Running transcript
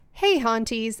Hey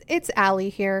Haunties, it's Allie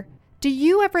here. Do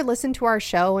you ever listen to our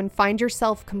show and find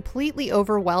yourself completely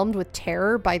overwhelmed with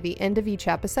terror by the end of each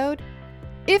episode?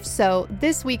 If so,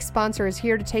 this week's sponsor is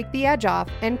here to take the edge off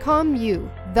and calm you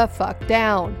the fuck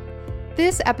down.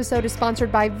 This episode is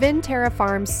sponsored by Venterra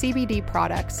Farms CBD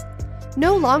products.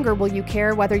 No longer will you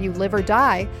care whether you live or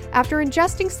die after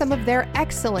ingesting some of their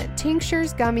excellent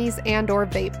tinctures, gummies, and/or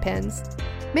vape pens.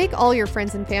 Make all your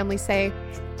friends and family say,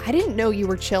 "I didn't know you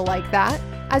were chill like that,"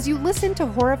 as you listen to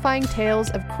horrifying tales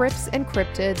of crypts and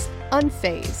cryptids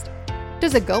unfazed.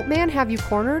 Does a goat man have you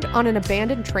cornered on an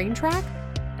abandoned train track?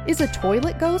 Is a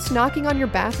toilet ghost knocking on your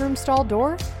bathroom stall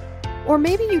door? Or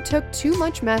maybe you took too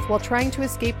much meth while trying to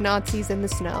escape Nazis in the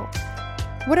snow.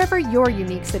 Whatever your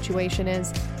unique situation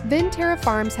is, Venterra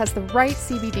Farms has the right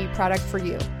CBD product for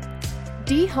you.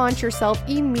 De-haunt yourself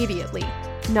immediately,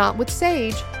 not with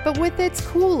sage, but with its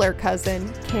cooler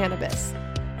cousin, cannabis.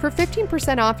 For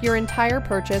 15% off your entire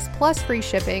purchase plus free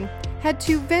shipping, head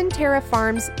to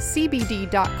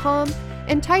VenterraFarmsCBD.com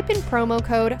and type in promo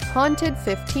code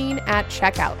HAUNTED15 at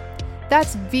checkout.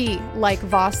 That's V like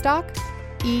Vostok,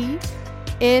 E,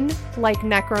 N like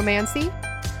necromancy,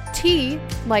 T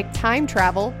like time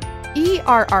travel,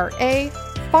 ERRA,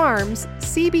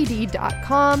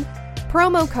 farmscbd.com,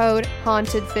 promo code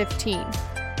HAUNTED15.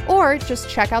 Or just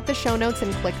check out the show notes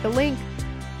and click the link.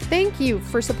 Thank you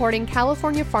for supporting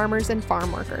California farmers and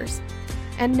farm workers.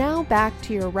 And now back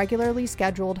to your regularly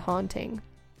scheduled haunting.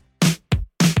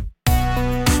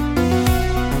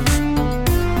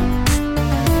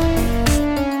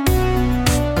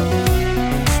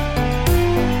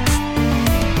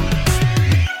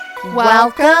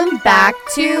 Welcome back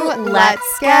to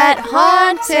Let's Get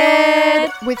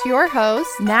Haunted with your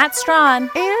hosts, Nat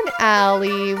Strawn and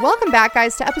Allie. Welcome back,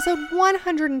 guys, to episode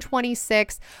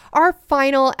 126, our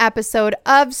final episode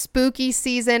of spooky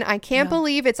season. I can't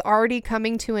believe it's already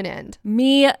coming to an end.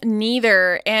 Me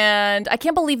neither. And I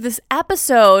can't believe this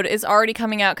episode is already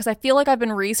coming out because I feel like I've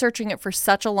been researching it for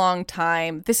such a long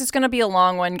time. This is going to be a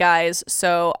long one, guys.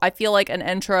 So I feel like an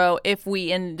intro, if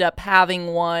we end up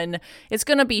having one, it's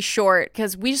going to be short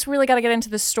because we just really got to get into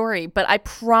this story. But I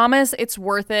promise it's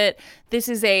worth it. This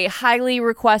is a highly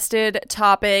requested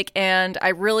topic and I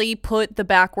really put the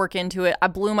back work into it. I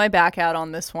blew my back out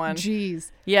on this one.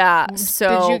 Jeez. Yeah.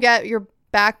 So did you get your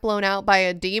back blown out by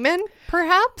a demon,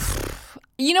 perhaps?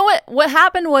 You know what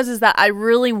happened was that I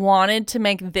really wanted to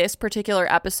make this particular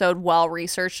episode well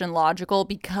researched and logical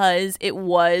because it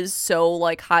was so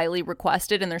like highly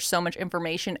requested and there's so much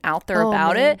information out there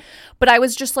about it. But I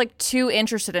was just like too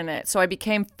interested in it. So I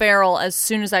became feral as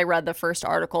soon as I read the first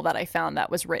article that I found that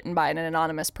was written by an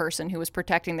anonymous person who was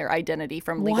protecting their identity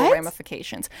from legal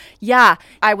ramifications. Yeah,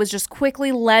 I was just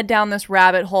quickly led down this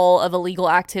rabbit hole of illegal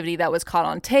activity that was caught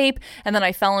on tape. And then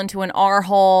I fell into an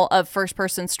R-hole of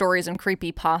first-person stories and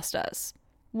creepy pastas.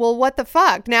 Well, what the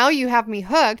fuck? Now you have me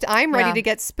hooked. I'm ready to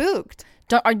get spooked.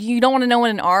 You don't want to know what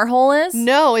an R-hole is?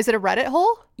 No. Is it a Reddit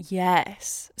hole?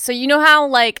 Yes. So you know how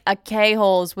like a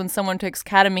K-hole is when someone takes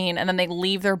ketamine and then they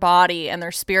leave their body and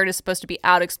their spirit is supposed to be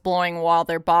out exploring while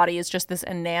their body is just this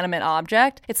inanimate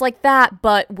object? It's like that,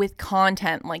 but with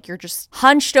content. Like you're just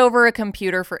hunched over a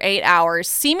computer for 8 hours,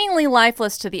 seemingly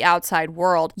lifeless to the outside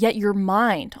world, yet your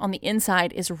mind on the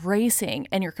inside is racing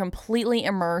and you're completely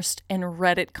immersed in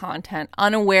Reddit content,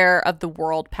 unaware of the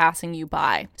world passing you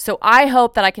by. So I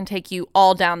hope that I can take you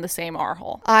all down the same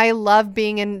R-hole. I love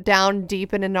being down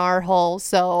deep in an R-hole,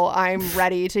 so I'm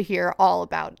ready to hear all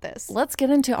about this. Let's get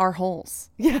into our holes.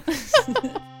 Yeah.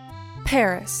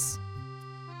 Paris.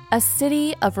 A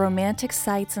city of romantic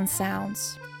sights and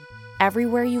sounds.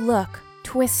 Everywhere you look,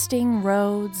 twisting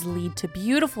roads lead to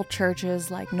beautiful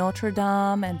churches like Notre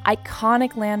Dame and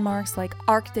iconic landmarks like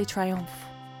Arc de Triomphe.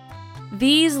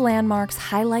 These landmarks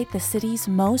highlight the city's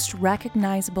most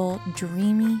recognizable,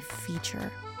 dreamy feature,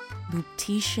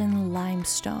 Lutetian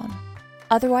limestone,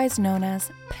 otherwise known as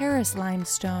Paris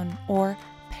limestone or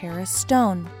Paris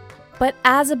stone. But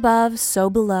as above, so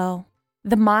below.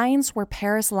 The mines where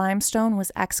Paris limestone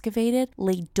was excavated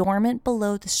lay dormant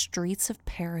below the streets of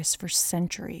Paris for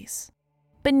centuries.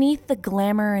 Beneath the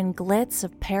glamour and glitz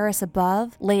of Paris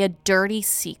above lay a dirty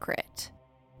secret.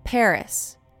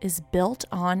 Paris is built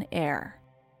on air.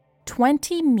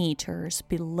 20 meters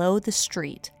below the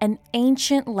street, an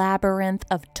ancient labyrinth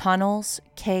of tunnels,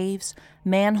 caves,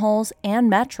 manholes,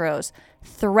 and metros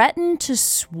threaten to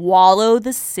swallow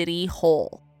the city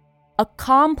whole. A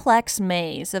complex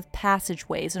maze of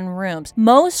passageways and rooms,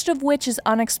 most of which is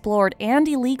unexplored and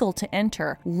illegal to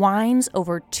enter, winds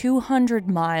over 200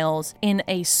 miles in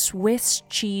a Swiss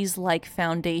cheese-like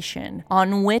foundation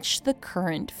on which the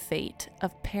current fate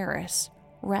of Paris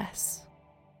rests.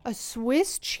 A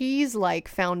Swiss cheese-like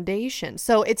foundation.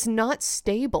 So it's not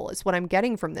stable is what I'm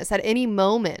getting from this. At any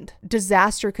moment,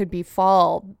 disaster could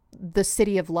befall the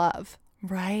city of love.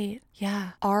 Right.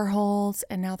 Yeah. Our holes,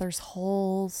 and now there's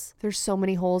holes. There's so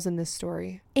many holes in this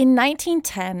story. In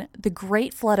 1910, the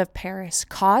Great Flood of Paris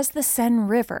caused the Seine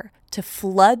River to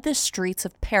flood the streets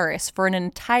of Paris for an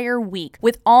entire week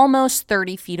with almost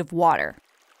 30 feet of water.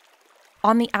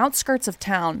 On the outskirts of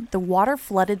town, the water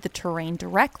flooded the terrain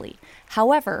directly.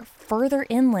 However, further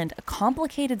inland, a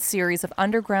complicated series of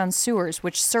underground sewers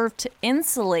which served to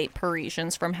insulate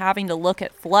Parisians from having to look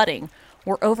at flooding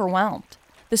were overwhelmed.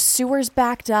 The sewers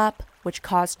backed up, which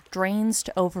caused drains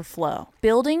to overflow.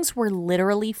 Buildings were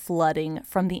literally flooding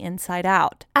from the inside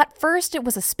out. At first, it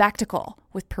was a spectacle,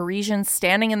 with Parisians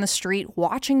standing in the street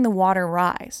watching the water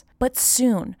rise. But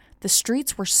soon, the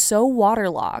streets were so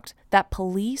waterlogged that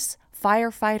police,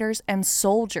 firefighters, and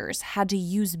soldiers had to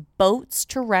use boats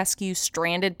to rescue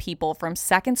stranded people from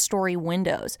second-story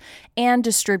windows and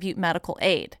distribute medical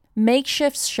aid.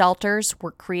 Makeshift shelters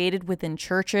were created within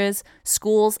churches,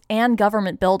 schools, and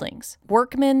government buildings.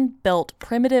 Workmen built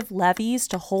primitive levees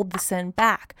to hold the Seine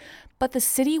back, but the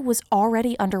city was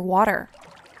already underwater.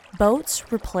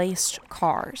 Boats replaced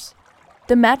cars.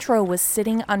 The metro was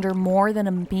sitting under more than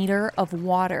a meter of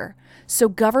water, so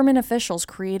government officials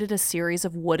created a series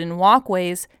of wooden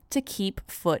walkways to keep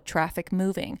foot traffic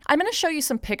moving. I'm going to show you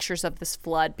some pictures of this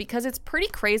flood because it's pretty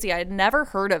crazy. I had never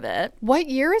heard of it. What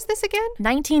year is this again?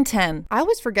 1910. I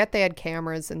always forget they had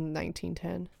cameras in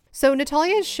 1910. So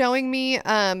Natalia is showing me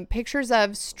pictures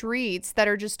of streets that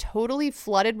are just totally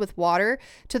flooded with water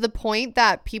to the point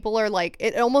that people are like,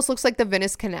 it almost looks like the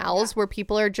Venice canals where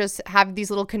people are just have these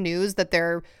little canoes that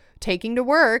they're taking to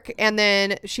work. And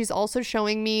then she's also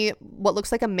showing me what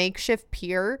looks like a makeshift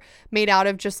pier made out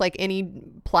of just like any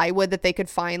plywood that they could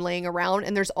find laying around.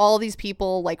 And there's all these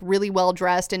people like really well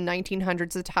dressed in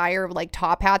 1900s attire, like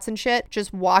top hats and shit,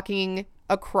 just walking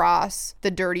across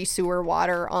the dirty sewer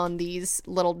water on these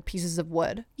little pieces of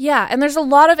wood. Yeah, and there's a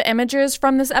lot of images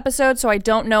from this episode, so I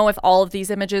don't know if all of these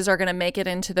images are going to make it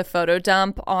into the photo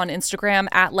dump on Instagram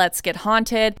at Let's Get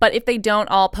Haunted, but if they don't,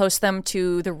 I'll post them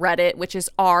to the Reddit, which is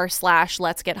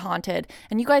r/Let's Get Haunted,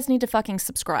 and you guys need to fucking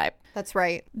subscribe. That's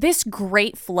right. This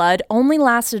great flood only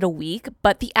lasted a week,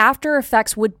 but the after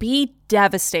effects would be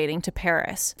devastating to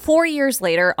Paris. 4 years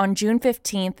later, on June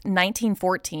 15th,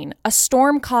 1914, a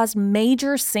storm caused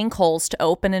major sinkholes to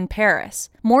open in Paris.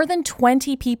 More than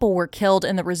 20 people were killed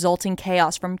in the resulting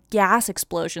chaos from gas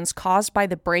explosions caused by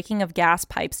the breaking of gas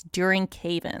pipes during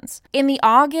cave-ins. In the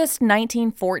August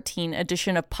 1914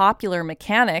 edition of Popular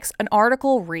Mechanics, an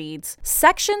article reads,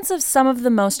 "Sections of some of the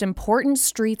most important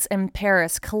streets in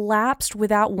Paris collapsed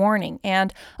without warning,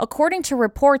 and, according to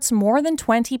reports, more than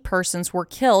 20 persons were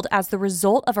killed as the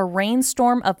result of a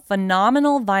rainstorm of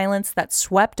phenomenal violence that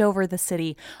swept over the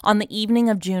city on the evening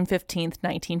of June 15th,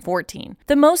 1914.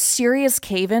 The most serious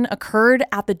cave-in occurred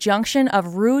at the junction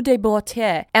of Rue des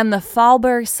Boitiers and the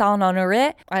Faubourg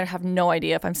Saint-Honoré, I have no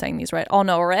idea if I'm saying these right,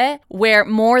 Honoré, where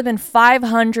more than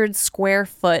 500 square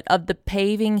foot of the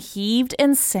paving heaved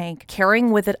and sank, carrying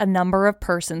with it a number of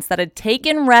persons that had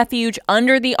taken refuge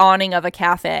under the awning of a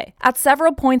cafe. At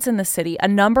several points in the city, a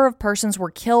number of persons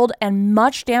were killed and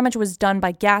much damage was done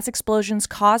by gas explosions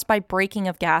caused by breaking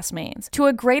of gas mains. To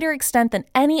a greater extent than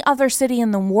any other city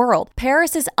in the world,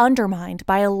 Paris is undermined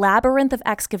by a labyrinth of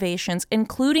excavations,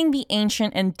 including the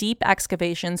ancient and deep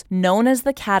excavations known as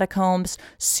the catacombs,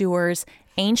 sewers,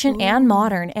 ancient and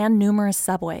modern, and numerous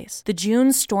subways. The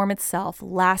June storm itself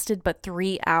lasted but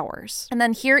 3 hours. And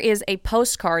then here is a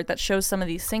postcard that shows some of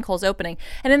these sinkholes opening.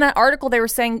 And in that article, they were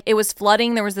saying it was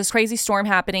flooding. There was this crazy storm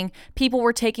happening. People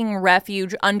were taking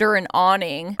refuge under an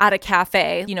awning at a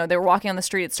cafe. You know, they were walking on the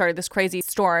street. It started this crazy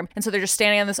storm. And so they're just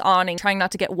standing on this awning, trying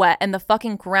not to get wet. And the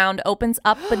fucking ground opens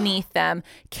up beneath them,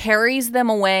 carries them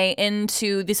away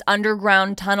into this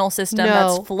underground tunnel system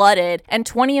that's flooded. And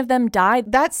 20 of them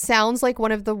died. That sounds like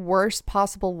one of the worst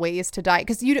possible ways to die,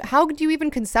 because how do you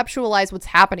even conceptualize what's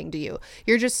happening to you?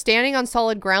 You're just standing on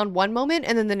solid ground one moment,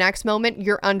 and then the next moment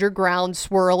you're underground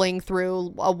swirling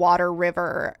through a water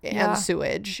river and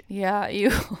sewage. Yeah,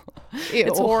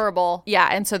 it's horrible. Yeah,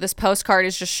 and so this postcard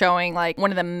is just showing like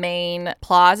one of the main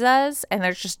plazas, and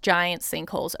there's just giant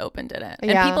sinkholes opened in it.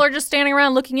 And people are just standing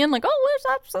around looking in like, oh,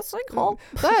 where's that sinkhole?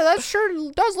 That sure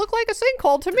does look like a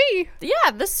sinkhole to me.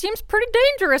 Yeah, this seems pretty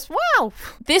dangerous. Wow.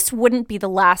 This wouldn't be the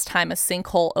last time a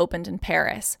sinkhole opened in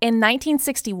Paris. In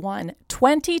 1961,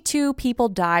 22 people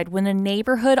died when a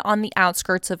neighborhood on the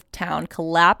outskirts of town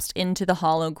collapsed into the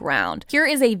hollow ground. Here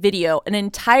is a video. An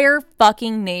entire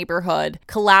fucking neighborhood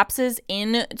collapses collapses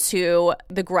into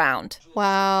the ground.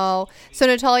 Wow. So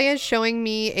Natalia is showing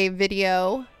me a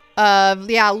video of,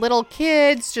 little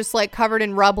kids just like covered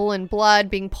in rubble and blood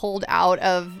being pulled out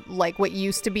of like what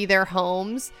used to be their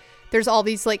homes. There's all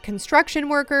these like construction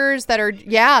workers that are,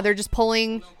 they're just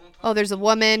pulling. Oh, there's a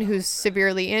woman who's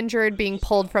severely injured being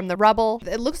pulled from the rubble.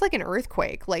 It looks like an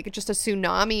earthquake, like just a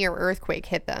tsunami or earthquake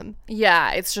hit them.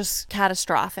 Yeah, it's just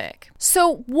catastrophic.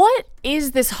 So what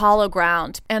is this hollow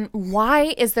ground, and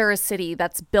why is there a city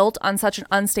that's built on such an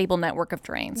unstable network of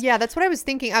drains? Yeah, that's what I was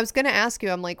thinking. I was going to ask you,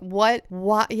 I'm like, why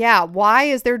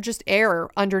is there just air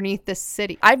underneath this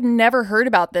city? I've never heard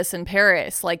about this in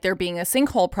Paris, like there being a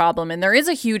sinkhole problem, and there is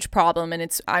a huge problem, and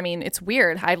it's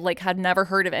weird. I had never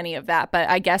heard of any of that, but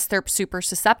I guess they're super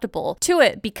susceptible to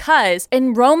it because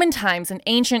in Roman times, in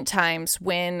ancient times,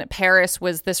 when Paris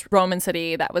was this Roman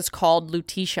city that was called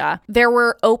Lutetia, there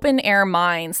were open air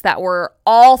mines that were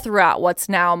all throughout what's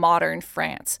now modern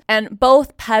France. And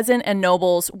both peasant and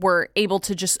nobles were able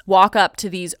to just walk up to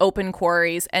these open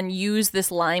quarries and use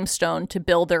this limestone to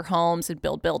build their homes and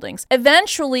build buildings.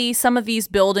 Eventually, some of these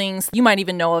buildings, you might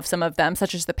even know of some of them,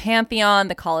 such as the Pantheon,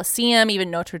 the Colosseum, even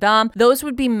Notre Dame, those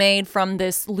would be made from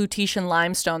this Lutetian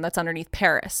limestone that's underneath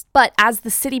Paris. But as the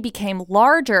city became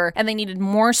larger and they needed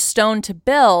more stone to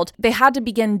build, they had to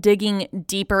begin digging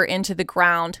deeper into the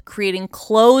ground, creating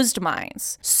closed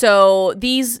mines. So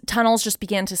these tunnels just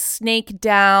began to snake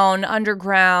down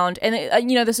underground. And,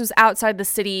 this was outside the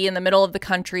city in the middle of the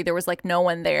country. There was like no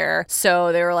one there.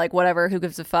 So they were like, whatever, who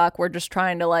gives a fuck? We're just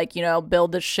trying to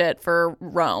build this shit for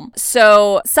Rome.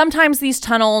 So sometimes these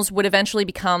tunnels would eventually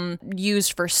become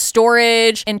used for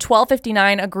storage. In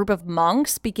 1259, a group of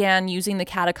monks began using the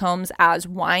catacombs as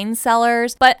wine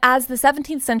cellars. But as the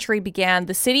 17th century began,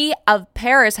 the city of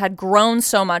Paris had grown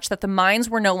so much that the mines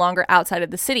were no longer outside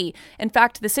of the city. In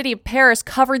fact, the city of Paris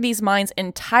covered these mines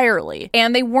entirely,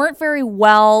 and they weren't very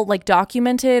well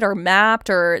documented or mapped,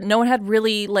 or no one had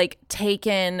really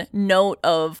taken note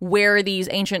of where these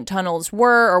ancient tunnels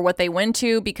were or what they went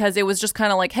to, because it was just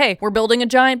kind of like, hey, we're building a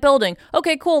giant building.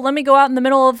 Okay, cool. Let me go out in the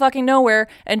middle of fucking nowhere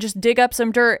and just dig up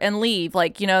some dirt and leave. They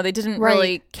didn't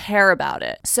really care about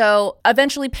it. So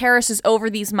eventually Paris is over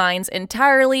these mines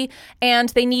entirely, and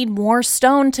they need more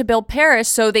stone to build Paris.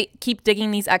 So they keep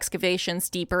digging these excavations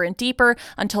deeper and deeper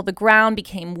until the ground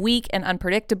became weak and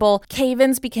unpredictable.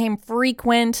 Cave-ins became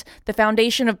frequent. The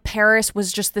foundation of Paris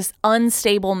was just this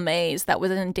unstable maze that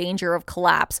was in danger of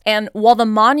collapse. And while the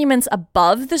monuments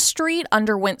above the street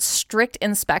underwent strict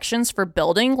inspections for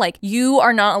building, you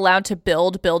are not allowed to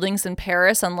build buildings in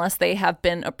Paris unless they have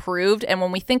been approved. And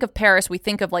when we think of Paris, we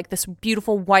think of this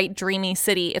beautiful white dreamy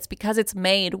city. It's because it's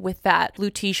made with that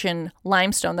Lutetian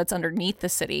limestone that's underneath the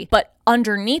city. But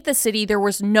underneath the city, there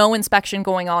was no inspection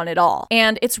going on at all.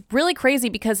 And it's really crazy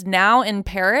because now in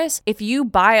Paris, if you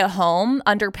buy a home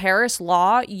under Paris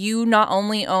law, you not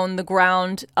only own the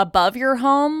ground above your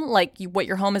home, what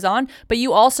your home is on, but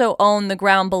you also own the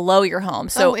ground below your home.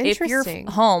 So if your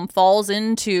home falls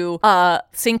into a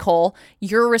sinkhole,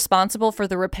 you're responsible for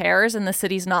the repairs and the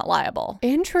city's not liable.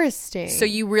 Interesting. So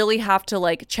you really have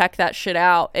to check that shit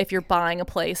out if you're buying a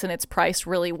place and it's priced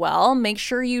really well. Make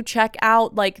sure you check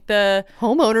out the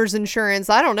homeowner's insurance.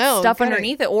 I don't know. Stuff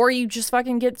underneath it, or you just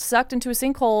fucking get sucked into a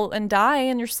sinkhole and die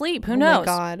in your sleep. Who knows?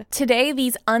 Oh my God. Today,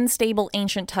 these unstable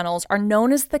ancient tunnels are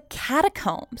known as the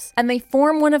catacombs, and they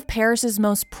form one of Paris's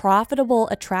most profitable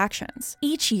attractions.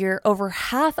 Each year, over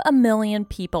 500,000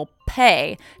 people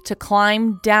pay to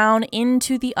climb down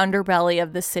into the underbelly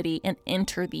of the city and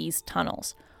enter these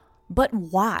tunnels. But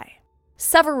why?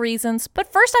 Several reasons,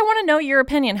 but first I want to know your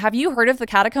opinion. Have you heard of the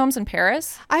catacombs in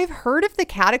Paris? I've heard of the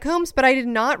catacombs, but I did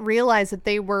not realize that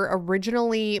they were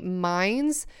originally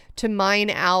mines to mine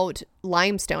out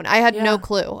limestone. I had no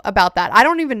clue about that. I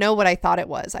don't even know what I thought it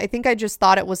was. I think I just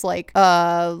thought it was like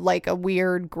a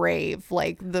weird grave,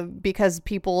 because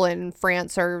people in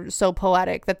France are so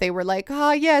poetic that they were like,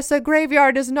 yes, a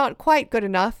graveyard is not quite good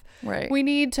enough. Right. We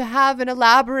need to have an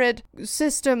elaborate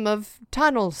system of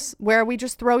tunnels where we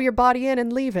just throw your body in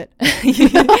and leave it.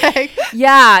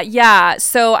 Yeah.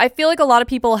 So I feel like a lot of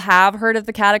people have heard of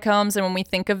the catacombs, and when we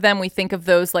think of them, we think of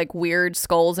those weird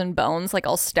skulls and bones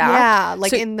all stacked. Yeah,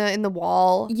 in the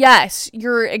wall. Yes,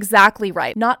 you're exactly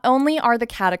right. Not only are the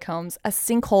catacombs a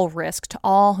sinkhole risk to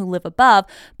all who live above,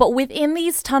 but within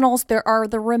these tunnels there are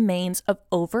the remains of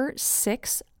over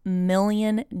 6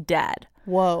 million dead.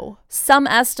 Whoa. Some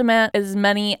estimate as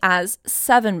many as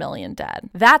 7 million dead.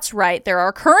 That's right, there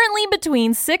are currently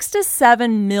between 6 to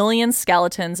 7 million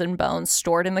skeletons and bones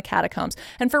stored in the catacombs.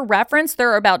 And for reference,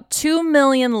 there are about 2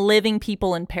 million living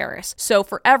people in Paris. So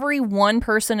for every one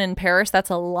person in Paris that's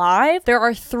alive, there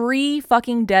are 3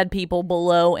 fucking dead people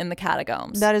below in the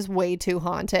catacombs. That is way too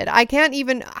haunted. I can't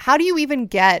even, how do you even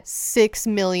get 6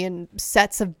 million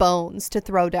sets of bones to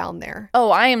throw down there?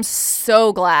 Oh, I am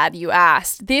so glad you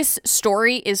asked. This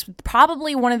story is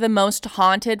probably one of the most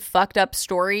haunted, fucked up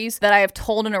stories that I have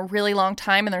told in a really long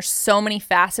time, and there's so many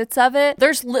facets of it.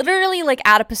 There's literally like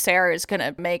Adipocere is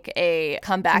gonna make a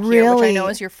comeback here, which I know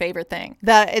is your favorite thing.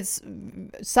 That it's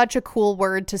such a cool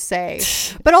word to say.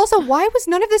 But also, why was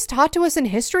none of this taught to us in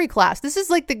history class? This is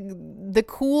like the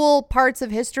cool parts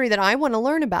of history that I want to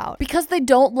learn about. Because they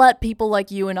don't let people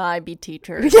like you and I be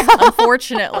teachers.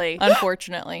 Unfortunately.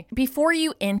 Before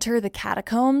you enter the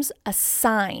catacombs, a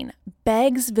sign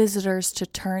begs visitors to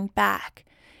turn back.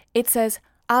 It says,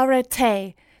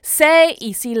 Arrêtez, c'est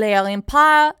ici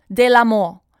l'empire de la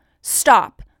mort.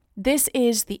 Stop. This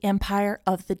is the empire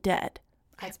of the dead.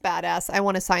 That's badass. I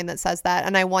want a sign that says that,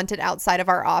 and I want it outside of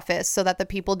our office so that the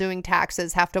people doing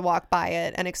taxes have to walk by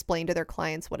it and explain to their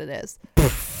clients what it is.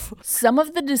 Some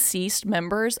of the deceased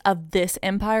members of this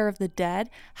Empire of the Dead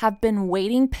have been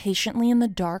waiting patiently in the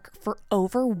dark for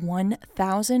over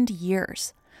 1,000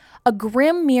 years. A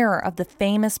grim mirror of the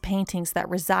famous paintings that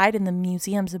reside in the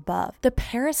museums above, the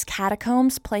Paris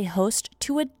catacombs play host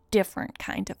to a different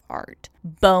kind of art,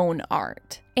 bone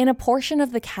art. In a portion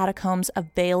of the catacombs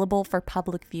available for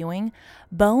public viewing,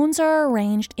 bones are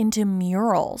arranged into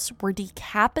murals where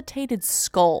decapitated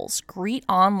skulls greet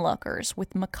onlookers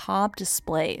with macabre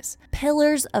displays.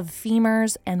 Pillars of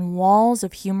femurs and walls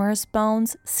of humerus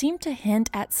bones seem to hint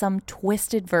at some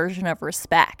twisted version of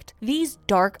respect. These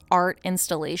dark art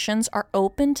installations are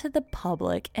open to the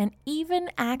public and even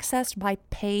accessed by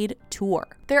paid tour.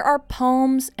 There are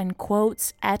poems and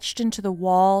quotes etched into the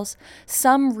walls.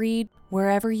 Some read,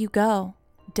 "Wherever you go,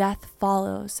 death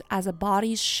follows as a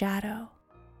body's shadow."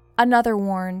 Another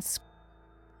warns,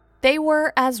 "They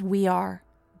were as we are,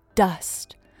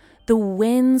 dust, the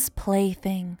wind's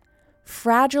plaything,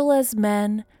 fragile as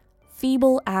men,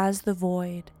 feeble as the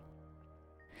void."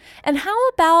 And how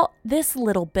about this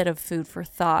little bit of food for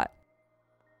thought?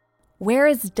 Where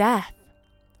is death?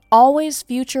 Always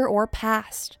future or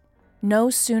past. No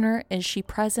sooner is she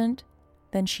present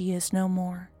than she is no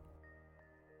more.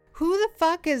 Who the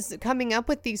fuck is coming up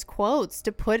with these quotes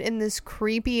to put in this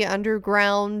creepy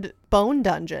underground bone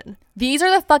dungeon? These are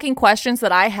the fucking questions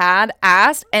that I had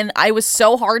asked, and I was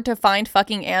so hard to find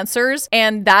fucking answers,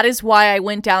 and that is why I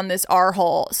went down this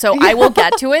R-hole. So I will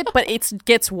get to it, but it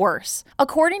gets worse.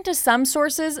 According to some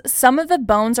sources, some of the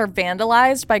bones are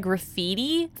vandalized by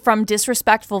graffiti from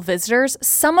disrespectful visitors,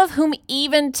 some of whom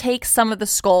even take some of the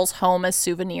skulls home as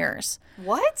souvenirs.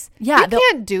 What? Yeah. You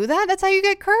can't do that. That's how you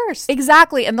get cursed.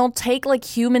 Exactly. And they'll take like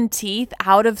human teeth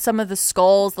out of some of the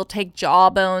skulls. They'll take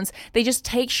jawbones. They just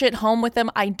take shit home with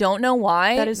them. I don't know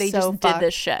why. That is they so just did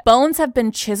this shit. Bones have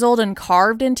been chiseled and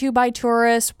carved into by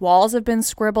tourists. Walls have been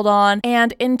scribbled on.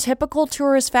 And in typical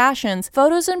tourist fashions,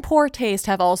 photos in poor taste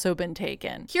have also been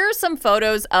taken. Here are some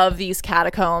photos of these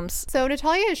catacombs. So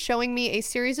Natalia is showing me a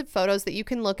series of photos that you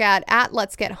can look at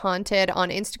Let's Get Haunted on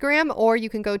Instagram, or you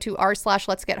can go to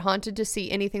r/Let's Get Haunted to see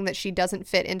anything that she doesn't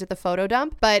fit into the photo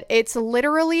dump. But it's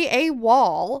literally a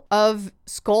wall of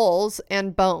skulls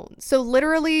and bones. So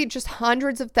literally just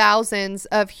hundreds of thousands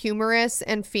of humerus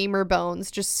and femur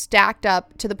bones just stacked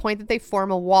up to the point that they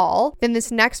form a wall. Then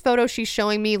this next photo she's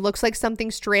showing me looks like something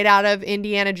straight out of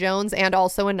Indiana Jones and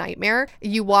also a nightmare.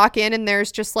 You walk in and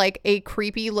there's just like a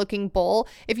creepy looking bowl.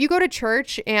 If you go to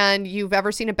church and you've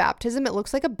ever seen a baptism, it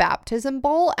looks like a baptism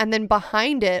bowl. And then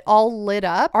behind it, all lit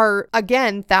up, are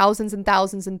again thousands and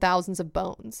thousands and thousands of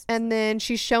bones. And then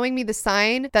she's showing me the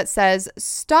sign that says,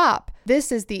 "Stop.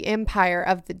 This is the Empire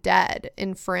of the Dead"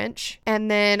 in French. And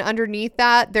then underneath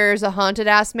that, there's a haunted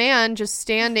ass man just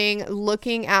standing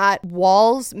looking at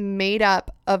walls made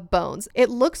up of bones. It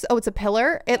looks, it's a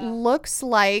pillar. It looks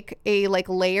like a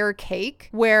layer cake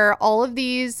where all of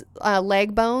these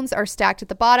leg bones are stacked at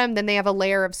the bottom. Then they have a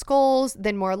layer of skulls,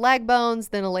 then more leg bones,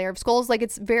 then a layer of skulls. Like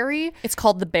it's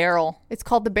called the barrel. It's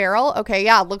called the barrel. Okay.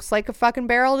 Yeah. It looks like a fucking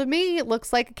barrel to me. It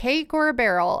looks like a cake or a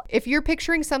barrel. If you're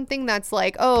picturing something that's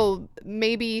like, oh,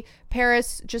 maybe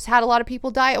Paris just had a lot of people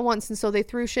die at once, and so they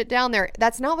threw shit down there.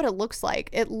 That's not what it looks like.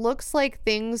 It looks like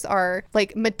things are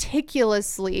like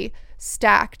meticulously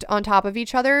stacked on top of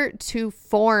each other to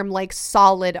form like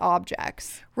solid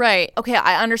objects. Right. Okay,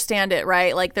 I understand it,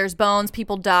 right? Like there's bones,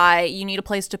 people die, you need a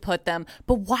place to put them.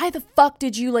 But why the fuck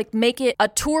did you like make it a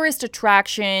tourist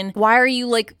attraction? Why are you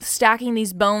like stacking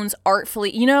these bones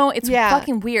artfully? You know, it's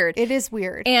fucking weird. It is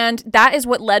weird. And that is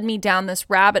what led me down this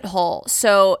rabbit hole.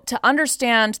 So to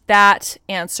understand that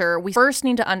answer, we first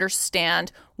need to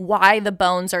understand why the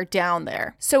bones are down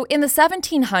there. So in the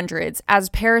 1700s, as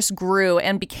Paris grew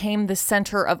and became the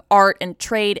center of art and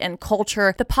trade and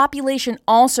culture, the population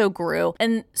also grew,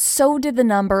 and so did the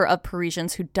number of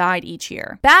Parisians who died each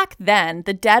year. Back then,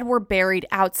 the dead were buried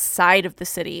outside of the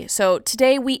city. So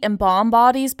today we embalm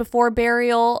bodies before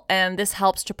burial, and this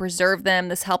helps to preserve them.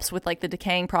 This helps with like the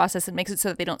decaying process. It makes it so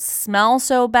that they don't smell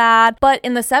so bad. But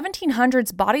in the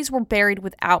 1700s, bodies were buried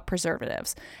without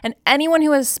preservatives. And anyone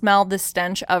who has smelled the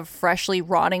stench of freshly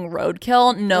rotting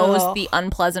roadkill knows the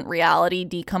unpleasant reality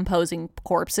decomposing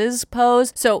corpses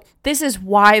pose. So this is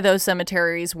why those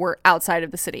cemeteries were outside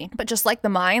of the city. But just like the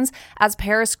mines, as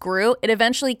Paris grew, it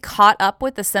eventually caught up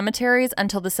with the cemeteries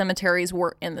until the cemeteries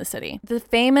were in the city. The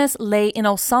famous Les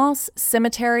Innocents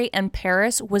Cemetery in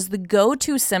Paris was the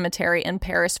go-to cemetery in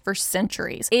Paris for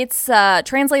centuries. It's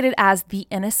translated as the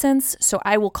Innocents, so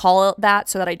I will call it that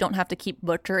so that I don't have to keep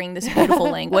butchering this beautiful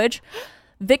language.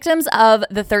 Victims of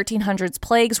the 1300s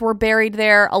plagues were buried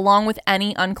there, along with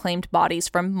any unclaimed bodies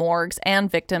from morgues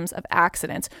and victims of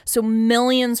accidents. So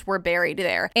millions were buried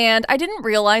there. And I didn't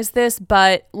realize this,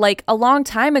 but like a long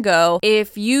time ago,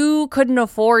 if you couldn't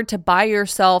afford to buy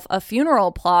yourself a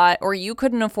funeral plot, or you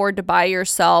couldn't afford to buy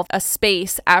yourself a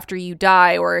space after you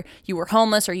die, or you were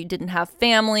homeless, or you didn't have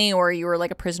family, or you were like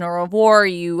a prisoner of war,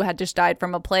 you had just died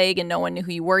from a plague and no one knew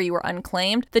who you were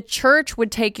unclaimed, the church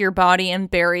would take your body and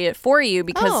bury it for you,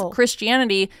 because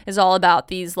Christianity is all about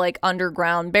these like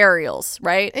underground burials,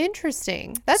 right?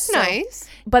 Interesting. That's nice.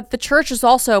 But the church is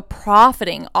also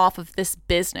profiting off of this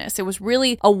business. It was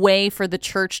really a way for the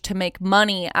church to make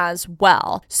money as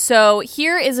well. So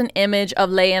here is an image of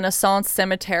Les Innocents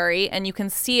Cemetery, and you can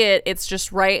see it. It's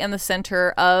just right in the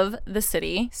center of the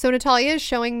city. So Natalia is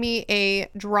showing me a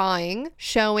drawing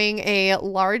showing a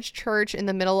large church in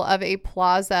the middle of a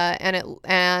plaza,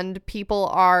 and people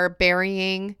are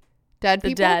burying dead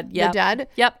people? The dead.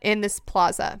 Yep. In this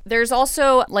plaza. There's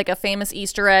also like a famous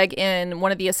Easter egg in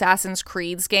one of the Assassin's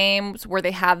Creed games where they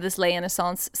have this Les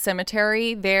Innocents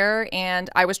cemetery there, and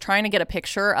I was trying to get a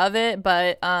picture of it,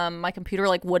 but my computer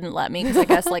like wouldn't let me, because I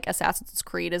guess like Assassin's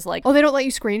Creed is like... Oh, they don't let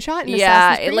you screenshot in yeah,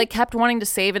 Assassin's Creed? It like kept wanting to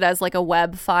save it as like a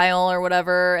web file or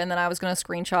whatever, and then I was going to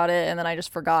screenshot it, and then I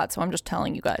just forgot, so I'm just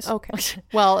telling you guys. Okay.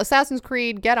 Well, Assassin's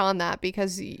Creed, get on that,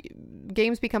 because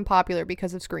games become popular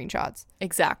because of screenshots.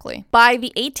 Exactly. By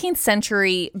the 18th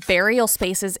century, burial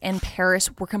spaces in Paris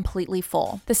were completely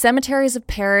full. The cemeteries of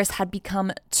Paris had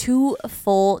become too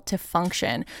full to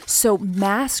function, so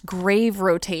mass grave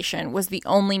rotation was the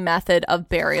only method of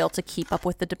burial to keep up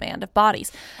with the demand of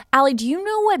bodies. Allie, do you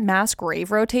know what mass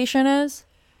grave rotation is?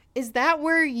 Is that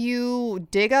where you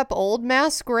dig up old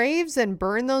mass graves and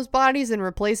burn those bodies and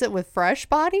replace it with fresh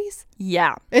bodies?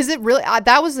 Yeah. Is it really?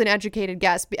 That was an educated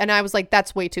guess. And I was like,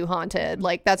 that's way too haunted.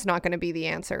 Like, that's not going to be the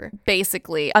answer.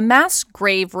 Basically, a mass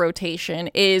grave rotation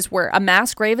is where a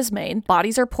mass grave is made,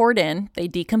 bodies are poured in, they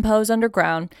decompose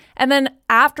underground, and then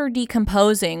after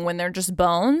decomposing, when they're just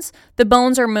bones, the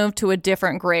bones are moved to a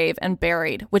different grave and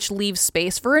buried, which leaves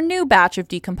space for a new batch of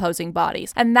decomposing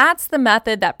bodies. And that's the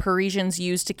method that Parisians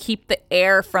use to keep the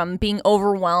air from being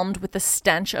overwhelmed with the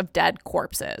stench of dead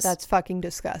corpses. That's fucking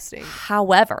disgusting.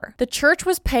 However, the church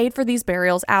was paid for these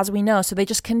burials, as we know, so they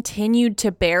just continued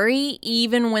to bury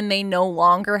even when they no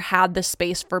longer had the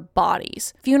space for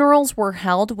bodies. Funerals were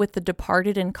held with the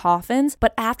departed in coffins,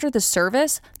 but after the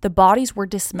service, the bodies were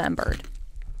dismembered.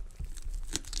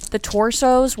 The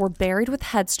torsos were buried with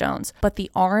headstones, but the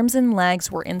arms and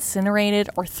legs were incinerated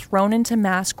or thrown into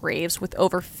mass graves with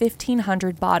over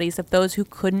 1,500 bodies of those who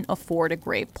couldn't afford a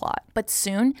grave plot. But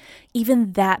soon,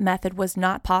 even that method was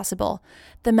not possible.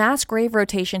 The mass grave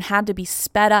rotation had to be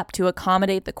sped up to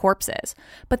accommodate the corpses.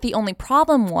 But the only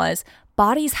problem was,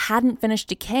 bodies hadn't finished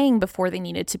decaying before they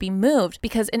needed to be moved,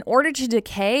 because in order to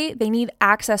decay, they need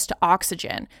access to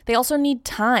oxygen. They also need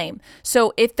time.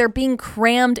 So if they're being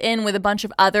crammed in with a bunch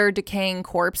of other decaying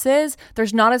corpses,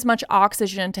 there's not as much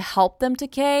oxygen to help them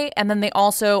decay, and then they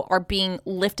also are being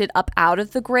lifted up out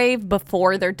of the grave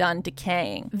before they're done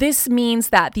decaying. This means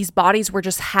that these bodies were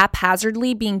just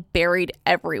haphazardly being buried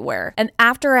everywhere. And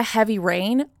after a heavy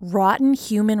rain, rotten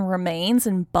human remains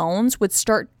and bones would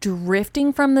start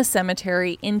drifting from the cemetery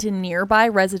cemetery into nearby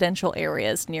residential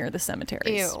areas near the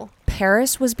cemeteries. Ew.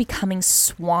 Paris was becoming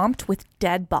swamped with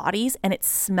dead bodies, and it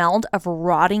smelled of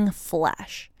rotting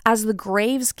flesh. As the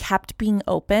graves kept being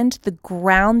opened, the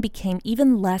ground became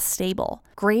even less stable.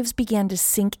 Graves began to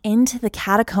sink into the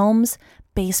catacombs,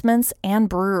 basements, and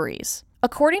breweries.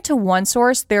 According to one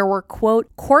source, there were, quote,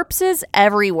 corpses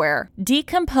everywhere,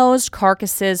 decomposed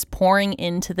carcasses pouring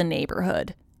into the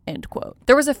neighborhood, end quote.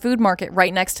 There was a food market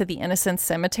right next to the Innocents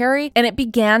Cemetery, and it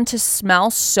began to smell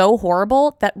so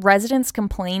horrible that residents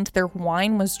complained their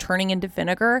wine was turning into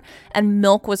vinegar and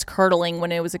milk was curdling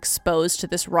when it was exposed to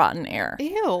this rotten air.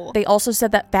 Ew. They also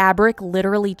said that fabric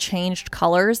literally changed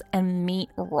colors and meat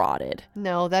rotted.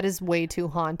 No, that is way too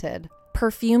haunted.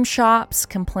 Perfume shops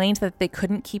complained that they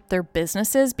couldn't keep their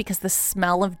businesses because the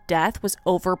smell of death was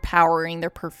overpowering their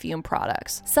perfume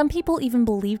products. Some people even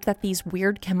believed that these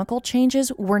weird chemical changes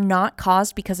were not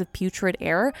caused because of putrid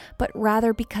air, but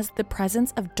rather because of the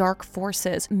presence of dark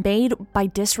forces made by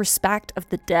disrespect of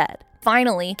the dead.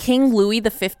 Finally, King Louis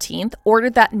XV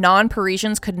ordered that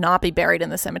non-Parisians could not be buried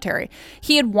in the cemetery.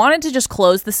 He had wanted to just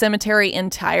close the cemetery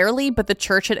entirely, but the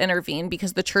church had intervened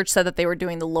because the church said that they were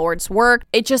doing the Lord's work.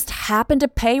 It just happened to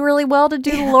pay really well to do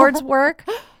the Lord's work.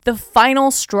 The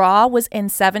final straw was in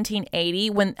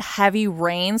 1780 when heavy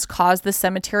rains caused the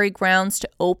cemetery grounds to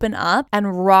open up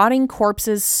and rotting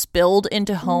corpses spilled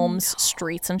into homes,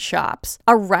 streets, and shops.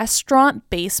 A restaurant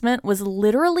basement was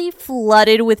literally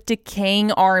flooded with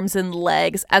decaying arms and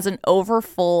legs as an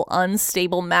overfull,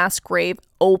 unstable mass grave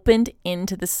opened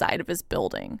into the side of his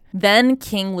building. Then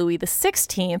King Louis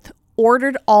XVI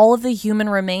ordered all of the human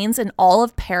remains in all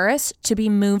of Paris to be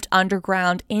moved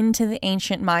underground into the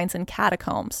ancient mines and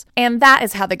catacombs. And that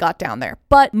is how they got down there.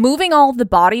 But moving all of the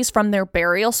bodies from their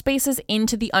burial spaces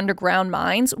into the underground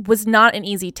mines was not an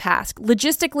easy task.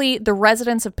 Logistically, the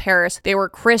residents of Paris, they were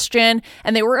Christian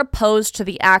and they were opposed to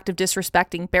the act of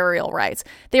disrespecting burial rites.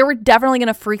 They were definitely going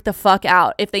to freak the fuck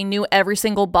out if they knew every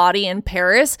single body in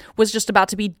Paris was just about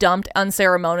to be dumped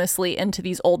unceremoniously into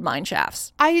these old mine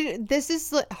shafts. This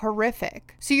is horrific.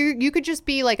 So you could just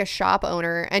be like a shop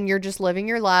owner and you're just living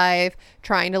your life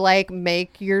trying to like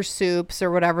make your soups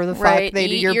or whatever the fuck they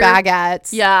do, your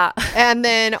baguettes. Yeah. And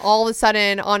then all of a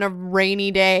sudden on a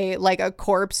rainy day, like a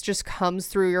corpse just comes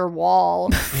through your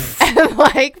wall and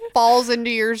like falls into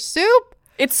your soup.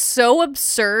 It's so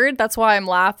absurd. That's why I'm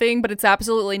laughing, but it's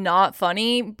absolutely not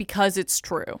funny because it's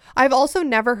true. I've also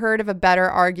never heard of a better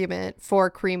argument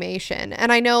for cremation.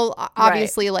 And I know,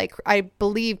 obviously, like, I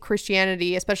believe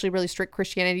Christianity, especially really strict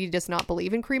Christianity, does not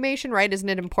believe in cremation, right? Isn't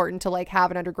it important to, like,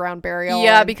 have an underground burial?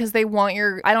 Yeah, because they want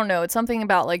your, I don't know, it's something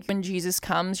about, like, when Jesus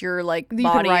comes, your, like,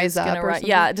 body is going to rise.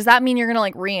 Yeah, does that mean you're going to,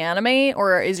 like, reanimate?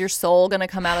 Or is your soul going to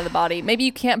come out of the body? Maybe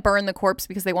you can't burn the corpse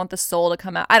because they want the soul to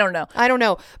come out. I don't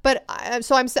know. But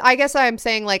so I guess I'm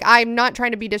saying, like, I'm not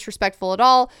trying to be disrespectful at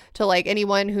all to like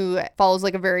anyone who follows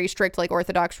like a very strict like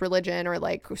Orthodox religion or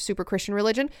like super Christian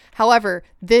religion. However,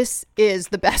 this is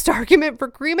the best argument for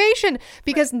cremation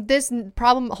because this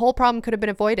whole problem could have been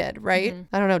avoided, right?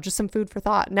 I don't know, just some food for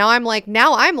thought. Now I'm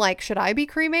like, should I be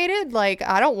cremated? Like,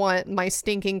 I don't want my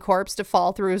stinking corpse to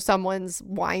fall through someone's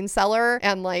wine cellar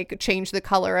and like change the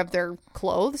color of their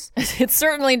clothes. It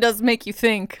certainly does make you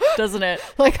think, doesn't it?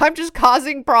 Like, I'm just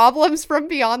causing problems from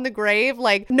beyond the grave.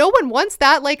 Like, no one wants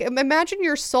that. Like, imagine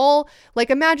your soul, like,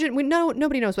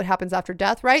 nobody knows what happens after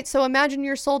death, right? So imagine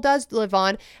your soul does live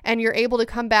on and you're able to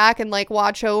come back and like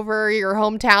watch over your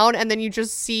hometown and then you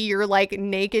just see your like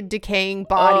naked decaying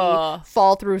body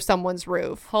fall through someone's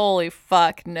roof. Holy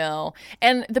fuck, no.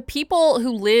 And the people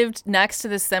who lived next to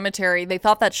this cemetery, they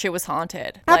thought that shit was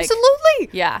haunted. Absolutely.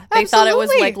 Yeah, they thought it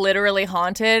was like literally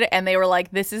haunted and they were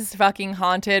like, this is fucking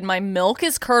haunted. My milk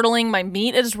is curdling, my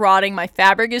meat is rotting, my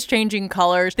fabric is changing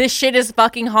colors. This shit is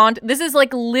fucking haunted. This is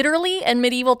like literally in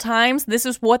medieval times, this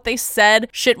is what they said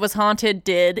shit was haunted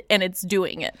did, and it's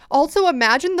doing it. Also,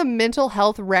 imagine the mental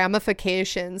health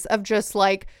ramifications of just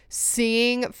like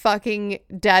seeing fucking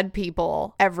dead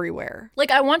people everywhere.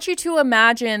 Like, I want you to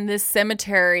imagine this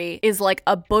cemetery is like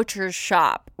a butcher's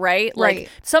shop, right? Like,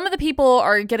 some of the people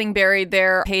are getting buried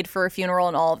there, paid for a funeral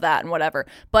and all of that and whatever.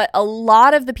 But a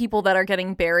lot of the people that are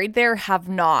getting buried there have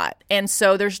not. And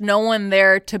so there's no one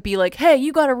there to be like, hey,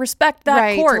 you got to respect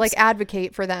that corpse. To like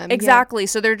advocate for them. Exactly. Yeah.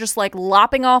 So they're just like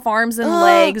lopping off arms and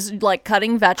legs, like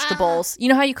cutting vegetables. You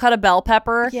know how you cut a bell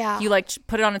pepper? Yeah. You like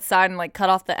put it on its side and like cut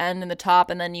off the end and the top,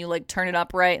 and then you you like turn it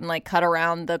upright and like cut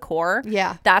around the core.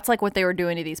 Yeah. That's like what they were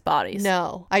doing to these bodies.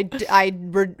 No,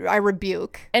 I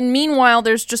rebuke. And meanwhile,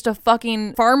 there's just a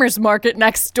fucking farmer's market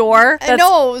next door.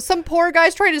 No, some poor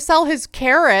guy's trying to sell his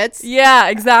carrots. Yeah,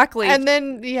 exactly. And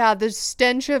then, yeah, the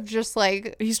stench of just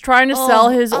like... He's trying to sell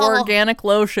his organic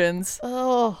lotions.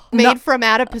 Made from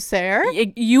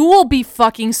adipocere? You will be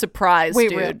fucking surprised,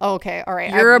 dude. Okay, all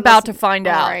right. You're about to find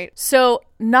out. All right. So,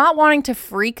 not wanting to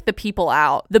freak the people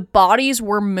out, the bodies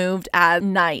were moved at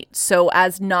night so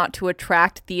as not to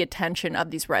attract the attention of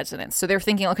these residents. So they're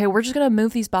thinking, okay, we're just going to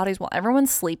move these bodies while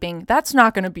everyone's sleeping. That's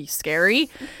not going to be scary.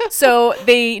 So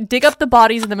they dig up the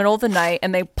bodies in the middle of the night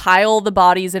and they pile the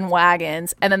bodies in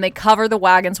wagons, and then they cover the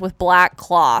wagons with black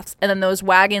cloths. And then those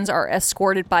wagons are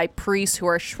escorted by priests who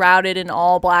are shrouded in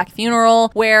all black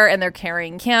funeral wear, and they're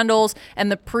carrying candles.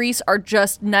 And the priests are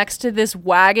just next to this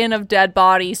wagon of dead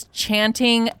bodies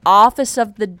chanting Office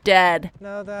of the Dead.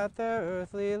 Now that their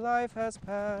earthly life has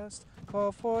passed,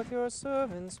 call forth your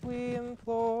servants, we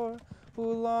implore,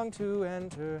 who long to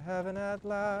enter heaven at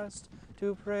last,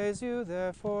 to praise you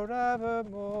there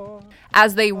forevermore.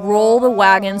 As they roll the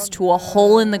wagons to a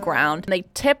hole in the ground, they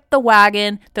tip the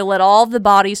wagon, they let all of the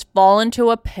bodies fall into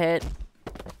a pit,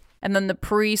 and then the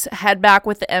priests head back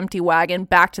with the empty wagon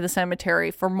back to the cemetery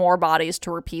for more bodies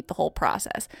to repeat the whole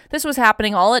process. This was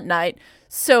happening all at night.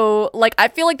 So, like, I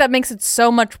feel like that makes it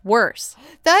so much worse.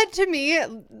 That, to me,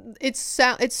 it's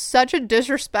such a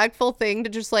disrespectful thing to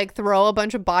just, like, throw a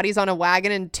bunch of bodies on a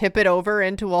wagon and tip it over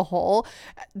into a hole,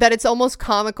 that it's almost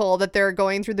comical that they're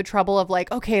going through the trouble of,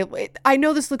 like, okay, I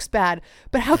know this looks bad,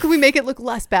 but how can we make it look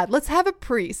less bad? Let's have a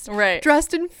priest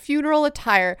dressed in funeral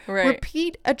attire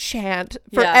repeat a chant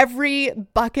for every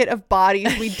bucket of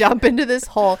bodies we dump into this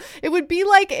hole. It would be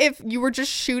like if you were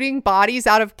just shooting bodies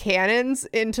out of cannons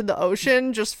into the ocean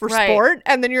just for sport,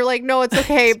 and then you're like, no, it's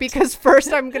okay, because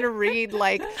first I'm gonna read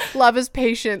like love is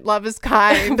patient, love is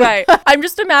kind. Right. I'm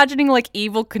just imagining like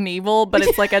Evel Knievel, but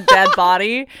it's like a dead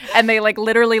body, and they like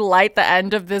literally light the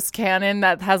end of this cannon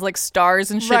that has like stars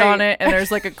and shit on it, and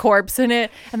there's like a corpse in it,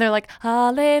 and they're like,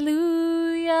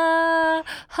 hallelujah,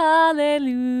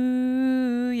 hallelujah.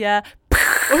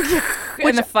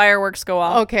 And the fireworks go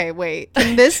off. Okay, wait.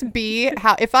 Can this be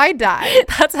how, if I die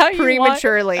that's how you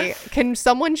prematurely, can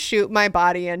someone shoot my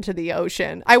body into the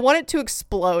ocean? I want it to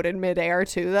explode in midair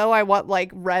too, though. I want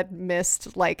like red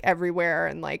mist like everywhere,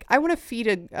 and like I want to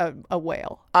feed a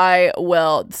whale. I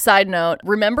will. Side note,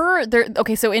 remember there,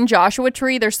 okay, so in Joshua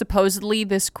Tree, there's supposedly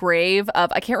this grave of,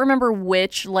 I can't remember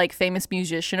which like famous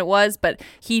musician it was, but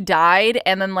he died,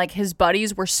 and then like his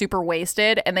buddies were super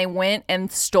wasted, and they went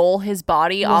and stole his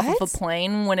body off of a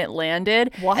plane when it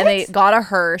landed. What? And they got a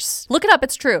hearse. Look it up,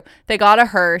 it's true. They got a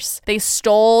hearse. They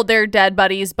stole their dead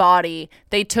buddy's body.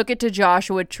 They took it to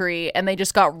Joshua Tree, and they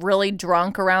just got really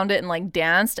drunk around it and like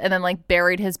danced, and then like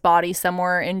buried his body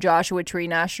somewhere in Joshua Tree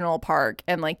National Park,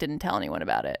 and like didn't tell anyone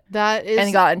about it. That is, and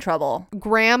he got in trouble.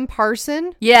 Graham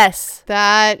Parson? Yes.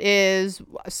 That is,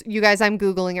 you guys, I'm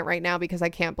Googling it right now because I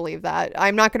can't believe that.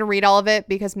 I'm not going to read all of it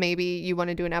because maybe you want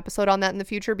to do an episode on that in the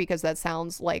future, because that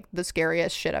sounds like the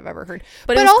scariest shit I've ever heard.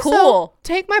 But it was also, cool.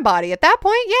 Take my body. At that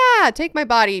point, yeah, take my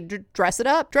body, dress it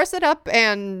up,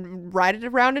 and ride it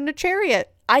around in a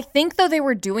chariot. I think, though, they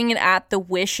were doing it at the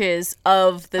wishes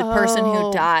of the person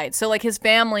who died. So, like, his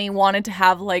family wanted to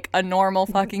have, like, a normal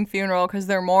fucking funeral because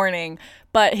they're mourning.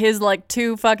 But his, like,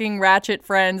 two fucking ratchet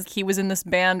friends he was in this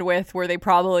band with, where they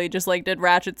probably just, like, did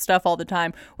ratchet stuff all the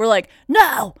time, were like,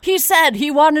 no, he said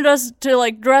he wanted us to,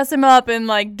 like, dress him up and,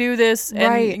 like, do this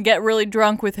and get really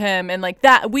drunk with him. And, like,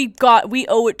 that, we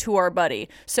owe it to our buddy.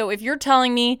 So if you're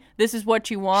telling me this is what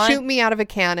you want. Shoot me out of a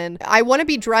cannon. I want to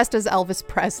be dressed as Elvis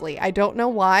Presley. I don't know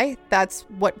why. That's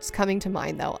what's coming to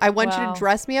mind, though. I want you to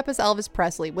dress me up as Elvis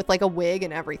Presley with, like, a wig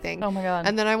and everything. Oh, my God.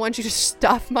 And then I want you to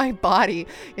stuff my body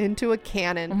into a cannon,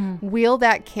 wheel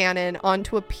that cannon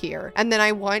onto a pier, and then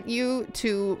I want you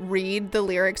to read the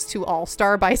lyrics to All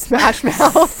Star by Smash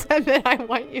Mouth, and then I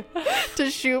want you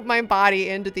to shoot my body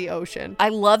into the ocean. I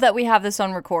love that we have this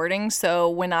on recording,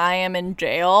 so when I am in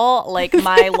jail, like,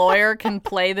 my lawyer can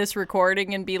play this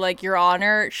recording and be like, Your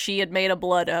Honor, she had made a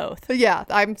blood oath. Yeah,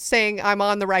 I'm saying I'm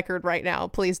on the record right now.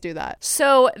 Please do that.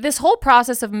 So this whole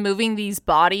process of moving these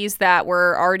bodies that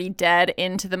were already dead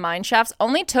into the mine shafts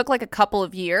only took like a couple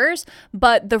of years,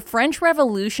 But the French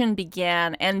Revolution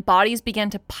began and bodies began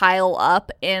to pile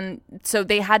up. And so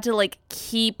they had to like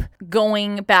keep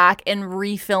going back and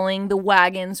refilling the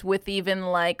wagons with even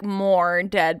like more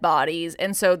dead bodies.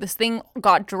 And so this thing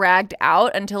got dragged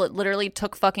out until it literally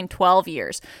took fucking 12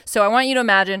 years. So I want you to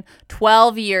imagine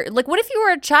 12 years. Like, what if you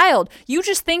were a child? You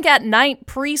just think at night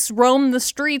priests roam the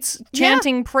streets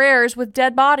chanting prayers with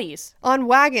dead bodies. On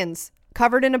wagons,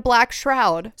 covered in a black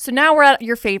shroud. So now we're at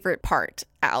your favorite part,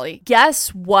 Allie.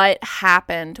 Guess what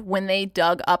happened when they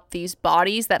dug up these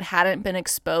bodies that hadn't been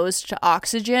exposed to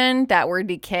oxygen that were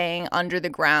decaying under the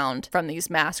ground from these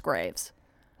mass graves?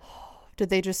 Did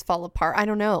they just fall apart? I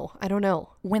don't know.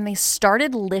 When they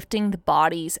started lifting the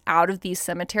bodies out of these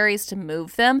cemeteries to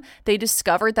move them, they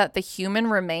discovered that the human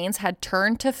remains had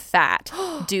turned to fat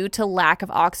due to lack of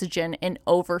oxygen in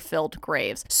overfilled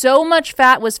graves. So much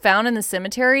fat was found in the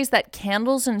cemeteries that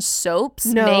candles and soaps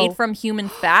made from human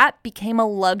fat became a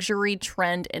luxury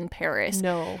trend in Paris.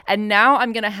 No. And now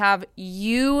I'm going to have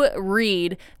you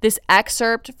read this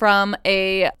excerpt from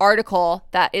a article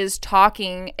that is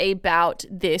talking about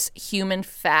this human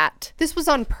fat. This was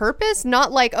on purpose?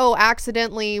 Not like, oh,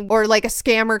 accidentally, or like a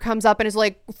scammer comes up and is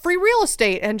like, free real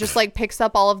estate, and just like picks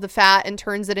up all of the fat and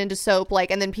turns it into soap,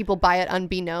 like, and then people buy it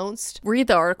unbeknownst. Read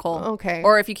the article. Okay.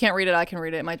 Or if you can't read it, I can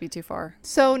read it. It might be too far.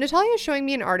 So Natalia is showing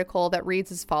me an article that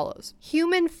reads as follows.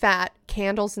 Human fat,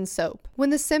 candles, and soap. When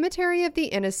the Cemetery of the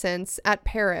Innocents at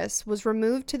Paris was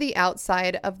removed to the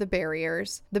outside of the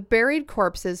barriers, the buried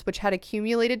corpses, which had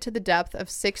accumulated to the depth of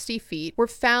 60 feet, were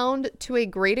found to a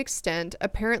great extent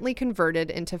apparently converted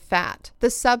into fat. The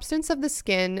substance of the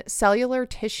skin, cellular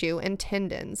tissue, and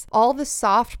tendons, all the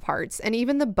soft parts, and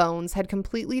even the bones had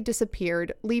completely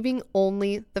disappeared, leaving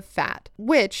only the fat,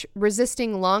 which,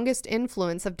 resisting longest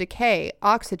influence of decay,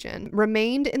 oxygen,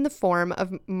 remained in the form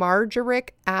of margaric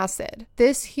acid.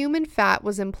 This human fat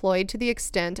was employed to the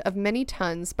extent of many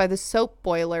tons by the soap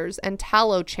boilers and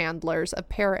tallow chandlers of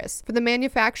Paris for the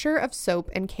manufacture of soap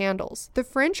and candles. The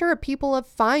French are a people of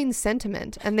fine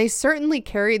sentiment, and they certainly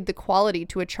carried the quality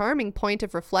to a charming point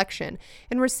of reflection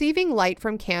in receiving light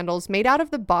from candles made out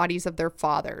of the bodies of their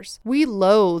fathers. We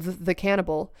loathe the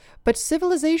cannibal, but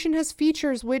civilization has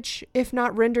features which, if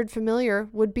not rendered familiar,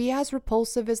 would be as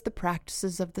repulsive as the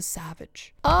practices of the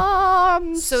savage.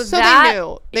 So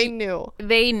they knew.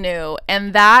 They knew.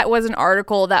 And that was an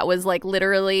article that was like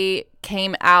literally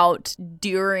came out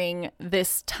during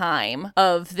this time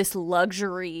of this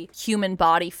luxury human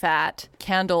body fat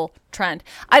candle trend.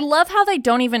 I love how they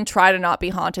don't even try to not be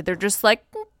haunted. They're just like,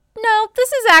 no,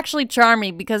 this is actually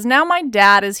charming because now my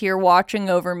dad is here watching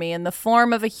over me in the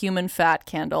form of a human fat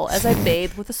candle as I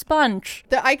bathe with a sponge.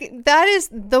 That is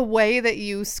the way that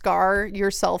you scar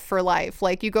yourself for life.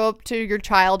 Like, you go up to your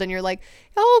child and you're like,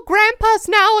 oh, grandpa's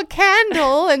now a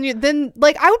candle. And then,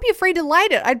 like, I would be afraid to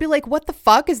light it. I'd be like, what the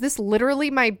fuck? Is this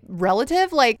literally my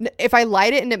relative? Like, if I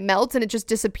light it and it melts and it just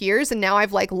disappears and now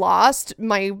I've, like, lost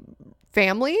my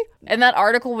family. And that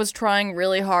article was trying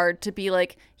really hard to be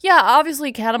like, yeah,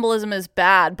 obviously cannibalism is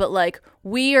bad, but like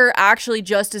we are actually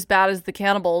just as bad as the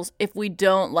cannibals if we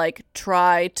don't like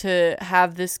try to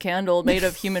have this candle made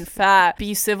of human fat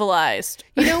be civilized.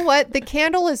 You know what? The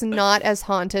candle is not as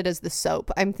haunted as the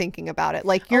soap. I'm thinking about it.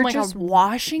 Like, you're just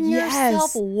washing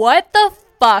yourself. What the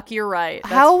fuck? You're right.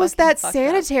 That's how was that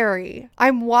sanitary?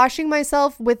 I'm washing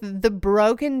myself with the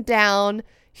broken down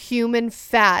human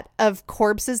fat of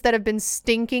corpses that have been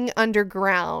stinking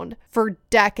underground for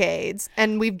decades,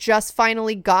 and we've just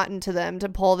finally gotten to them to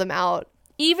pull them out.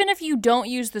 Even if you don't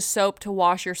use the soap to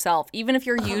wash yourself, even if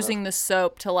you're using the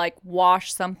soap to like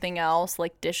wash something else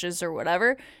like dishes or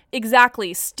whatever,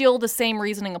 exactly, still the same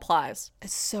reasoning applies.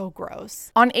 It's so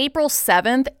gross. On April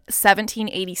 7th,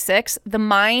 1786, the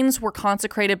mines were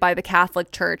consecrated by the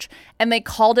Catholic Church, and they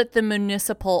called it the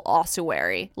Municipal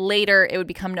Ossuary. Later, it would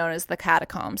become known as the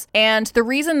Catacombs. And the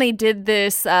reason they did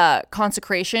this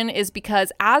consecration is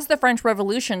because as the French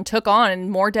Revolution took on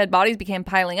and more dead bodies became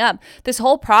piling up, this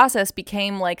whole process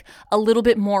became like a little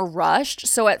bit more rushed.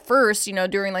 So at first, you know,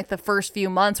 during like the first few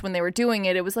months when they were doing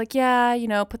it, it was like, yeah, you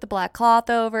know, put the black cloth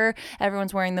over.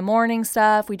 Everyone's wearing the mourning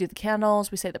stuff. We do the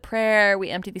candles. We say the prayer. We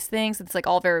empty these things. It's like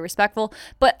all very respectful.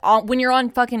 But when you're on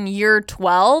fucking year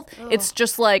 12, it's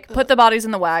just like put the bodies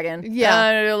in the wagon.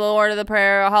 Yeah. Lord of the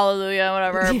prayer. Hallelujah.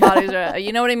 Whatever. Yeah. Bodies are,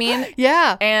 you know what I mean?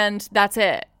 Yeah. And that's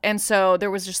it. And so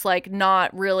there was just like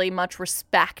not really much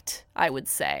respect, I would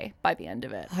say, by the end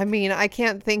of it. I mean, I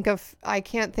can't think of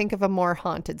a more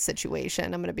haunted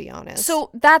situation, I'm going to be honest. So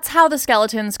that's how the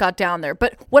skeletons got down there.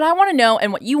 But what I want to know,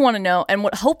 and what you want to know, and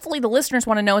what hopefully the listeners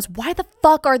want to know is, why the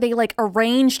fuck are they like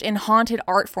arranged in haunted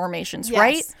art formations,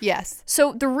 right? Yes.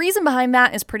 So the reason behind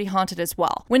that is pretty haunted as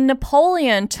well. When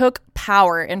Napoleon took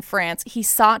power in France, he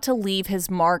sought to leave his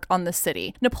mark on the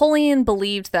city. Napoleon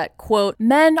believed that, quote,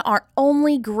 men are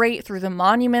only great through the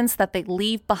monuments that they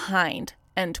leave behind,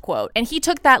 end quote. And he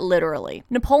took that literally.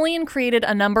 Napoleon created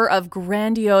a number of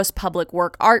grandiose public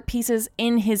work art pieces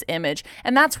in his image,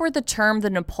 and that's where the term the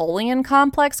Napoleon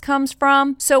complex comes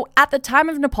from. So at the time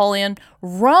of Napoleon,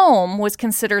 Rome was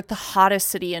considered the hottest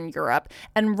city in Europe,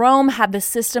 and Rome had the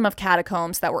system of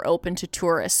catacombs that were open to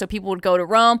tourists. So people would go to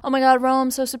Rome, oh my god,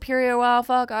 Rome's so superior, wow,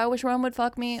 fuck, I wish Rome would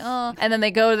fuck me, And then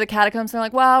they go to the catacombs and they're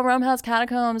like, wow, Rome has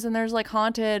catacombs, and there's like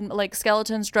haunted, like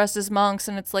skeletons dressed as monks,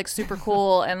 and it's like super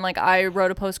cool, and like I wrote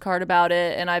a postcard about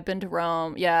it, and I've been to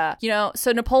Rome, yeah. You know,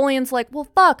 so Napoleon's like, well,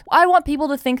 fuck, I want people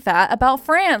to think that about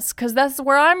France, because that's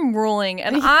where I'm ruling,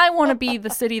 and I want to be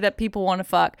the city that people want to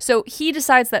fuck. So he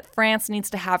decides that France needs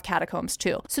to have catacombs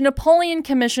too. So Napoleon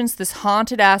commissions this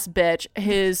haunted ass bitch,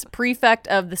 his prefect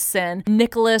of the Seine,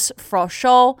 Nicolas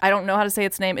Frochot. I don't know how to say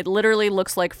its name. It literally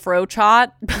looks like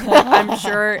Frochot. I'm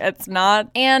sure it's not.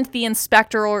 And the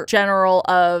inspector general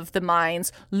of the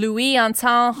mines, Louis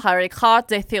Antoine Haricat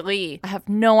de Thierry. I have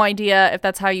no idea if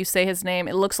that's how you say his name.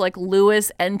 It looks like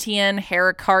Louis Etienne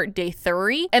Haricat de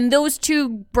Thierry. And those two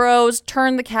bros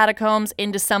turn the catacombs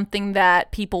into something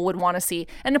that people would want to see.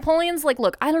 And Napoleon's like,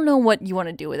 look, I don't know what you want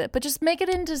to do with it, but just make it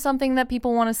into something that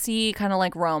people want to see, kind of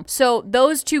like Rome. So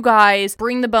those two guys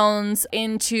bring the bones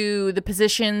into the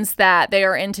positions that they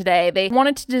are in today. They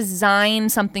wanted to design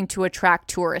something to attract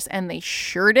tourists, and they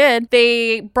sure did.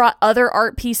 They brought other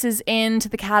art pieces into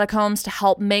the catacombs to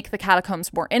help make the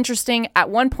catacombs more interesting.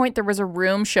 At one point, there was a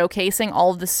room showcasing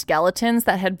all of the skeletons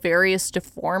that had various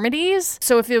deformities.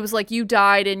 So if it was like you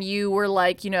died and you were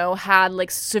like, you know, had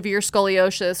like severe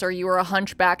scoliosis, or you were a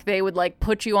hunchback, they would like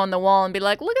put you on the wall and be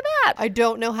like, look at that. I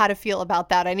don't know how to feel about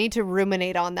that. I need to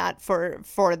ruminate on that for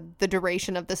the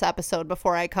duration of this episode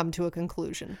before I come to a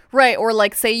conclusion. Right. Or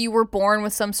like, say you were born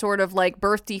with some sort of like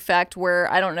birth defect where,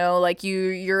 I don't know, like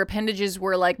your appendages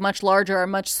were like much larger or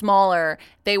much smaller.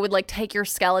 They would like take your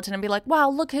skeleton and be like, wow,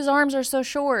 look, his arms are so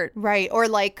short. Right. Or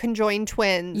like conjoined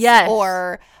twins. Yes.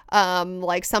 Or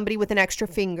like somebody with an extra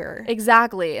finger.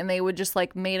 Exactly. And they would just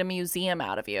like made a museum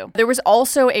out of you. There was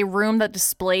also a room that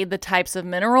displayed the types of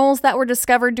minerals that were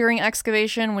discovered during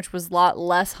excavation, which was a lot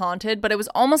less haunted, but it was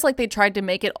almost like they tried to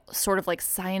make it sort of like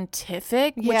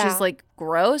scientific, which is like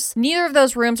gross. Neither of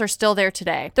those rooms are still there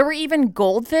today. There were even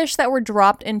goldfish that were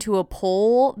dropped into a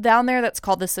pool down there that's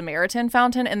called the Samaritan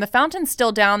Fountain, and the fountain's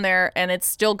still down there and it's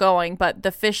still going, but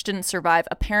the fish didn't survive.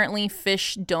 Apparently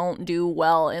fish don't do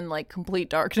well in like complete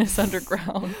darkness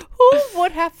underground. Who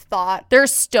would have thought?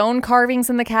 There's stone carvings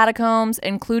in the catacombs,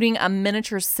 including a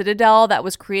miniature citadel that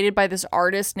was created by this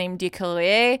artist named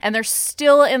Ducourier, and they're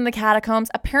still in the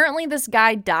catacombs. Apparently this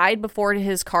guy died before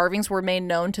his carvings were made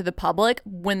known to the public,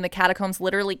 when the catacombs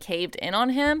literally caved in on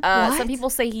him. Some people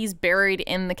say he's buried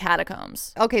in the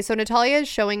catacombs. Okay, so Natalia is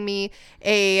showing me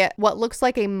what looks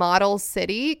like a model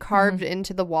city carved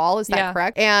into the wall. Is that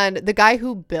correct? And the guy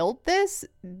who built this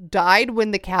died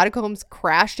when the catacombs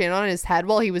crashed in on his head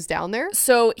while he was down there?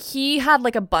 So he had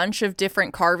like a bunch of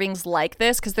different carvings like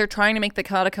this, because they're trying to make the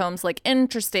catacombs like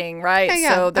interesting, right?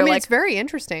 Yeah. So they're it's very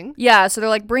interesting. Yeah, so they're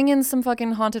like, bring in some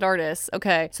fucking haunted artists.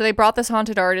 Okay, so they brought this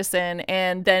haunted artist in,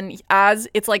 and then as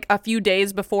it's like a few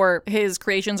days before his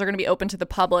creations are going to be open to the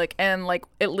public, and like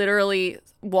it literally,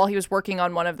 while he was working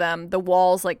on one of them, the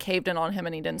walls like caved in on him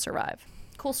and he didn't survive.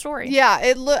 Cool story. Yeah,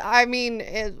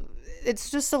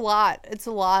 it's just a lot. It's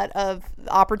a lot of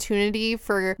opportunity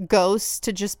for ghosts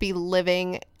to just be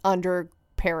living under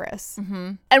Paris.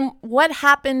 Mm-hmm. And what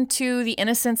happened to the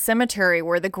Innocent Cemetery,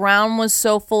 where the ground was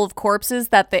so full of corpses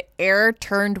that the air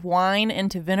turned wine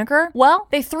into vinegar? Well,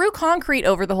 they threw concrete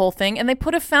over the whole thing and they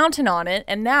put a fountain on it,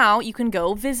 and now you can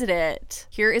go visit it.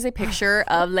 Here is a picture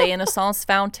of Les Innocents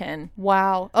fountain.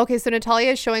 Wow. Okay, so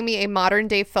Natalia is showing me a modern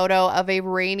day photo of a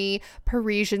rainy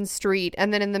Parisian street,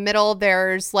 and then in the middle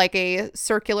there's like a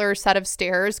circular set of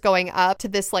stairs going up to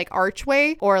this like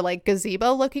archway or like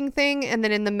gazebo looking thing, and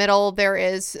then in the middle there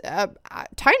is a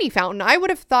tiny fountain. I would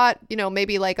have thought,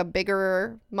 maybe like a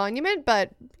bigger monument,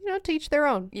 but to each their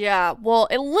own. Yeah, well,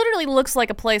 it literally looks like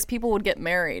a place people would get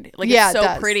married. Like, Yeah, it's it so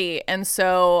does. pretty. And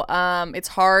so it's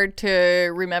hard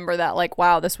to remember that, like,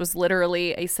 wow, this was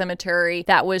literally a cemetery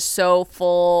that was so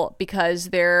full because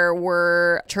there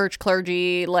were church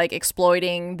clergy, like,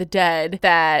 exploiting the dead,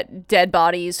 that dead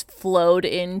bodies flowed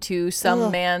into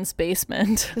some man's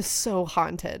basement. It's so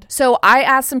haunted. So I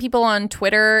asked some people on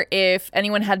Twitter if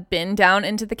anyone had been down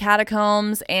into the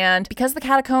catacombs, and because the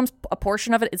catacombs, a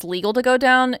portion of it is legal to go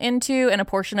down into and a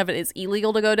portion of it is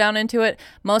illegal to go down into it,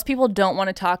 most people don't want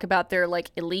to talk about their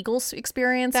like illegal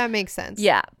experience. That makes sense.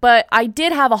 Yeah, but I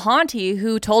did have a hauntie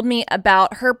who told me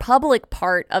about her public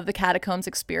part of the catacombs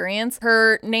experience.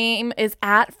 Her name is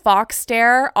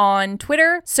 @FoxStare on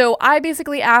Twitter. So I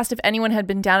basically asked if anyone had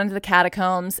been down into the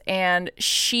catacombs, and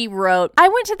she wrote, I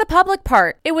went to the public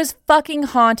part. It was fucking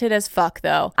haunted as fuck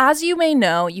though. As you may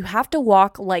know, you have to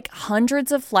walk like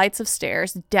hundreds of flights of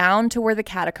stairs down to where the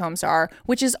catacombs are,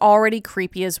 which is already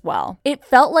creepy as well. It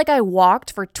felt like I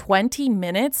walked for 20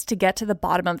 minutes to get to the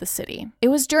bottom of the city. It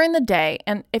was during the day,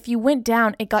 and if you went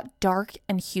down, it got dark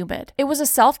and humid. It was a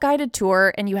self-guided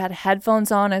tour, and you had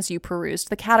headphones on as you perused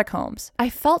the catacombs. I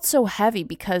felt so heavy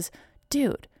because,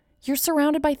 dude, you're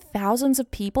surrounded by thousands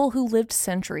of people who lived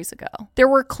centuries ago. There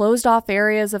were closed off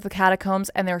areas of the catacombs,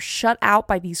 and they're shut out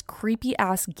by these creepy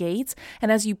ass gates.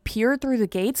 And as you peered through the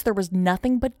gates, there was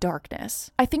nothing but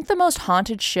darkness. I think the most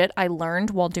haunted shit I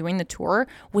learned while doing the tour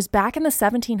was back in the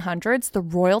 1700s, the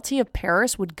royalty of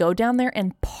Paris would go down there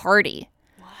and party.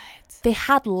 They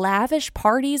had lavish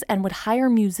parties and would hire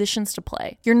musicians to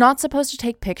play. You're not supposed to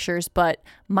take pictures, but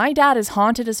my dad is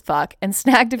haunted as fuck and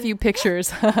snagged a few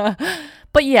pictures.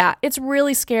 But yeah, it's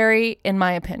really scary in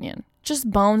my opinion.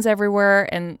 Just bones everywhere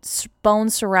and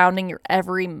bones surrounding your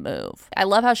every move. I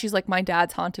love how she's like, my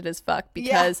dad's haunted as fuck,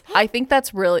 because I think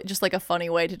that's really just like a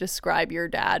funny way to describe your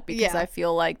dad, because I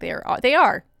feel like they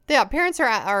are. Yeah, parents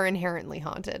are inherently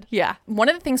haunted. Yeah. One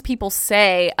of the things people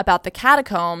say about the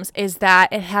catacombs is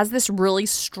that it has this really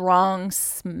strong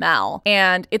smell.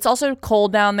 And it's also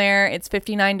cold down there. It's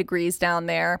 59 degrees down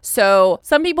there. So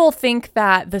some people think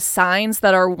that the signs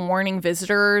that are warning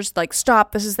visitors, like,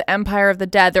 stop, this is the Empire of the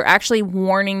Dead, they're actually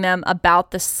warning them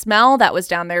about the smell that was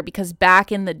down there, because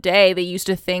back in the day, they used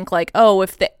to think like, oh,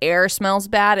 if the air smells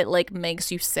bad, it like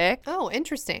makes you sick. Oh,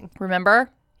 interesting. Remember?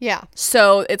 Yeah.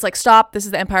 So it's like, stop, this is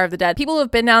the Empire of the Dead. People who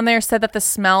have been down there said that the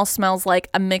smell smells like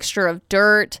a mixture of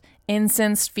dirt,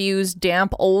 incense-fused,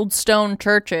 damp old stone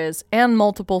churches, and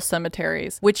multiple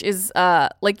cemeteries, which is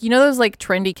like, you know those like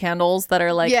trendy candles that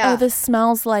are like, oh, this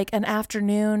smells like an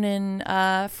afternoon in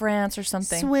France or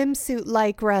something. Swimsuit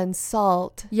lycra and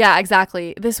salt. Yeah,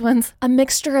 exactly. This one's a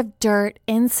mixture of dirt,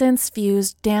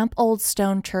 incense-fused, damp old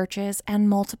stone churches, and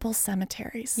multiple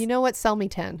cemeteries. You know what? Sell me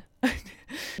 10.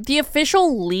 The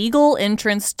official legal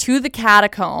entrance to the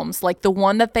catacombs, like the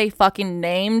one that they fucking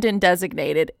named and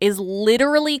designated, is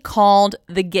literally called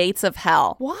the Gates of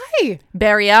Hell. Why?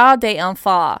 Barrière des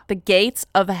Enfers, the Gates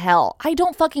of Hell. I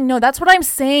don't fucking know. That's what I'm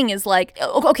saying is like,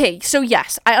 okay, so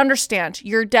yes, I understand.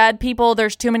 You're dead people.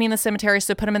 There's too many in the cemetery,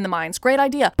 so put them in the mines. Great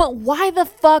idea. But why the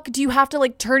fuck do you have to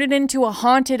like turn it into a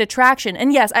haunted attraction?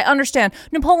 And yes, I understand.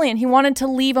 Napoleon, he wanted to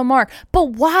leave a mark.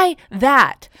 But why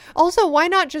that? Also, why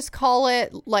not just call it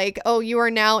like, oh, you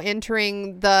are now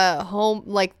entering the home,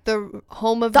 like the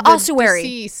home of the ossuary,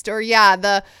 deceased, or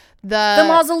the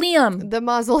mausoleum. The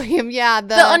mausoleum, yeah.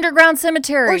 The underground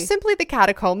cemetery. Or simply the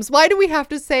catacombs. Why do we have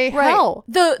to say hell?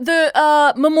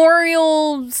 The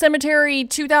Memorial Cemetery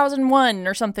 2001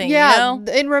 or something, yeah, you know?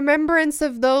 In remembrance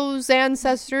of those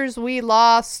ancestors we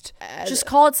lost. Just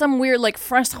call it some weird, like,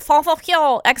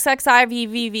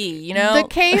 XXIVVV, you know? The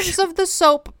caves of the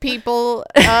soap people.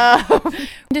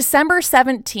 December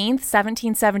 17th,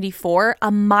 1774,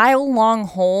 a mile-long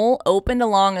hole opened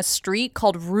along a street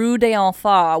called Rue des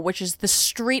Enfers, which is the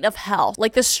street of hell.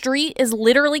 Like, the street is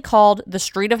literally called the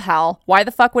street of hell. Why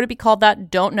the fuck would it be called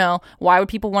that? Don't know. Why would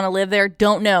people want to live there?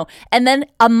 Don't know. And then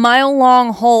a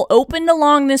mile-long hole opened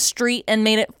along this street and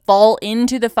made it fall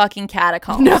into the fucking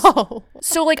catacombs. No.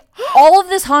 So, like, all of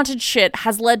this haunted shit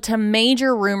has led to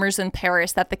major rumors in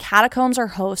Paris that the catacombs are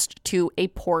host to a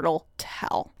portal to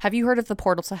hell. Have you heard of the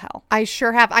portal to hell? I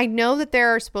sure have. I know that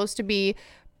there are supposed to be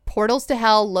portals to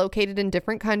hell located in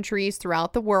different countries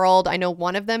throughout the world. I know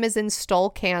one of them is in Stoll,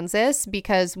 Kansas,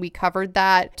 because we covered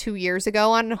that 2 years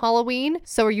ago on Halloween.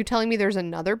 So are you telling me there's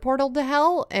another portal to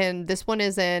hell and this one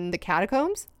is in the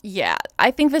catacombs? Yeah,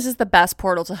 I think this is the best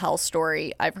portal to hell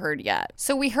story I've heard yet.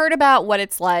 So we heard about what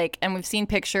it's like, and we've seen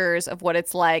pictures of what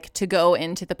it's like to go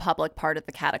into the public part of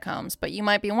the catacombs. But you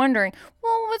might be wondering,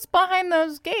 well, what's behind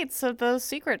those gates of those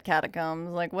secret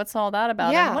catacombs? Like, what's all that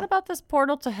about? Yeah. And what about this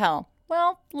portal to hell?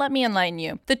 Well, let me enlighten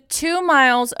you. The 2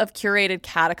 miles of curated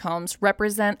catacombs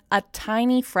represent a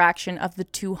tiny fraction of the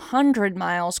 200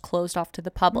 miles closed off to the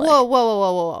public.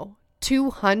 Whoa.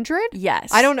 200? Yes.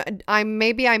 I don't know.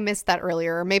 Maybe I missed that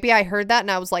earlier. Or maybe I heard that and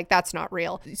I was like, that's not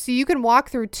real. So you can walk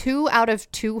through 2 out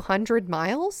of 200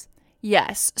 miles?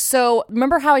 Yes. So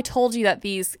remember how I told you that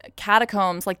these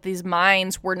catacombs, like these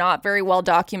mines, were not very well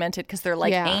documented because they're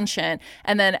like ancient.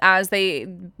 And then as they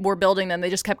were building them, they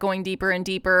just kept going deeper and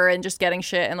deeper and just getting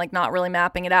shit and like not really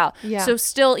mapping it out. Yeah. So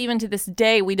still, even to this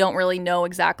day, we don't really know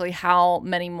exactly how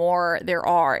many more there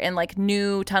are. And like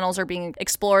new tunnels are being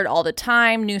explored all the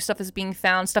time. New stuff is being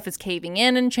found. Stuff is caving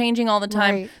in and changing all the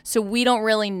time. Right. So we don't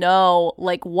really know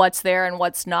like what's there and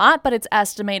what's not. But it's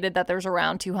estimated that there's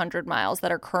around 200 miles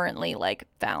that are currently like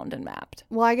found and mapped.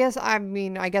 Well, I guess I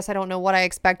don't know what I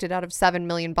expected out of 7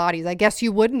 million bodies. I guess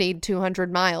you would need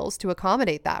 200 miles to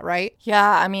accommodate that, right?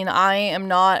 Yeah, I mean, I am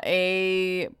not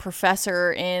a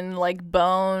professor in like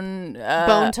bone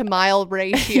to mile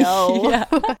ratio. Yeah.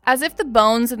 As if the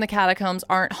bones in the catacombs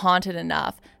aren't haunted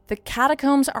enough, the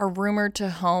catacombs are rumored to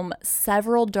home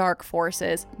several dark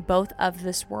forces, both of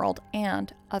this world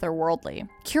and otherworldly.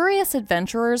 Curious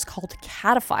adventurers called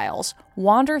cataphiles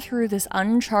wander through this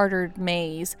uncharted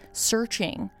maze,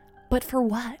 searching. But for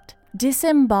what?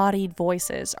 Disembodied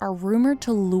voices are rumored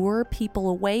to lure people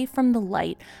away from the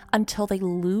light until they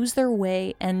lose their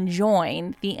way and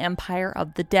join the Empire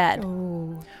of the Dead.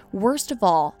 Ooh. Worst of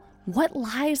all, what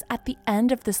lies at the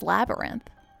end of this labyrinth?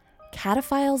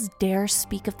 Cataphiles dare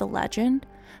speak of the legend,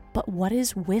 but what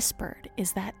is whispered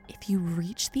is that if you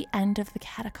reach the end of the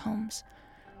catacombs,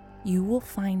 you will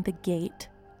find the gate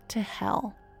to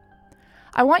hell.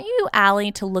 I want you,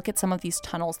 Allie, to look at some of these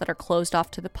tunnels that are closed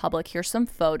off to the public. Here's some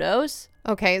photos.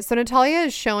 Okay, so Natalia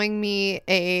is showing me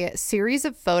a series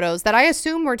of photos that I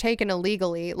assume were taken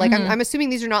illegally. Like, I'm assuming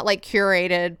these are not like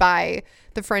curated by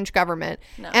the French government.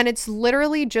 No. And it's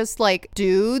literally just like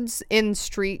dudes in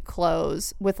street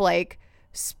clothes with like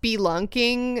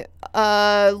spelunking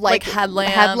like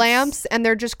headlamps, and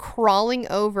they're just crawling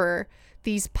over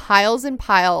these piles and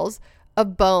piles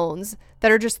of bones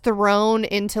that are just thrown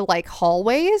into like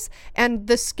hallways. And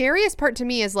the scariest part to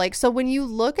me is like, so when you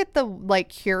look at the like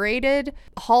curated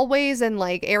hallways and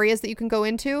like areas that you can go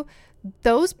into,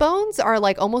 those bones are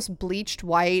like almost bleached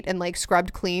white and like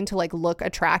scrubbed clean to like look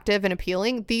attractive and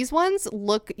appealing. These ones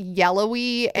look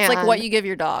yellowy and It's like what you give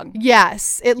your dog.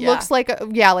 Yes, it looks like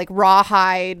like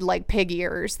rawhide, like pig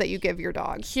ears that you give your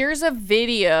dog. Here's a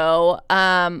video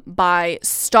by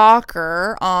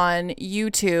Stalker on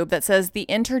YouTube that says the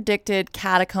interdicted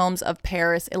catacombs of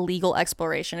Paris illegal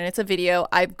exploration. And it's a video.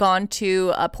 I've gone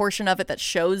to a portion of it that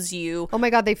shows you. Oh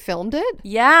my God, they filmed it?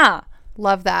 Yeah.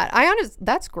 Love that.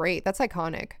 That's great. That's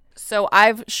iconic. So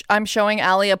I'm showing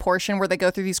Allie a portion where they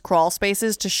go through these crawl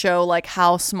spaces to show like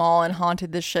how small and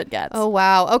haunted this shit gets. Oh,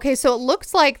 wow. Okay, so it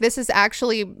looks like this is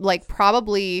actually like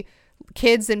probably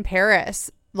kids in Paris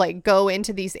like go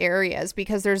into these areas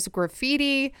because there's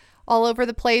graffiti all over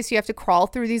the place. You have to crawl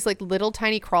through these like little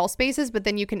tiny crawl spaces, but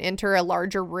then you can enter a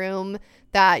larger room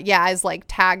that is like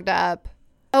tagged up.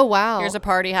 Oh, wow. Here's a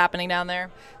party happening down there.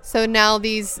 So now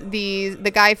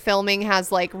the guy filming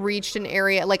has like reached an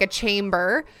area, like a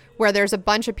chamber where there's a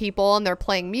bunch of people and they're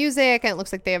playing music and it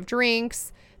looks like they have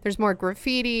drinks. There's more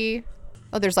graffiti.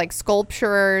 Oh, there's like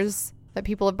sculptures that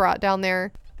people have brought down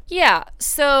there. Yeah,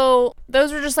 so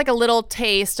those are just like a little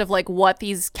taste of like what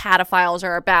these cataphiles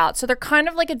are about. So they're kind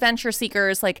of like adventure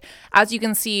seekers. Like, as you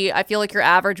can see, I feel like your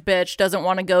average bitch doesn't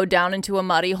want to go down into a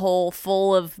muddy hole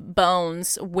full of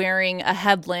bones wearing a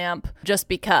headlamp just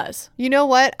because. You know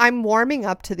what? I'm warming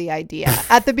up to the idea.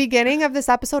 At the beginning of this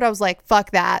episode, I was like,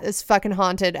 fuck that. It's fucking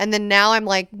haunted. And then now I'm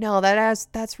like, no,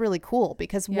 that's really cool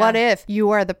because what if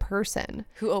you are the person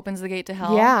who opens the gate to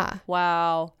hell? Yeah.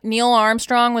 Wow. Neil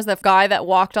Armstrong was the guy that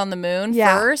walked on the moon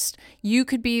first. You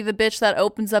could be the bitch that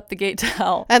opens up the gate to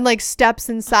hell and like steps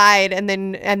inside and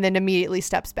then immediately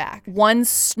steps back. One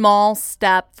small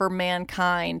step for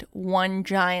mankind, one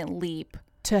giant leap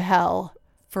to hell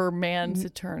for man's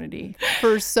eternity.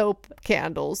 For soap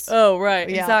candles. Oh, right.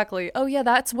 Yeah. Exactly. Oh, yeah.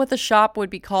 That's what the shop would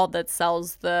be called that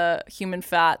sells the human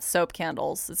fat soap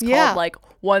candles. It's called like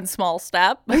One Small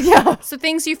Step. Yeah. So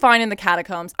things you find in the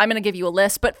catacombs. I'm going to give you a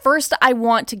list. But first, I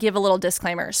want to give a little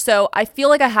disclaimer. So I feel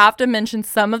like I have to mention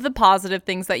some of the positive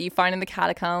things that you find in the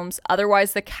catacombs.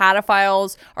 Otherwise, the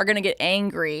cataphiles are going to get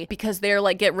angry because they're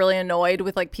like get really annoyed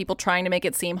with like people trying to make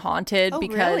it seem haunted.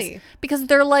 Really? Because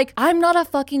they're like, I'm not a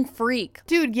fucking freak.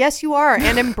 Dude, Dude, yes, you are.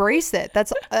 And embrace it.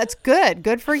 That's good.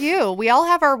 Good for you. We all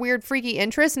have our weird, freaky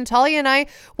interests. And Talia and I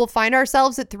will find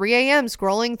ourselves at 3 a.m.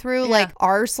 scrolling through like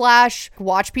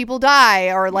r/watch people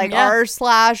die or like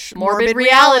r/morbid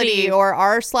reality or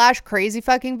r/crazy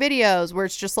fucking videos where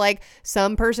it's just like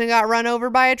some person got run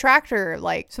over by a tractor.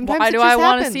 Like sometimes why it do just I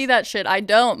want to happens. see that shit? I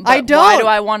don't. I But don't. Why do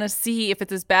I want to see if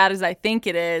it's as bad as I think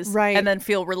it is? Right. And then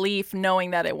feel relief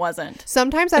knowing that it wasn't.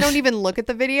 Sometimes I don't even look at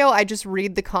the video. I just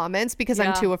read the comments because I'm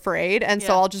Yeah. too afraid. And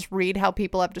so Yeah. I'll just read how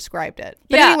people have described it.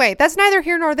 But Yeah. anyway, that's neither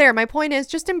here nor there. My point is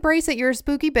just embrace it. You're a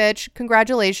spooky bitch.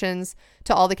 Congratulations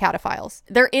to all the cataphiles.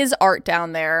 There is art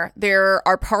down there. There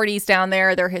are parties down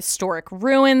there. There are historic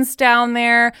ruins down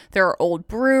there. There are old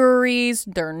breweries.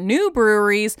 There are new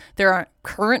breweries. There are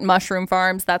current mushroom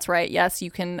farms. That's right. Yes, you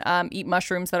can eat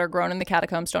mushrooms that are grown in the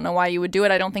catacombs. Don't know why you would do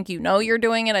it. I don't think you know you're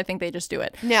doing it. I think they just do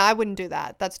it. No, I wouldn't do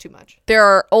that. That's too much. There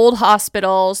are old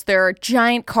hospitals. There are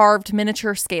giant carved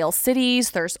miniature scale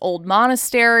cities. There's old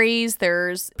monasteries.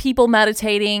 There's people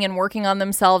meditating and working on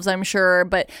themselves, I'm sure.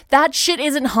 But that shit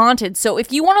isn't haunted. So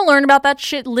if you want to learn about that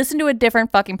shit, listen to a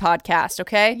different fucking podcast,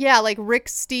 okay? Yeah, like Rick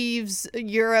Steves'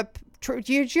 Europe.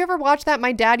 Did you ever watch that?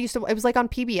 My dad used to, it was like on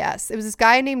PBS. It was this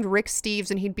guy named Rick Steves,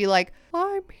 and he'd be like,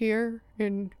 I'm here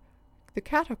in the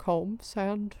catacombs,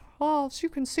 and as you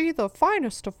can see, the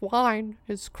finest of wine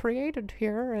is created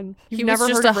here. And He never was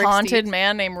just heard a of Rick haunted Steves?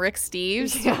 man named Rick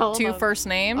Steves. Yeah, hold Two on. first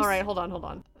names. All right, hold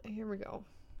on. Here we go.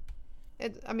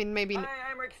 Maybe. Hi,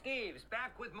 I'm Rick Steves,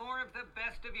 back with more of the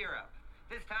best of Europe.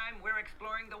 This time, we're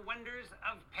exploring the wonders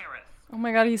of Paris. Oh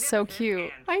my god, he's so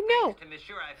cute. I know.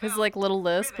 His like little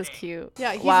lisp is cute.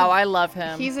 Yeah, he's wow, I love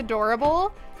him. He's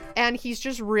adorable. And he's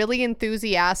just really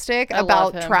enthusiastic I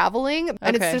love about him. traveling.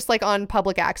 And it's Okay. just like on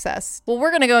public access. Well, we're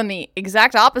going to go in the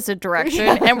exact opposite direction,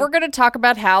 and we're going to talk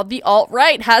about how the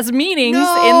alt-right has meetings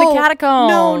in the catacombs.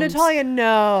 No, Natalia,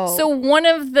 no. So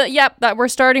we're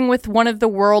starting with one of the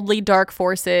worldly dark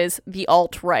forces, the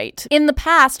alt-right. In the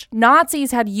past,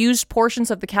 Nazis had used portions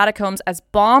of the catacombs as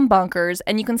bomb bunkers,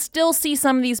 and you can still see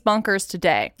some of these bunkers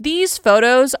today. These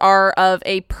photos are of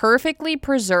a perfectly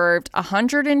preserved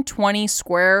 120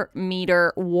 square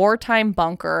meter wartime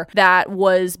bunker that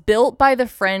was built by the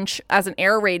French as an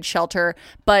air raid shelter,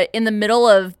 but in the middle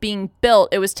of being built,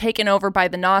 it was taken over by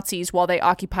the Nazis while they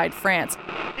occupied France.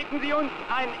 Schicken Sie uns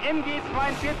ein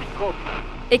MG-42-Trupp.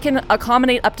 It can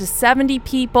accommodate up to 70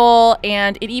 people,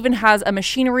 and it even has a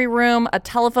machinery room, a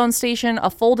telephone station, a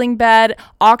folding bed,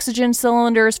 oxygen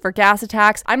cylinders for gas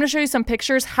attacks. I'm gonna show you some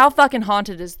pictures. How fucking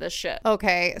haunted is this shit?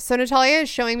 Okay, so Natalia is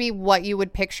showing me what you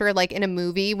would picture like in a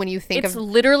movie when you think It's of.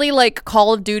 literally like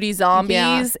Call of Duty Zombies.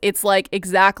 Yeah. It's like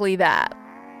exactly that.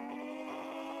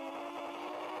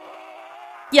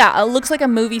 Yeah, it looks like a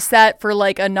movie set for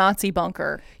like a Nazi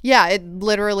bunker. Yeah, it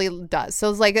literally does. So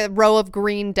it's like a row of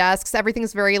green desks.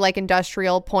 Everything's very like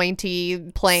industrial, pointy,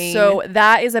 plain. So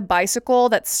that is a bicycle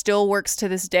that still works to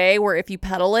this day, where if you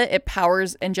pedal it, it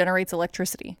powers and generates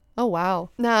electricity. Oh, wow.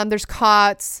 There's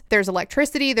cots, there's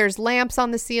electricity, there's lamps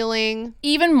on the ceiling.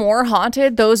 Even more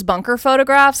haunted, those bunker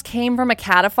photographs came from a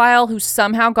cataphile who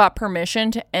somehow got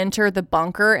permission to enter the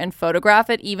bunker and photograph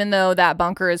it, even though that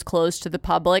bunker is closed to the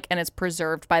public and it's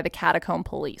preserved by the catacomb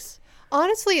police.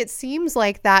 Honestly, it seems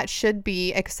like that should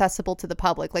be accessible to the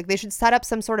public. Like they should set up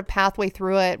some sort of pathway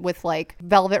through it with like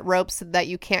velvet ropes so that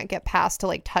you can't get past to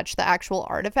like touch the actual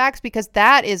artifacts, because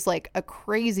that is like a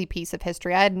crazy piece of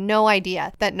history. I had no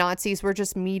idea that Nazis were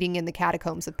just meeting in the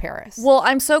catacombs of Paris. Well,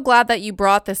 I'm so glad that you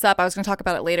brought this up. I was going to talk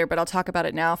about it later, but I'll talk about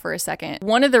it now for a second.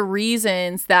 One of the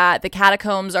reasons that the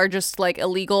catacombs are just like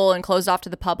illegal and closed off to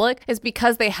the public is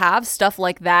because they have stuff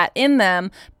like that in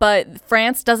them, but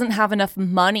France doesn't have enough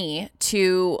money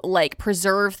to like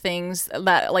preserve things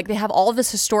that like they have all of this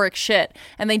historic shit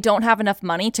and they don't have enough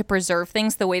money to preserve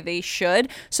things the way they should.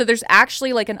 So there's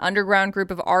actually like an underground group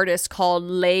of artists called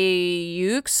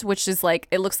Les, which is like,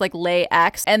 it looks like Les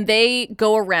X, and they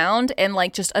go around and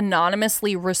like just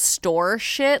anonymously restore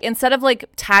shit. Instead of like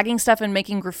tagging stuff and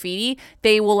making graffiti,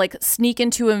 they will like sneak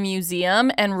into a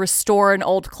museum and restore an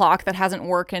old clock that hasn't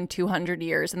worked in 200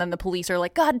 years. And then the police are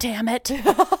like, God damn it.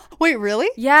 Wait, really?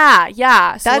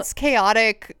 Yeah. So That's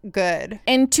chaotic good.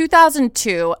 in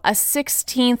 2002, a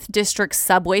 16th district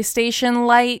subway station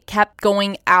light kept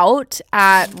going out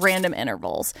at random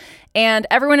intervals. And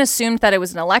everyone assumed that it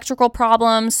was an electrical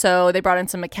problem, so they brought in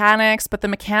some mechanics, but the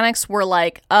mechanics were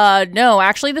like, no,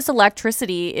 actually this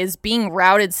electricity is being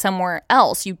routed somewhere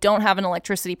else. You don't have an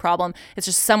electricity problem. It's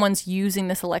just someone's using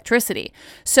this electricity.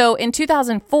 So in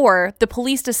 2004, the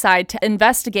police decide to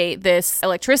investigate this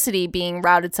electricity being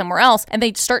routed somewhere else, and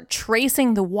they start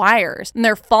tracing the wires. And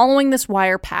they're following this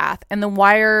wire path, and the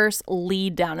wires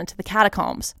lead down into the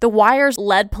catacombs. The wires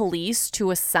led police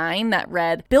to a sign that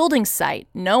read, "Building site,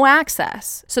 no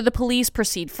access." So the police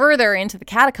proceed further into the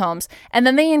catacombs, and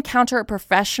then they encounter a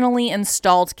professionally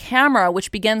installed camera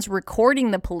which begins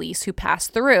recording the police who pass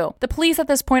through. The police at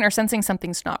this point are sensing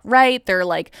something's not right. They're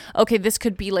like, okay, this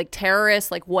could be like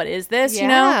terrorists. Like, what is this? Yeah, you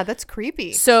know? That's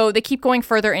creepy. So they keep going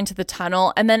further into the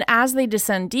tunnel, and then as they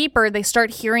descend deeper, they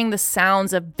start hearing the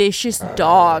sounds of vicious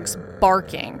dogs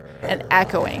barking and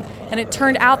echoing. And it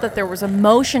turned out that there was a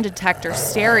motion detector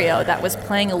stereo that was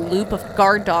playing a loop of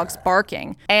guard dogs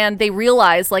barking. And they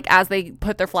realized, like, as they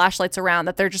put their flashlights around,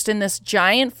 that they're just in this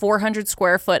giant 400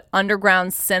 square foot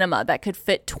underground cinema that could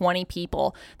fit 20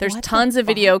 people. There's tons of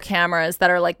video cameras that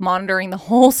are like monitoring the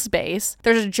whole space.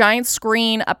 There's a giant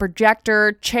screen, a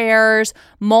projector, chairs,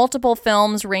 multiple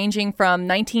films ranging from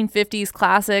 1950s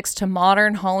classics to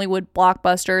modern Hollywood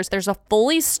blockbusters. There's a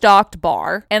fully stocked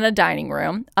bar and a dining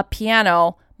room, a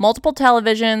piano, multiple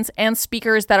televisions, and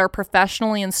speakers that are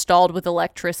professionally installed with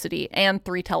electricity, and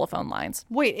 3 telephone lines.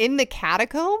 Wait, in the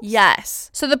catacombs? Yes.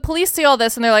 So the police see all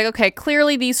this and they're like, okay,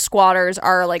 clearly these squatters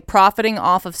are like profiting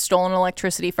off of stolen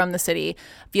electricity from the city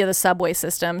via the subway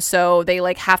system. So they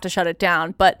like have to shut it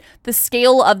down. But the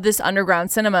scale of this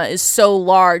underground cinema is so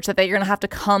large that they're going to have to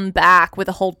come back with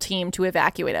a whole team to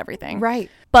evacuate everything. Right.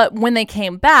 But when they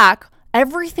came back,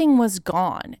 everything was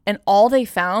gone, and all they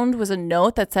found was a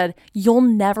note that said, "You'll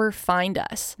never find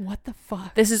us." What the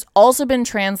fuck? This has also been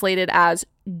translated as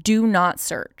 "do not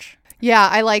search." Yeah,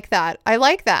 I like that.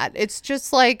 It's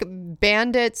just like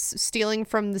bandits stealing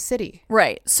from the city.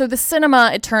 Right. So the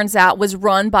cinema, it turns out, was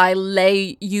run by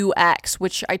Les UX,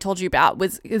 which I told you about,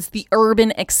 is the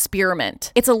urban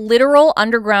experiment. It's a literal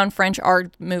underground French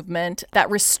art movement that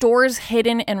restores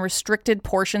hidden and restricted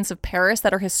portions of Paris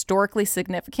that are historically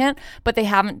significant, but they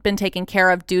haven't been taken care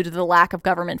of due to the lack of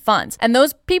government funds. And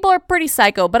those people are pretty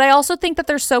psycho, but I also think that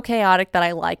they're so chaotic that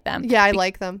I like them. Yeah, I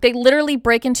like them. They literally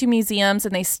break into museums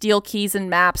and they steal keys and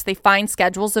maps. They find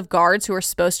schedules of guards who are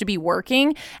supposed to be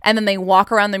working, and then they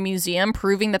walk around the museum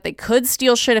proving that they could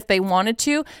steal shit if they wanted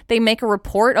to. They make a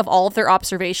report of all of their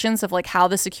observations of like how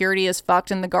the security is fucked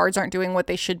and the guards aren't doing what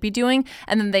they should be doing,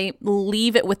 and then they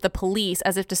leave it with the police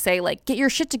as if to say like, get your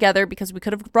shit together because we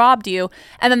could have robbed you.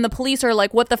 And then the police are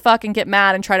like, what the fuck, and get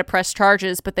mad and try to press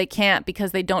charges, but they can't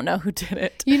because they don't know who did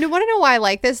it. You want to know why I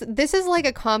like this? This is like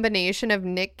a combination of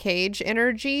Nick Cage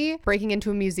energy, breaking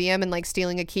into a museum and like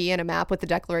stealing a key and a map with the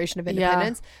Declaration of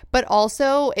Independence, but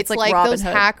also it's like those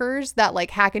hackers that like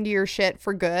hack into your shit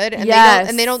for good,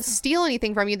 and they don't steal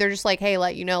anything from you. They're just like, hey,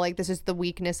 let you know, like, this is the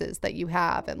weaknesses that you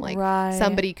have, and like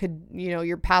somebody could,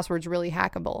 your password's really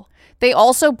hackable. They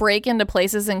also break into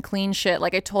places and clean shit.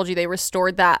 Like I told you, they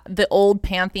restored the old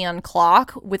Pantheon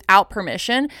clock without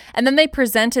permission, and then they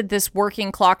presented this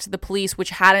working clock to the police,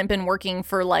 which hadn't been working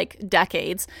for like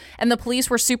decades, and the police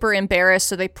were super embarrassed,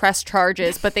 so they pressed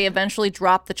charges, but they eventually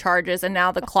dropped the charges, and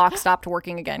now the clock stopped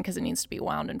working again because it needs to be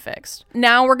wound and fixed.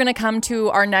 Now we're going to come to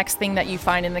our next thing that you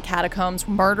find in the catacombs: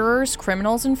 murderers,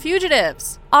 criminals, and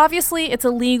fugitives. Obviously, it's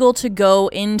illegal to go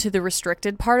into the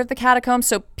restricted part of the catacombs,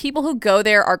 so people who go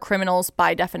there are criminals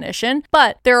by definition.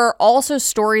 But there are also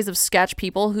stories of sketch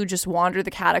people who just wander the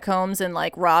catacombs and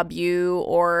like rob you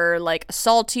or like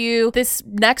assault you. This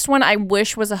next one I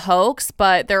wish was a hoax,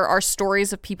 but there are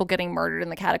stories of people getting murdered in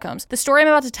the catacombs. The story I'm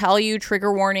about to tell you,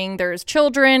 trigger warning, there's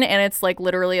children, and it's like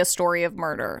literally a story of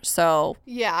murder. So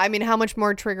yeah, I mean, how much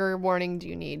more trigger warning do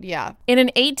you need? Yeah. In an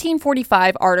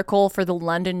 1845 article for the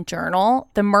London Journal,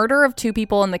 the murder of 2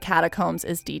 people in the catacombs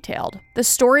is detailed. The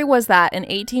story was that in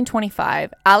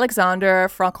 1825, Alexandre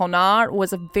Fragonard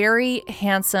was a very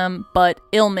handsome but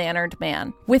ill-mannered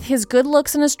man. With his good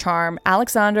looks and his charm,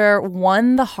 Alexandre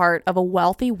won the heart of a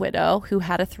wealthy widow who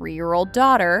had a 3-year-old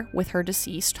daughter with her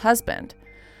deceased husband.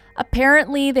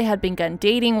 Apparently, they had begun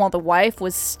dating while the wife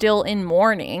was still in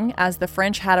mourning, as the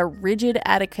French had a rigid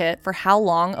etiquette for how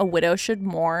long a widow should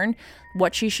mourn,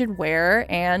 what she should wear,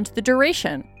 and the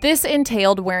duration. This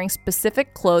entailed wearing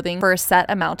specific clothing for a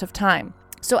set amount of time.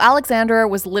 So Alexandre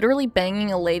was literally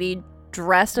banging a lady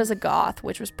dressed as a goth,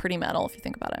 which was pretty metal if you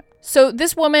think about it. So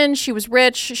this woman, she was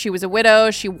rich, she was a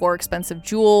widow, she wore expensive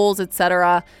jewels,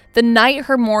 etc. The night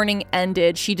her mourning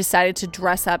ended, she decided to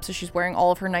dress up, so she's wearing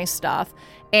all of her nice stuff.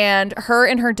 And her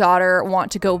and her daughter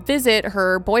want to go visit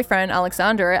her boyfriend,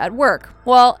 Alexander, at work.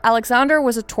 Well, Alexander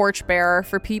was a torchbearer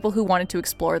for people who wanted to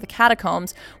explore the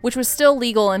catacombs, which was still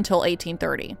legal until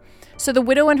 1830. So the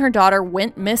widow and her daughter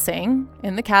went missing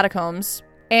in the catacombs,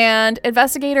 and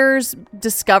investigators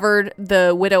discovered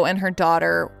the widow and her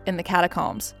daughter in the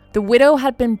catacombs. The widow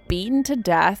had been beaten to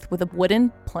death with a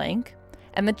wooden plank,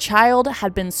 and the child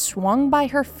had been swung by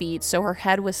her feet so her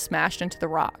head was smashed into the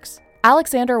rocks.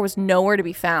 Alexander was nowhere to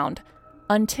be found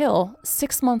until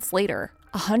 6 months later,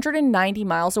 190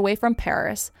 miles away from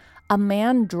Paris, a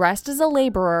man dressed as a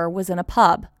laborer was in a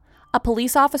pub. A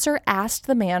police officer asked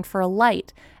the man for a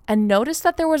light and noticed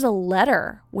that there was a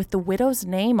letter with the widow's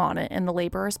name on it in the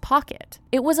laborer's pocket.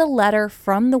 It was a letter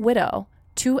from the widow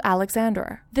to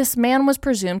Alexander. This man was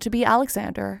presumed to be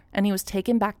Alexander, and he was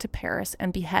taken back to Paris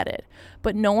and beheaded.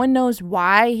 But no one knows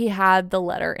why he had the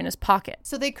letter in his pocket.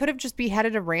 So they could have just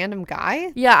beheaded a random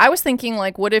guy? Yeah, I was thinking,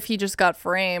 like, what if he just got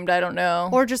framed? I don't know.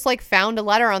 Or just, like, found a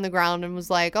letter on the ground and was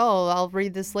like, oh, I'll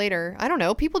read this later. I don't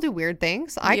know. People do weird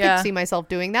things. I could see myself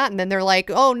doing that. And then they're like,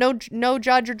 oh, no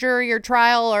judge or jury or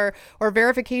trial or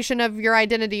verification of your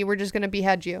identity. We're just going to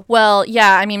behead you. Well,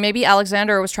 yeah, I mean, maybe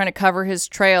Alexander was trying to cover his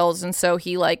trails, and so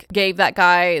he, like, gave that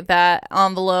guy that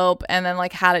envelope and then,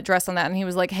 like, had it dressed on that. And he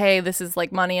was like, hey, this is,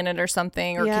 like, money in it or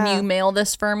something. Or can you mail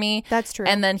this for me? That's true.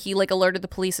 And then he, like, alerted the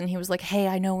police, and he was like, hey,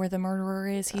 I know where the murderer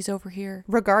is. He's over here.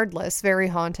 Regardless, very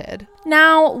haunted.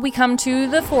 Now we come to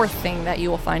the fourth thing that you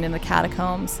will find in the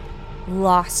catacombs: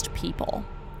 lost people.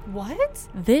 What?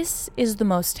 This is the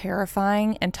most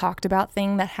terrifying and talked about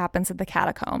thing that happens at the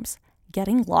catacombs: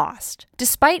 getting lost.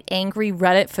 Despite angry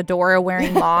Reddit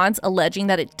fedora-wearing mods alleging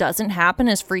that it doesn't happen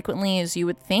as frequently as you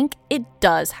would think, it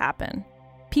does happen.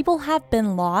 People have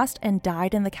been lost and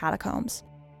died in the catacombs.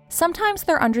 Sometimes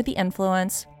they're under the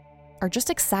influence, or just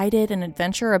excited and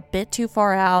adventure a bit too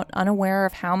far out, unaware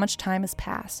of how much time has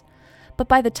passed. But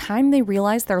by the time they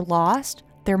realize they're lost,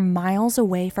 they're miles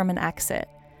away from an exit.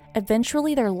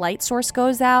 Eventually, their light source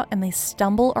goes out and they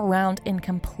stumble around in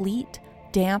complete,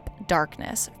 damp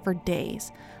darkness for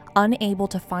days, unable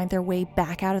to find their way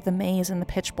back out of the maze in the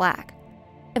pitch black.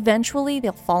 Eventually,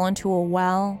 they'll fall into a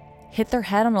well, hit their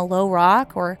head on a low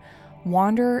rock, or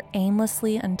wander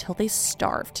aimlessly until they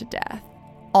starve to death,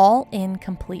 all in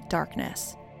complete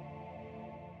darkness.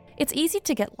 It's easy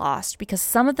to get lost because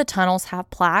some of the tunnels have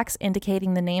plaques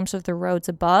indicating the names of the roads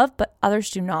above, but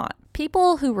others do not.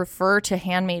 People who refer to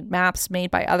handmade maps made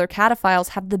by other cataphiles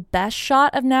have the best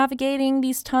shot of navigating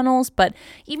these tunnels, but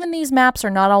even these maps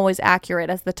are not always accurate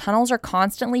as the tunnels are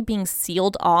constantly being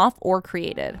sealed off or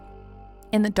created.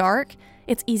 In the dark,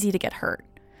 it's easy to get hurt.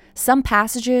 Some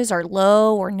passages are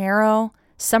low or narrow.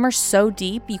 Some are so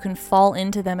deep you can fall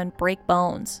into them and break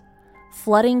bones.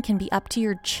 Flooding can be up to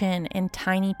your chin in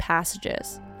tiny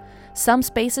passages. Some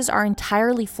spaces are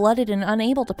entirely flooded and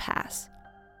unable to pass.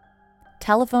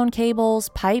 Telephone cables,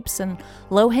 pipes, and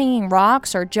low-hanging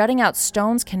rocks or jutting out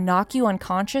stones can knock you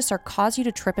unconscious or cause you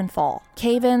to trip and fall.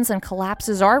 Cave-ins and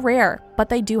collapses are rare, but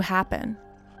they do happen.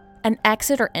 An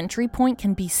exit or entry point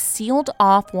can be sealed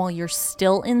off while you're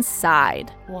still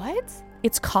inside. What?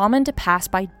 It's common to pass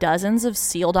by dozens of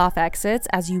sealed off exits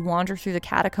as you wander through the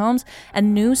catacombs,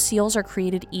 and new seals are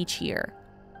created each year.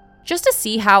 Just to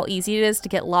see how easy it is to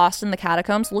get lost in the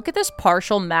catacombs, look at this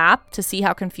partial map to see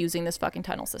how confusing this fucking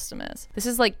tunnel system is. This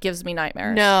is like gives me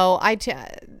nightmares. No,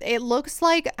 it looks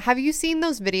like, have you seen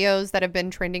those videos that have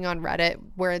been trending on Reddit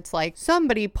where it's like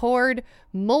somebody poured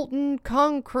molten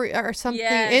concrete or something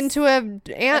into an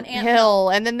anthill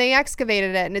and then they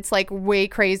excavated it and it's like way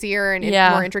crazier and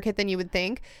more intricate than you would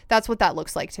think? That's what that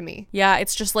looks like to me. Yeah,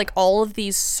 it's just like all of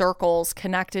these circles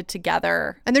connected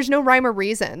together. And there's no rhyme or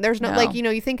reason. There's no, like, you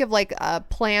know, you think of like a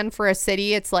plan for a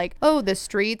city. It's like, oh, the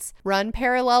streets run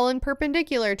parallel and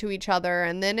perpendicular to each other.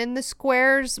 And then in the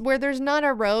squares where there's not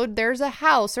a road, there's a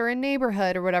house or a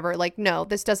neighborhood or whatever. Like, no,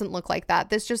 this doesn't look like that.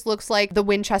 This just looks like the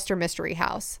Winchester Mystery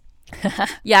House.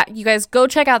 Yeah, you guys go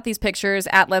check out these pictures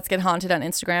at Let's Get Haunted on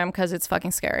Instagram because it's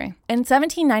fucking scary. In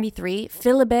 1793,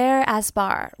 Philibert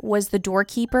Aspard was the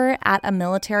doorkeeper at a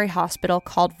military hospital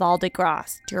called Val de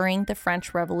Grace during the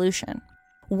French Revolution.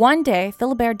 One day,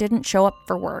 Philibert didn't show up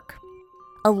for work.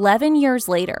 11 years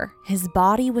later, his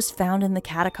body was found in the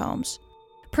catacombs.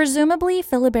 Presumably,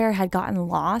 Philibert had gotten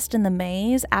lost in the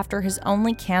maze after his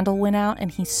only candle went out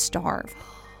and he starved.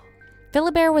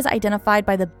 Philibert was identified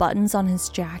by the buttons on his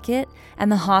jacket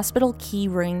and the hospital key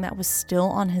ring that was still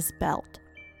on his belt.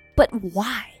 But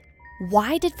why?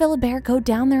 Why did Philibert go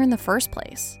down there in the first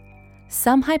place?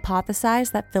 Some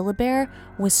hypothesize that Philibert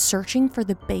was searching for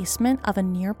the basement of a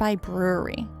nearby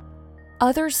brewery.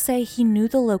 Others say he knew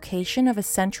the location of a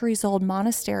centuries-old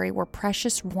monastery where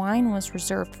precious wine was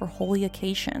reserved for holy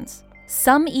occasions.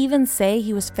 Some even say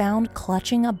he was found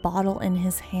clutching a bottle in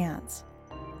his hands.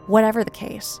 Whatever the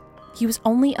case, he was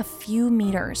only a few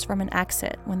meters from an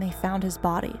exit when they found his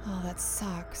body. Oh, that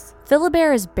sucks.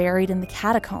 Philibert is buried in the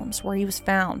catacombs where he was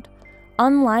found.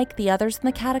 Unlike the others in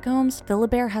the catacombs,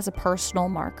 Philibert has a personal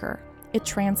marker. It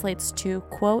translates to,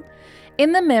 quote,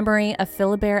 "In the memory of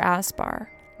Philibert Aspar,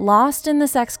 lost in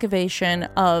this excavation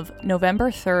of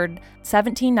November 3rd,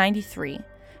 1793,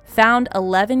 found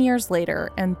 11 years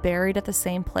later and buried at the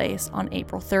same place on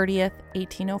April 30th,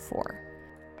 1804.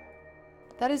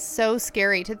 That is so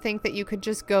scary to think that you could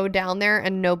just go down there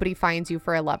and nobody finds you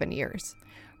for 11 years.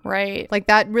 Right. Like,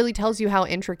 that really tells you how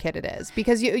intricate it is,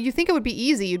 because you think it would be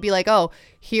easy. You'd be like, oh,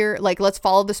 here, like, let's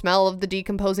follow the smell of the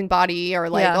decomposing body, or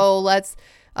like, oh, let's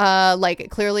like,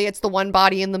 clearly it's the one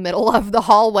body in the middle of the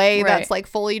hallway that's like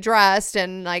fully dressed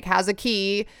and like has a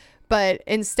key. But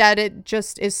instead it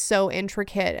just is so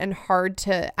intricate and hard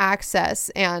to access,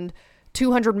 and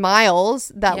 200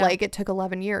 miles that like it took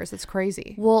 11 years. It's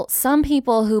crazy. Well, some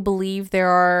people who believe there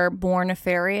are more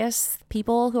nefarious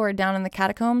people who are down in the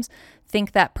catacombs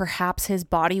think that perhaps his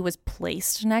body was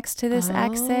placed next to this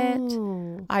exit.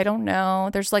 I don't know.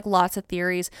 There's like lots of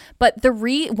theories. But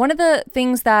one of the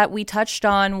things that we touched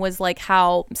on was like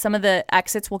how some of the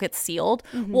exits will get sealed.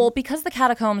 Well, because the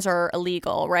catacombs are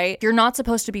illegal, right? You're not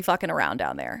supposed to be fucking around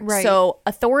down there. Right. So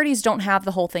authorities don't have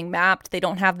the whole thing mapped. They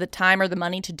don't have the time or the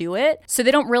money to do it. So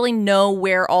they don't really know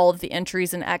where all of the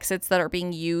entries and exits that are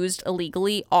being used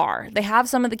illegally are. They have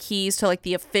some of the keys to like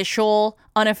the official,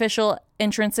 unofficial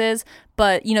entrances,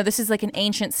 but you know, this is like an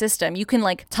ancient system. You can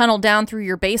like tunnel down through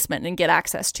your basement and get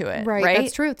access to it. Right.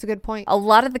 That's true. It's a good point. A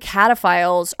lot of the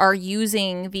cataphiles are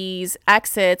using these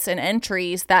exits and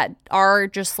entries that are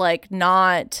just like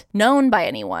not known by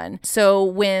anyone. So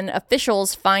when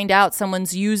officials find out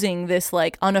someone's using this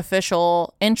like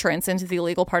unofficial entrance into the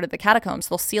illegal part of the catacombs,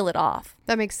 they'll seal it off.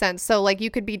 That makes sense. So like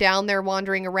you could be down there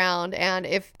wandering around, and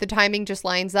if the timing just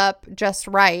lines up just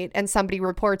right and somebody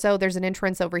reports, oh, there's an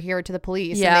entrance over here, to the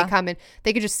police, and they come in,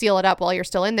 they could just seal it up while you're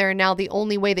still in there. And now the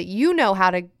only way that you know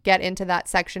how to get into that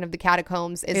section of the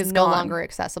catacombs is no longer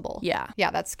accessible. Yeah,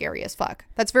 that's scary as fuck.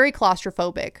 That's very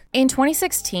claustrophobic. In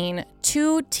 2016,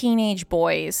 2 teenage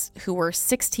boys who were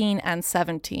 16 and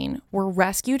 17 were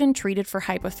rescued and treated for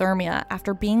hypothermia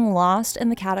after being lost in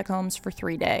the catacombs for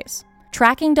 3 days.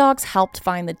 Tracking dogs helped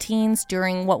find the teens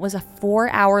during what was a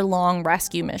 4-hour-long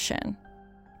rescue mission.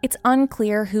 It's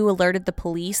unclear who alerted the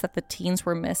police that the teens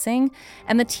were missing,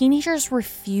 and the teenagers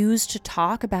refused to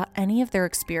talk about any of their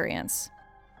experience.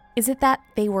 Is it that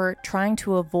they were trying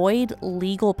to avoid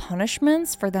legal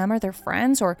punishments for them or their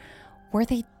friends, or were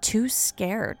they too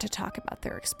scared to talk about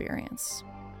their experience?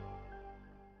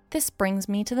 This brings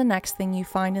me to the next thing you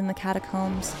find in the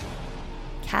catacombs: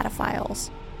 cataphiles.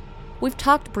 We've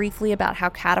talked briefly about how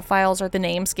cataphiles are the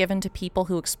names given to people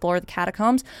who explore the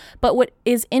catacombs, but what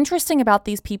is interesting about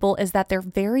these people is that they're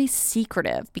very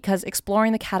secretive because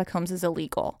exploring the catacombs is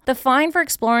illegal. The fine for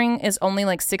exploring is only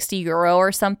like €60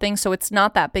 or something, so it's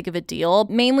not that big of a deal.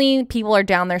 Mainly people are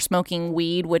down there smoking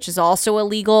weed, which is also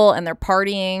illegal, and they're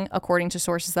partying, according to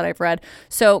sources that I've read.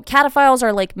 So cataphiles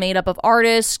are like made up of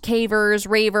artists, cavers,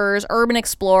 ravers, urban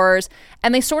explorers,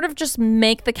 and they sort of just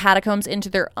make the catacombs into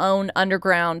their own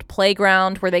underground playground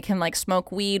where they can like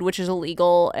smoke weed, which is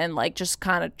illegal, and like just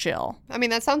kind of chill. I mean,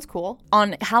 that sounds cool.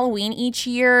 On Halloween each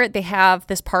year, they have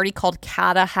this party called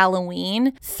Cata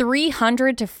Halloween.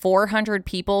 300 to 400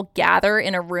 people gather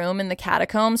in a room in the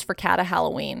catacombs for Cata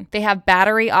Halloween. They have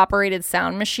battery-operated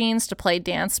sound machines to play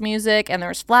dance music, and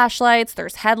there's flashlights,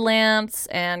 there's headlamps,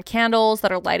 and candles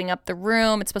that are lighting up the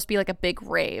room. It's supposed to be like a big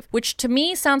rave, which to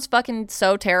me sounds fucking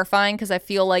so terrifying, because I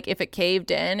feel like if it caved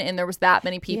in and there was that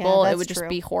many people, it would just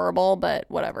be horrible. But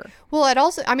whatever. Well,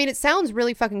 it sounds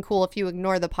really fucking cool if you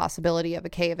ignore the possibility of a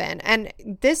cave-in. And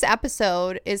this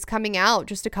episode is coming out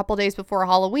just a couple days before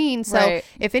Halloween. So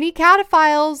if any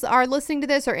cataphiles are listening to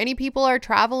this, or any people are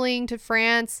traveling to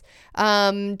France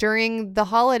during the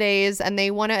holidays and they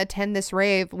want to attend this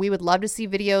rave, we would love to see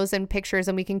videos and pictures,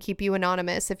 and we can keep you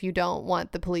anonymous if you don't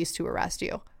want the police to arrest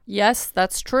you. Yes,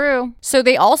 that's true. So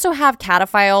they also have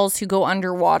cataphiles who go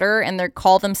underwater, and they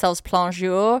call themselves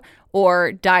plongeurs,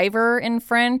 or diver in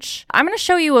French. I'm going to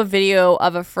show you a video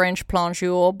of a French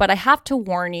plongeur, but I have to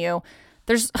warn you,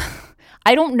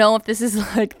 I don't know if this is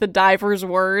like the diver's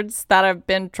words that have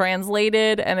been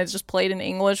translated and it's just played in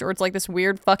English, or it's like this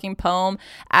weird fucking poem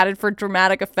added for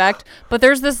dramatic effect. But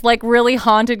there's this like really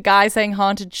haunted guy saying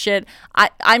haunted shit.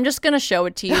 I'm just going to show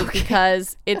it to you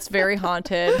because it's very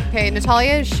haunted. Okay,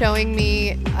 Natalia is showing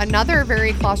me another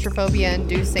very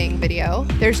claustrophobia-inducing video.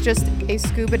 There's just a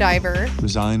scuba diver.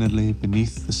 Resignedly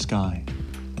beneath the sky,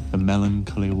 the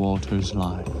melancholy waters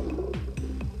lie.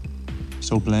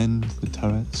 So blend the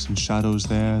turrets and shadows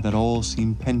there that all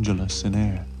seem pendulous in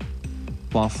air,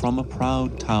 while from a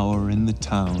proud tower in the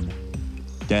town,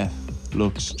 death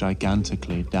looks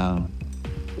gigantically down.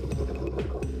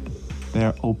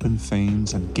 Their open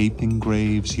fanes and gaping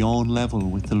graves yawn level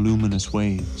with the luminous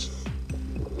waves,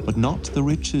 but not the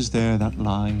riches there that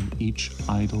lie in each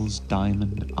idol's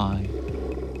diamond eye,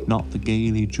 not the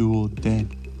gaily jeweled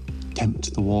dead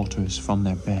tempt the waters from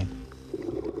their bed,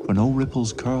 for no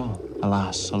ripples curl,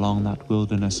 alas, along that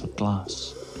wilderness of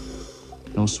glass.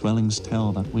 No swellings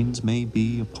tell that winds may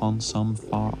be upon some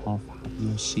far-off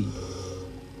happier sea.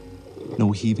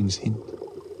 No heavings hint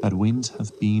that winds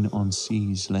have been on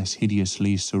seas less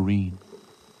hideously serene.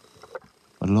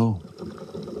 But lo,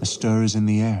 a stir is in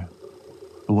the air,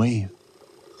 a wave.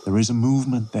 There is a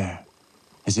movement there,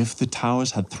 as if the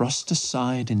towers had thrust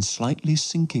aside in slightly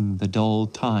sinking the dull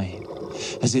tide,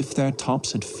 as if their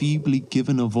tops had feebly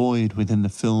given a void within the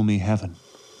filmy heaven.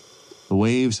 The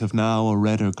waves have now a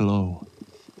redder glow,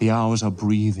 the hours are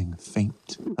breathing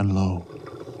faint and low,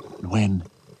 and when,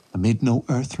 amid no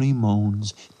earthly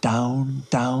moans, down,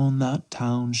 down that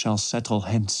town shall settle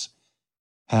hence,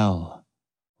 hell,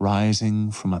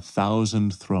 rising from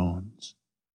 1,000 thrones,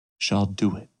 shall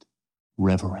do it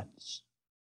reverence.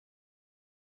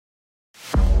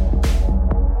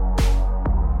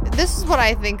 This is what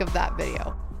I think of that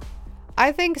video.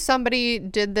 I think somebody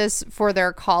did this for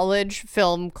their college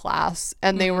film class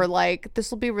and they were like,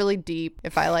 this will be really deep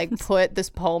if I like put this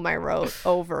poem I wrote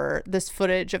over this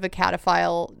footage of a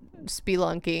cataphile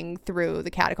spelunking through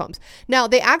the catacombs. Now,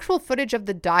 the actual footage of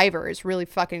the diver is really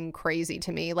fucking crazy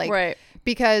to me. Like, Right.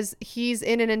 because he's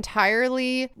in an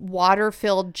entirely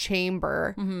water-filled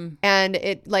chamber and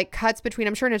it like cuts between,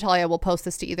 I'm sure Natalia will post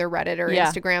this to either Reddit or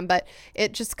Instagram, but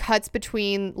it just cuts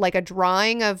between like a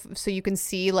drawing of, so you can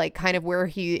see like kind of where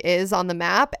he is on the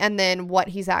map and then what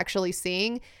he's actually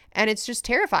seeing. And it's just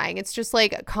terrifying. It's just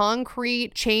like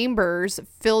concrete chambers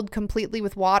filled completely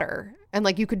with water. And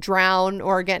like you could drown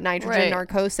or get nitrogen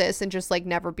narcosis and just like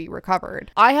never be recovered.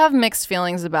 I have mixed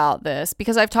feelings about this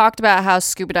because I've talked about how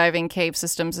scuba diving cave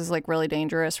systems is like really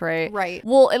dangerous, right? Right.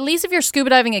 Well, at least if you're scuba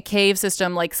diving a cave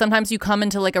system, like sometimes you come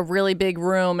into like a really big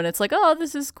room and it's like, oh,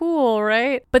 this is cool,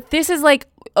 right? But this is like,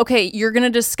 okay, you're going to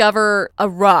discover a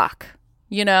rock,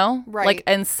 you know? Right. Like,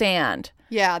 and sand.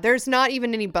 Yeah, there's not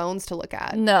even any bones to look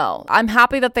at. No. I'm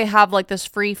happy that they have like this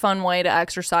free, fun way to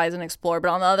exercise and explore. But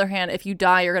on the other hand, if you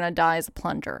die, you're going to die as a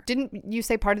plunger. Didn't you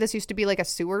say part of this used to be like a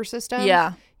sewer system?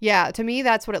 Yeah. Yeah, to me,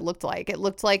 that's what it looked like. It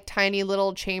looked like tiny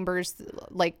little chambers,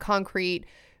 like concrete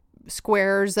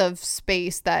squares of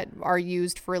space that are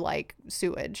used for like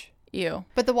sewage. Ew.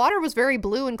 But the water was very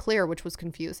blue and clear, which was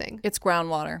confusing. It's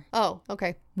groundwater, Oh,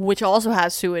 okay. which also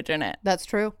has sewage in it. That's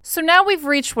true. So now we've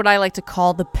reached what I like to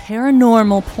call the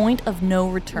paranormal point of no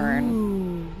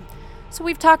return. So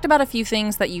we've talked about a few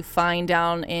things that you find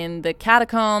down in the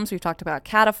catacombs. We've talked about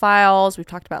cataphiles. We've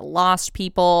talked about lost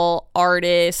people,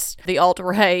 artists, the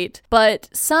alt-right. But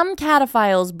some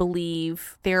cataphiles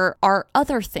believe there are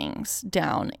other things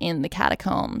down in the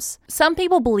catacombs. Some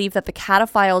people believe that the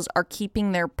cataphiles are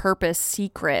keeping their purpose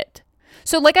secret.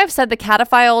 So like I've said, the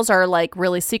cataphiles are like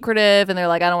really secretive and they're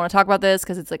like, I don't want to talk about this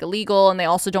because it's like illegal. And they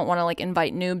also don't want to like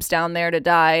invite noobs down there to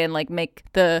die and like make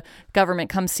the government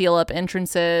come seal up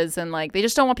entrances. And like, they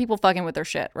just don't want people fucking with their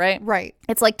shit, right? Right.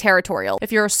 It's like territorial.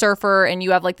 If you're a surfer and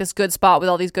you have like this good spot with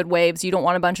all these good waves, you don't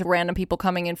want a bunch of random people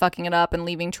coming and fucking it up and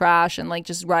leaving trash and like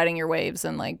just riding your waves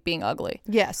and like being ugly.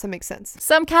 Yes, that makes sense.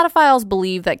 Some cataphiles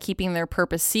believe that keeping their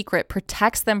purpose secret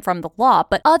protects them from the law,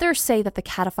 but others say that the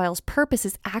cataphile's purpose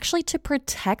is actually to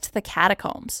protect the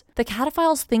catacombs. The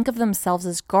cataphiles think of themselves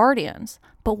as guardians,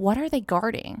 but what are they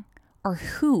guarding? Or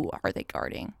who are they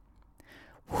guarding?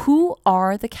 Who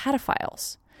are the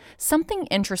cataphiles? Something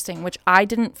interesting, which I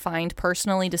didn't find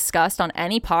personally discussed on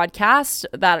any podcast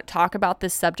that talk about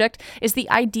this subject, is the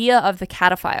idea of the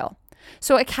cataphile.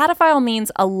 So a cataphile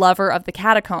means a lover of the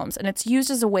catacombs, and it's used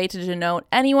as a way to denote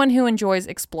anyone who enjoys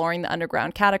exploring the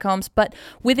underground catacombs. But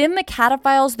within the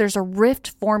cataphiles, there's a rift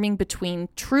forming between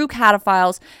true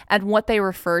cataphiles and what they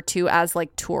refer to as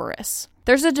like tourists.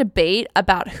 There's a debate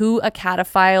about who a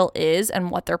cataphile is and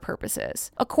what their purpose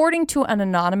is. According to an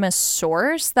anonymous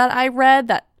source that I read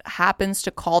that happens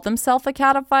to call themselves a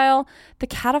cataphile, the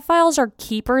cataphiles are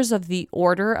keepers of the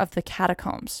order of the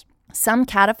catacombs. Some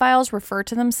cataphiles refer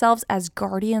to themselves as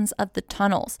guardians of the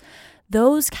tunnels.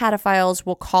 Those cataphiles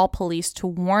will call police to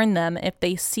warn them if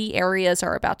they see areas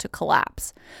are about to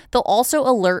collapse. They'll also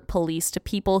alert police to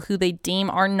people who they deem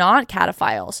are not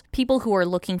cataphiles, people who are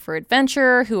looking for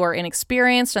adventure, who are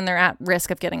inexperienced, and they're at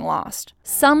risk of getting lost.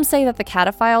 Some say that the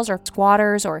cataphiles are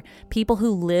squatters or people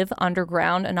who live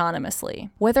underground anonymously.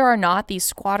 Whether or not these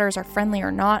squatters are friendly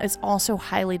or not is also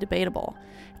highly debatable.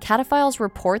 Cataphiles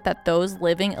report that those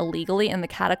living illegally in the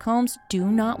catacombs do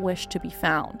not wish to be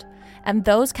found. And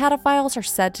those cataphiles are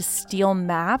said to steal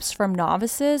maps from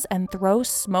novices and throw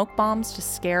smoke bombs to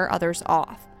scare others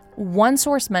off. One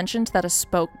source mentioned that a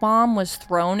smoke bomb was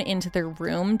thrown into their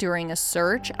room during a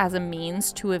search as a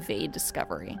means to evade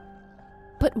discovery.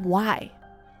 But why?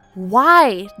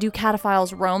 Why do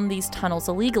cataphiles roam these tunnels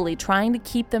illegally, trying to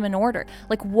keep them in order?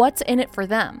 Like, what's in it for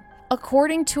them?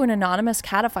 According to an anonymous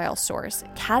cataphile source,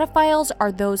 cataphiles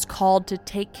are those called to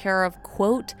take care of,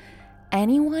 quote,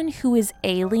 anyone who is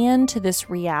alien to this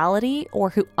reality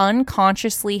or who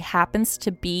unconsciously happens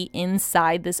to be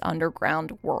inside this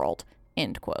underground world,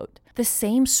 end quote. The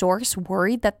same source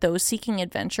worried that those seeking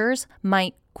adventures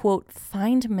might, quote,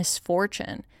 find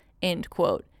misfortune, end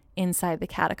quote, inside the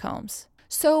catacombs.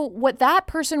 So what that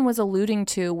person was alluding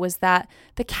to was that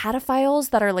the cataphiles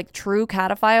that are like true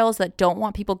cataphiles that don't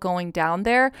want people going down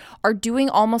there are doing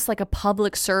almost like a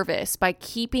public service by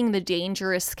keeping the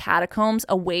dangerous catacombs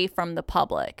away from the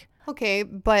public. Okay,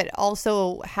 but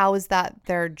also, how is that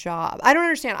their job? I don't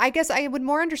understand. I guess I would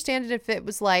more understand it if it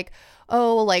was like,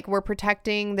 oh, like we're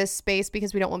protecting this space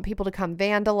because we don't want people to come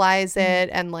vandalize it,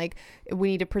 and like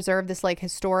we need to preserve this like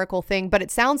historical thing. But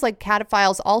it sounds like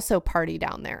cataphiles also party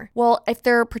down there. Well, if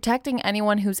they're protecting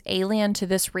anyone who's alien to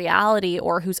this reality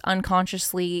or who's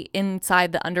unconsciously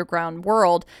inside the underground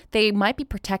world, they might be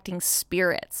protecting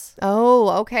spirits. Oh,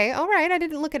 okay. All right. I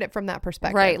didn't look at it from that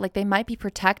perspective. Right. Like they might be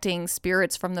protecting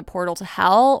spirits from the portal to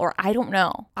hell, or I don't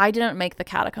know. I didn't make the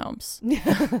catacombs.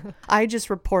 I just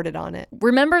reported on it.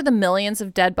 Remember the millions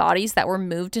of dead bodies that were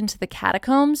moved into the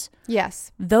catacombs?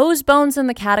 Yes. Those bones in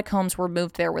the catacombs were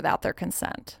moved there without their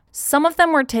consent. Some of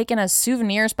them were taken as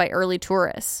souvenirs by early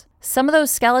tourists. Some of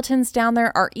those skeletons down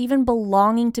there are even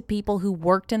belonging to people who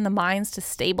worked in the mines to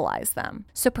stabilize them.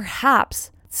 So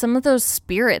perhaps some of those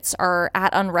spirits are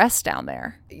at unrest down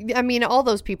there. I mean, all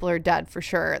those people are dead for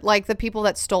sure. Like the people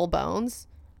that stole bones,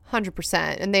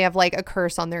 100%. And they have like a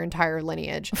curse on their entire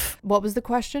lineage. What was the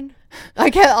question?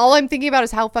 All I'm thinking about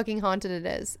is how fucking haunted it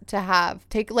is to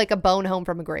take like a bone home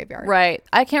from a graveyard. Right.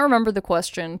 I can't remember the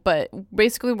question, but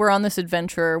basically we're on this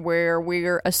adventure where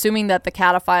we're assuming that the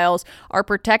cataphiles are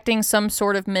protecting some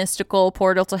sort of mystical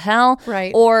portal to hell.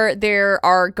 Right. Or they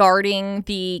are guarding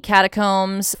the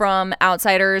catacombs from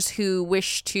outsiders who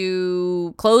wish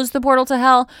to close the portal to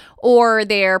hell, or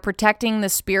they're protecting the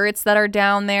spirits that are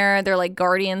down there. They're like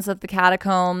guardians of the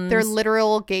catacombs. They're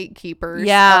literal gatekeepers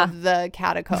of the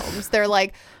catacombs. They're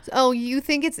like, oh, you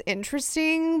think it's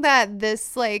interesting that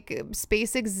this like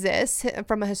space exists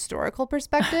from a historical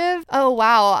perspective? Oh,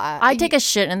 wow. I take a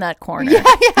shit in that corner.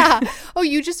 Yeah. Oh,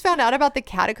 you just found out about the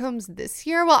catacombs this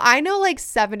year? Well, I know like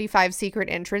 75 secret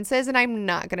entrances and I'm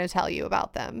not going to tell you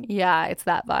about them. Yeah, it's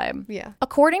that vibe. Yeah.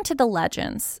 According to the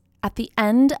legends, at the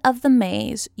end of the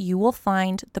maze, you will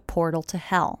find the portal to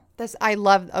hell.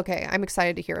 Okay, I'm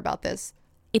excited to hear about this.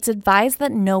 It's advised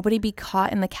that nobody be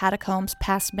caught in the catacombs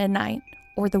past midnight,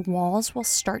 or the walls will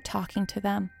start talking to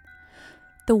them.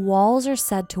 The walls are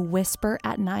said to whisper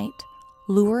at night,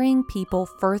 luring people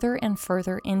further and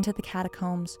further into the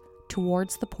catacombs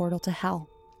towards the portal to hell.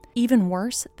 Even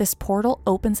worse, this portal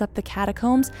opens up the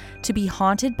catacombs to be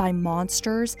haunted by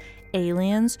monsters,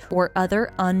 aliens, or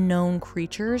other unknown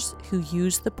creatures who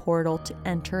use the portal to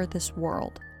enter this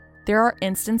world. There are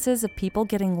instances of people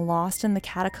getting lost in the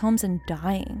catacombs and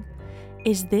dying.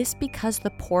 Is this because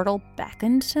the portal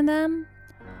beckoned to them?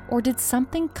 Or did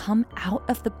something come out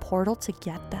of the portal to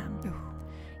get them?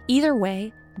 Either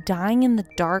way, dying in the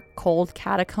dark, cold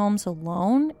catacombs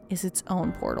alone is its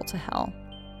own portal to hell.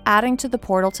 Adding to the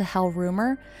portal to hell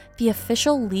rumor, the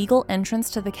official legal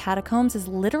entrance to the catacombs is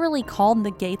literally called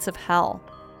the Gates of Hell.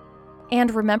 And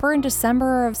remember in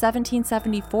December of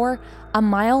 1774, a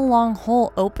mile-long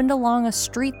hole opened along a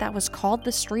street that was called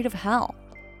the Street of Hell.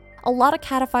 A lot of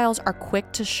cataphiles are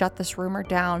quick to shut this rumor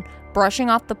down, brushing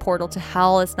off the portal to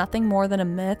hell as nothing more than a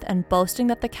myth and boasting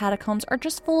that the catacombs are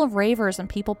just full of ravers and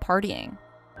people partying.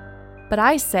 But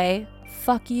I say,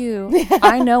 fuck you.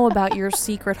 I know about your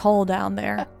secret hole down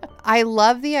there. I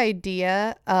love the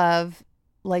idea of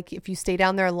like if you stay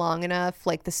down there long enough,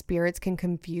 like the spirits can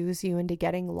confuse you into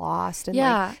getting lost, and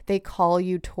like they call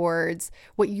you towards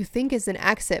what you think is an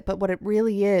exit, but what it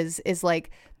really is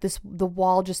like the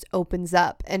wall just opens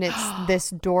up and it's this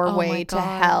doorway to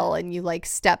hell, and you like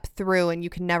step through and you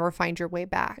can never find your way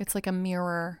back. It's like a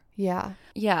mirror.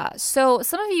 Yeah. So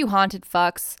some of you haunted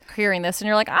fucks hearing this and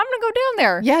you're like, I'm gonna go down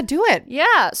there. Yeah, do it.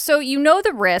 Yeah. So you know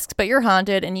the risks, but you're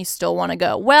haunted and you still want to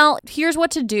go. Well, here's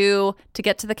what to do to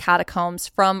get to the catacombs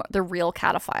from the real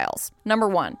cataphiles. Number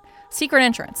 1, secret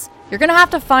entrance. You're gonna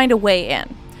have to find a way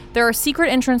in. There are secret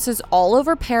entrances all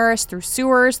over Paris through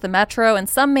sewers, the metro, and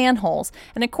some manholes.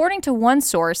 And according to one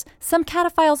source, some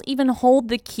cataphiles even hold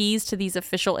the keys to these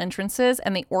official entrances,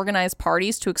 and they organize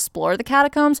parties to explore the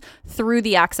catacombs through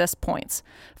the access points.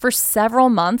 For several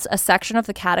months, a section of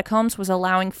the catacombs was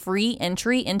allowing free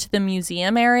entry into the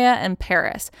museum area in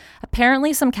Paris.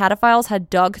 Apparently, some cataphiles had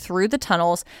dug through the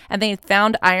tunnels, and they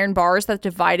found iron bars that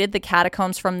divided the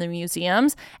catacombs from the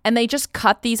museums, and they just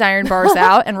cut these iron bars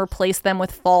out and replaced them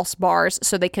with false bars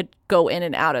so they could go in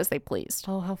and out as they pleased.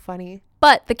 Oh, how funny.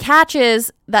 But the catch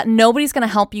is that nobody's going to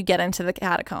help you get into the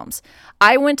catacombs.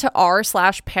 I went to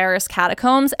r/Paris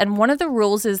catacombs, and one of the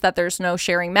rules is that there's no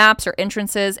sharing maps or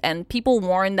entrances, and people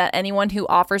warn that anyone who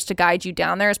offers to guide you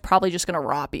down there is probably just going to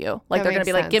rob you. Like, they're going to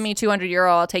be like, give me 200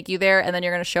 euro, I'll take you there, and then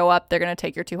you're going to show up, they're going to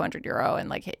take your 200 euro and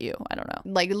like hit you. I don't know.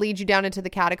 Like lead you down into the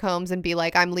catacombs and be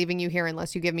like, I'm leaving you here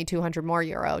unless you give me 200 more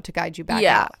euro to guide you back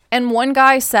out. And one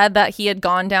guy said that he had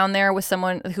gone down there with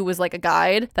someone who was like a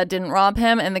guide that didn't rob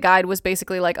him, and the guide was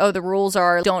basically like, oh, the rules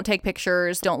are don't take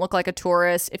pictures, don't look like a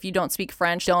tourist. If you don't speak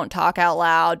French, don't talk out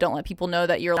loud, don't let people know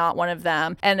that you're not one of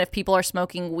them. And if people are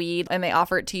smoking weed and they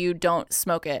offer it to you, don't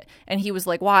smoke it. And he was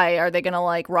like, why? Are they gonna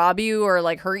like rob you or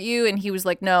like hurt you? And he was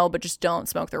like, no, but just don't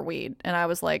smoke their weed. And I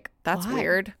was like, that's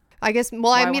weird. I guess,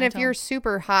 well, I mean, if you're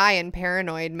super high and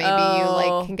paranoid, maybe you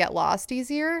like can get lost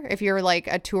easier if you're like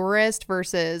a tourist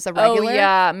versus a regular. Oh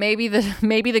yeah, maybe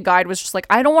the guide was just like,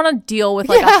 I don't want to deal with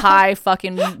like a high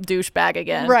fucking douchebag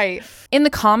again. Right. In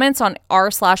the comments on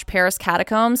r/Paris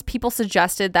catacombs, people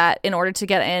suggested that in order to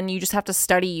get in, you just have to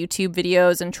study YouTube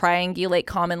videos and triangulate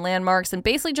common landmarks and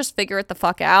basically just figure it the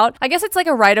fuck out. I guess it's like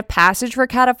a rite of passage for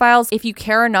cataphiles. If you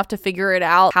care enough to figure it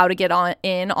out how to get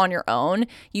in on your own,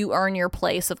 you earn your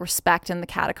place of respect in the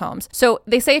catacombs. So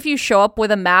they say if you show up with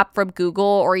a map from Google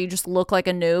or you just look like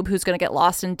a noob who's going to get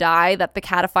lost and die, that the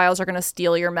cataphiles are going to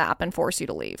steal your map and force you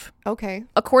to leave. Okay.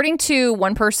 According to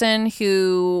one person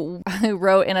who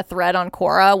wrote in a thread on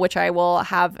Quora, which I will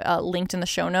have linked in the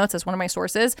show notes as one of my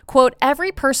sources, quote,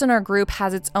 every person or group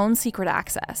has its own secret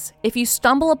access. If you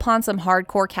stumble upon some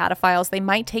hardcore cataphiles, they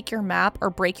might take your map or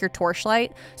break your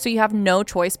torchlight, so you have no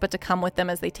choice but to come with them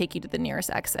as they take you to the nearest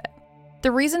exit.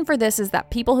 The reason for this is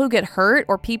that people who get hurt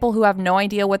or people who have no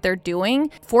idea what they're doing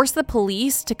force the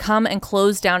police to come and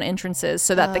close down entrances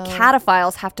so that the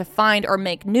cataphiles have to find or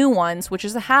make new ones, which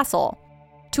is a hassle.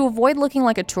 To avoid looking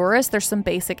like a tourist, there's some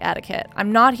basic etiquette.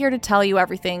 I'm not here to tell you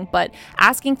everything, but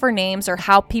asking for names or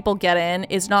how people get in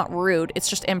is not rude, it's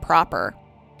just improper.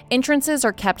 Entrances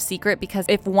are kept secret because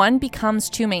if one becomes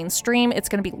too mainstream, it's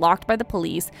going to be locked by the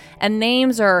police, and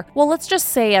names are, well, let's just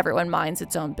say everyone minds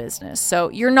its own business. So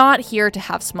you're not here to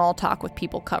have small talk with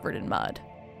people covered in mud.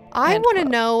 I want to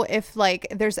know if like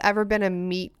there's ever been a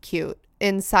meet cute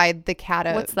inside the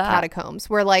catacombs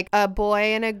where like a boy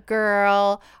and a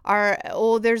girl are,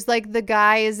 there's like the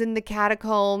guy is in the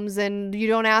catacombs and you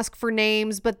don't ask for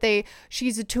names, but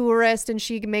she's a tourist and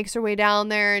she makes her way down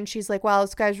there and she's like, wow,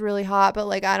 this guy's really hot, but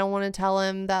like I don't want to tell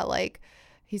him that like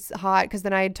he's hot because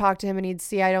then I'd talk to him and he'd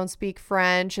see I don't speak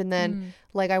French, and then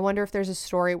like I wonder if there's a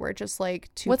story where just like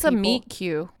What's a meet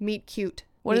cute? Meet cute.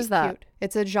 What is that? Cute.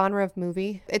 It's a genre of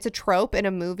movie. It's a trope in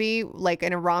a movie, like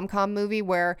in a rom-com movie,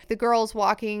 where the girl's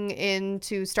walking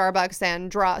into Starbucks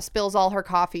and spills all her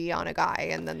coffee on a guy,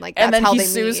 and then like that's how they meet.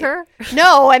 And then he sues her?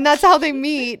 No, and that's how they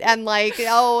meet, and like,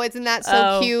 oh, isn't that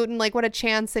so cute? And like, what a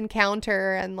chance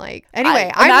encounter, and like,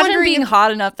 anyway, I'm imagine wondering being hot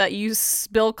enough that you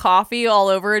spill coffee all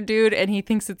over a dude and he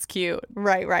thinks it's cute.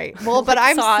 Right. Well, but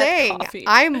I'm saying,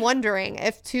 I'm wondering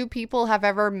if two people have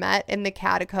ever met in the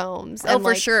catacombs. Oh,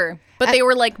 for sure. But they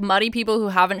were like muddy people who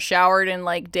haven't showered in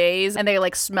like days, and they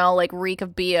like smell like reek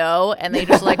of BO, and they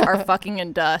just like are fucking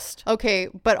in dust. Okay,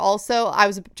 but also I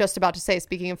was just about to say,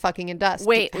 speaking of fucking in dust,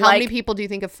 wait, how many people do you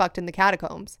think have fucked in the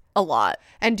catacombs? A lot.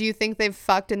 And do you think they've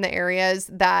fucked in the areas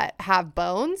that have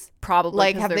bones? Probably.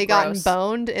 Like, 'cause have they're they gross. gotten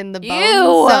boned in the bone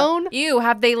Ew. zone? Ew.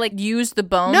 Have they like used the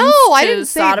bones No, to I didn't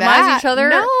say sodomize that. each other?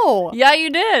 No. Yeah, you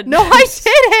did. No, I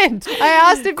didn't. I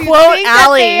asked if you Quote think that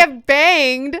Allie. they have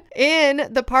banged in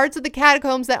the parts of the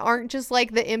catacombs that aren't just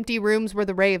like the empty rooms where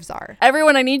the raves are.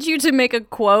 Everyone, I need you to make a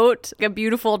quote, a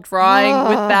beautiful drawing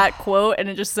with that quote, and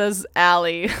it just says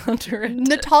Allie under it.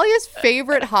 Natalia's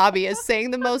favorite hobby is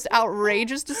saying the most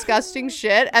outrageous, disgusting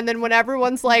shit, and then when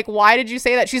everyone's like, why did you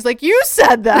say that? She's like, you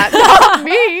said that, not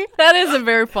me. That is a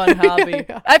very fun hobby.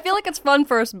 I feel like it's fun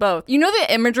for us both. You know,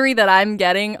 the imagery that I'm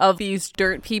getting of these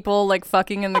dirt people like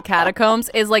fucking in the catacombs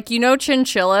is like, you know,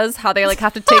 chinchillas, how they like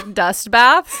have to take dust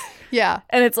baths? Yeah.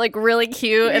 And it's like really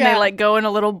cute, and Yeah. they like go in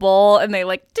a little bowl, and they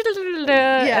like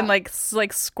Yeah. and like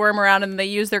squirm around, and they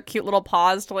use their cute little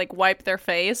paws to like wipe their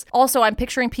face. Also, I'm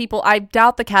picturing people. I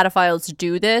doubt the cataphiles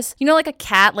do this. You know, like a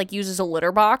cat like uses a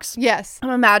litter box. Yes. I'm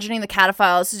imagining the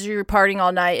cataphiles as you're partying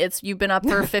all night. You've been up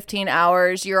for 15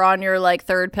 hours. You're on your like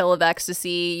third pill of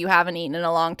ecstasy. You haven't eaten in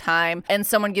a long time, and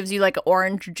someone gives you like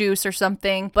orange juice or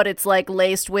something, but it's like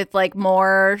laced with like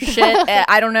more shit.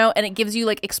 I don't know, and it gives you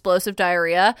like explosive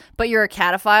diarrhea. But you're a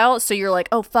cataphile, so you're like,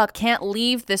 oh fuck, can't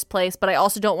leave this place, but I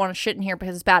also don't want to shit in here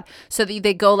because it's bad. So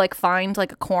they go like find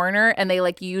like a corner, and they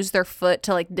like use their foot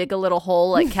to like dig a little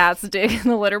hole like cats dig in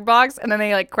the litter box, and then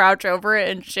they like crouch over it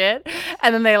and shit,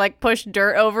 and then they like push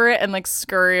dirt over it and like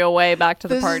scurry away back to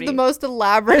the This party. is the most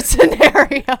elaborate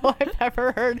scenario I've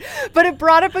ever heard. But it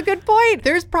brought up a good point.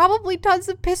 There's probably tons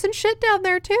of piss and shit down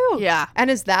there too. Yeah. And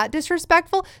is that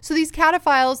disrespectful? So these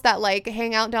cataphiles that like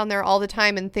hang out down there all the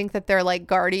time and think that they're like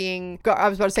guarding, I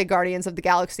was about to say Guardians of the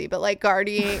Galaxy, but like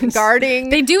guarding.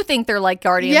 They do think they're like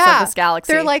guardians yeah, of this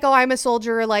galaxy. They're like, oh, I'm a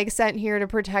soldier, like sent here to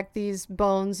protect these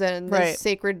bones and this Right.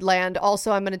 sacred land.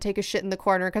 Also, I'm going to take a shit in the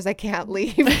corner because I can't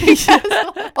leave.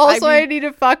 Also, I need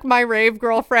to fuck my rave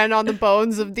girlfriend on the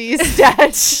bones of these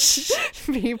dead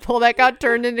people that got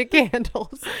turned into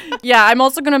candles. Yeah, I'm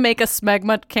also going to make a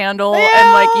smegma candle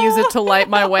and like use it to light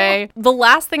my way. The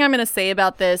last thing I'm going to say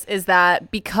about this is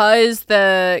that because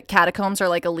the catacombs are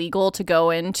like illegal to go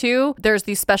into, there's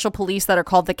these special police that are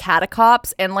called the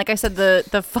catacops. And like I said,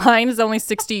 the fine is only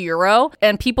 60 euro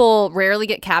and people rarely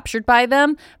get captured by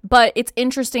them. But it's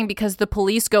interesting because the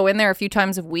police go in there a few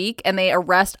times a week and they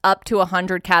arrest up to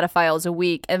 100 cataphiles a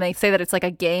week. And they say that it's like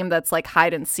a game that's like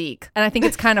hide and seek. And I think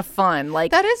it's kind of fun.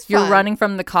 Like That is you're fun. running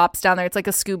from the cops down there. It's like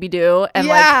a Scooby-Doo. And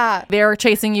Yeah. like they're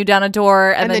chasing you down a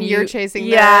door. And then you're chasing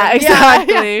Yeah, them.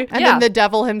 exactly. Yeah. And then the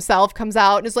devil himself comes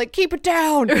out and is like, keep it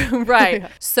down. Right.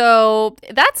 So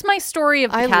that's my story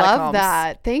of the I catacombs. love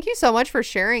that. Thank you so much for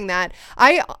sharing that.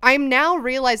 I'm now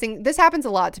realizing this happens a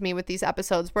lot to me with these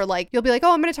episodes where like you'll be like,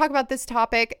 oh, I'm going to talk about this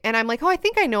topic. And I'm like, oh, I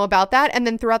think I know about that. And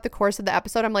then throughout the course of the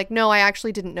episode, I'm like, no, I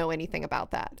actually didn't know anything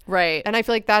about that. Right. And I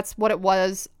feel like that's what it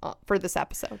was for this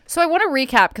episode. So I want to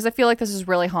recap because I feel like this is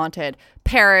really haunted.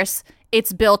 Paris,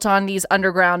 it's built on these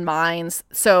underground mines.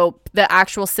 So the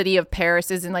actual city of Paris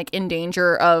is in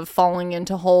danger of falling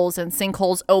into holes, and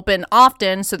sinkholes open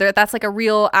often. So that's like a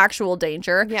real actual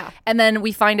danger. Yeah. And then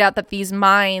we find out that these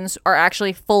mines are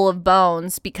actually full of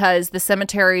bones because the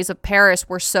cemeteries of Paris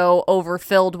were so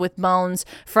overfilled with bones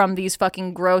from these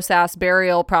fucking gross ass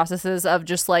burial processes of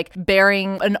just like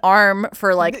burying an arm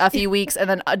for like a few weeks and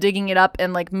then digging it up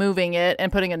and like moving it and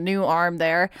putting a new arm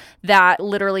there, that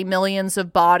literally millions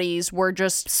of bodies were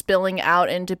just spilling out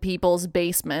into people's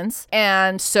basements.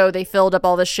 And so they filled up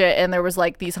all this shit, and there was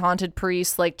like these haunted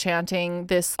priests like chanting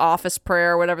this office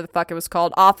prayer, whatever the fuck it was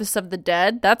called, Office of the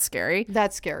Dead. That's scary.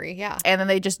 That's scary. Yeah. And then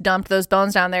they just dumped those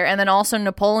bones down there. And then also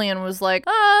Napoleon was like,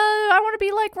 I want to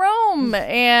be like Rome.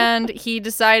 And he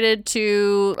decided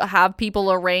to have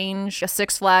people arrange a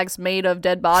Six Flags made of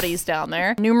dead bodies down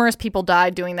there. Numerous people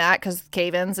died doing that because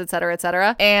cave-ins, et cetera, et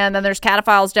cetera. And then there's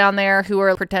cataphiles down there who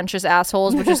are pretentious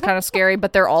assholes, which is kind of scary,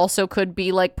 but there also could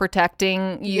be like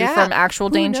protecting you from actual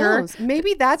Who danger. knows?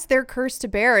 Maybe that's their curse to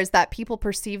bear, is that people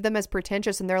perceive them as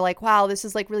pretentious and they're like, wow, this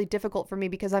is like really difficult for me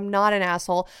because I'm not an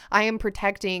asshole. I am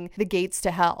protecting the gates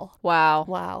to hell. Wow.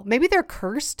 Wow. Maybe they're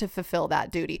cursed to fulfill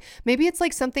that duty. Maybe it's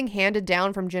like something handed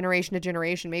down from generation to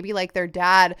generation. Maybe like their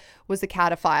dad was a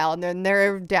cataphile and then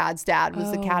their dad's dad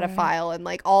was a cataphile, and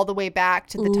like all the way back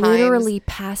to the times. Literally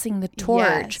passing the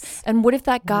torch. Yes. And what if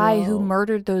that guy who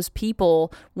murdered those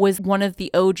people was one of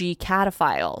the OG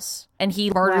cataphiles and he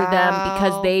murdered them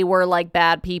because they were like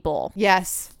bad people?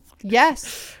 Yes.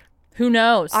 Yes. Who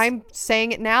knows? I'm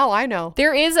saying it now. I know.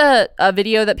 There is a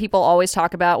video that people always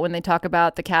talk about when they talk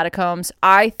about the catacombs.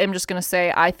 I am just going to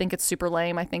say I think it's super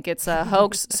lame. I think it's a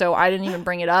hoax, so I didn't even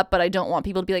bring it up, but I don't want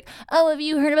people to be like, oh, have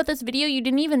you heard about this video? You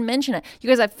didn't even mention it. You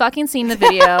guys, I've fucking seen the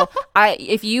video.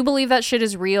 If you believe that shit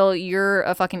is real, you're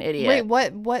a fucking idiot.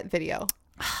 Wait, what video?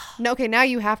 No, okay, now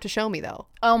you have to show me, though.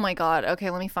 Oh my God. Okay,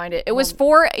 let me find it. It was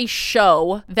for a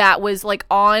show that was like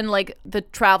on like the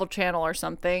Travel Channel or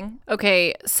something.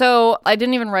 Okay, so I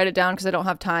didn't even write it down because I don't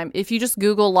have time. If you just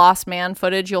Google Lost Man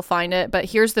footage, you'll find it. But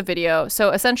here's the video. So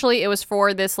essentially it was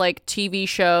for this like TV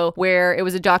show where it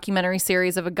was a documentary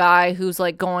series of a guy who's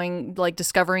like going, like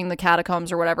discovering the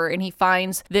catacombs or whatever. And he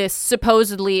finds this,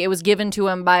 supposedly it was given to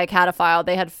him by a cataphile.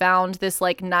 They had found this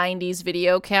like 90s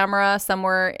video camera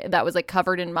somewhere that was like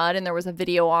covered in mud, and there was a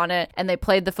video on it, and they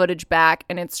played the footage back,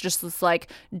 and it's just this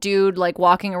like dude like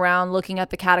walking around looking at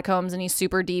the catacombs, and he's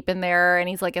super deep in there, and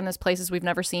he's like in this places we've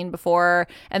never seen before,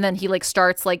 and then he like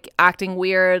starts like acting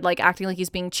weird, like acting like he's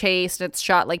being chased. It's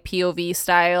shot like POV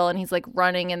style, and he's like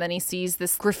running, and then he sees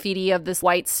this graffiti of this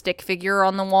white stick figure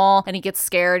on the wall, and he gets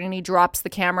scared and he drops the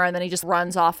camera, and then he just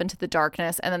runs off into the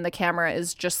darkness, and then the camera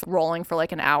is just rolling for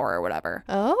like an hour or whatever.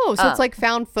 Oh, so it's like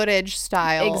found footage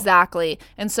style. Exactly.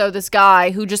 And so this guy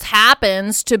who just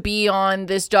happens to be on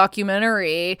this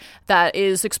documentary that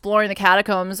is exploring the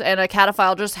catacombs, and a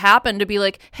cataphile just happened to be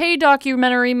like, hey,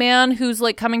 documentary man who's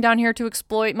like coming down here to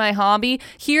exploit my hobby,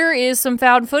 here is some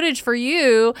found footage for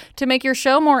you to make your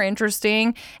show more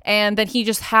interesting. And then he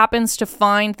just happens to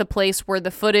find the place where the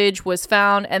footage was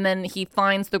found, and then he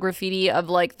finds the graffiti of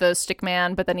like the stick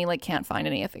man, but then he like can't find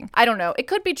anything. I don't know. It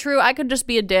could be true. I could just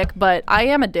be a dick, but I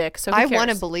am a dick, so who I cares?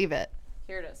 want to believe it.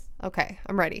 Here it is. Okay,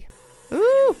 I'm ready.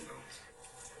 Ooh.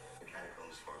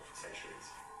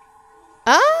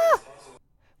 Ah!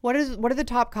 What do the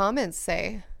top comments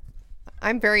say?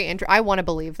 I'm very I want to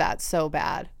believe that so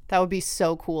bad. That would be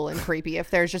so cool and creepy if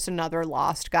there's just another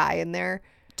lost guy in there.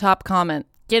 Top comment.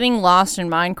 Getting lost in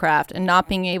Minecraft and not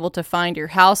being able to find your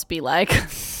house be like.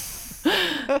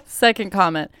 Second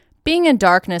comment. Being in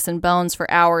darkness and bones for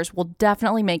hours will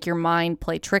definitely make your mind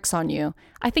play tricks on you.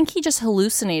 I think he just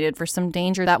hallucinated for some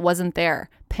danger that wasn't there.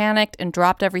 Panicked and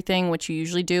dropped everything, which you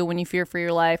usually do when you fear for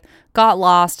your life, got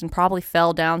lost, and probably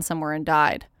fell down somewhere and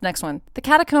died. Next one. The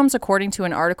catacombs, according to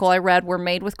an article I read, were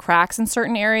made with cracks in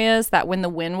certain areas that when the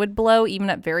wind would blow, even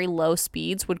at very low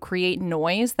speeds, would create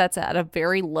noise that's at a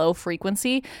very low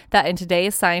frequency that in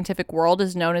today's scientific world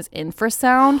is known as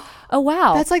infrasound. Oh,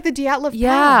 wow. That's like the Dyatlov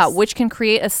Yeah, Pass. which can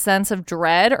create a sense of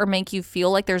dread or make you feel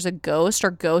like there's a ghost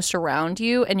or ghosts around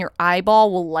you, and your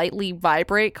eyeball will lightly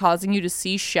vibrate, causing you to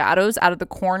see shadows out of the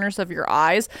corners of your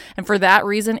eyes. And for that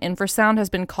reason, infrasound has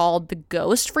been called the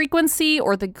ghost frequency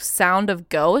or the sound of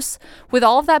ghosts. With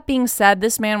all of that being said,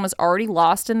 this man was already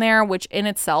lost in there, which in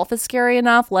itself is scary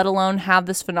enough, let alone have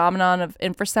this phenomenon of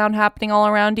infrasound happening all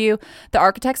around you. The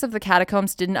architects of the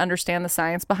catacombs didn't understand the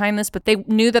science behind this, but they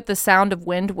knew that the sound of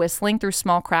wind whistling through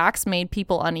small cracks made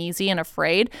people uneasy and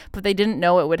afraid, but they didn't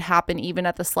know it would happen even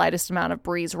at the slightest amount of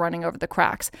breeze running over the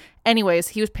cracks. Anyways,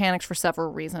 he was panicked for several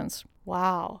reasons.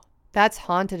 Wow. That's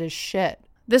haunted as shit.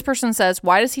 This person says,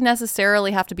 why does he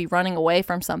necessarily have to be running away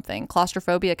from something?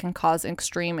 Claustrophobia can cause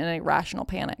extreme and irrational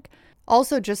panic.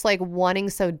 Also, just like wanting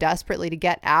so desperately to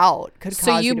get out could cause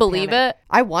So you to believe panic. it?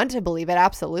 I want to believe it,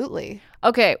 absolutely.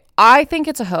 Okay, I think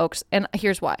it's a hoax, and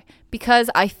here's why. Because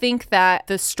I think that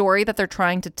the story that they're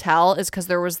trying to tell is because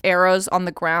there was arrows on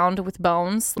the ground with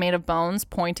bones, made of bones,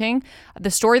 pointing. The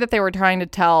story that they were trying to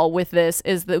tell with this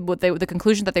is the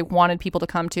conclusion that they wanted people to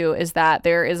come to is that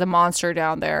there is a monster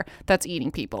down there that's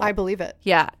eating people. I believe it.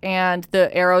 Yeah, and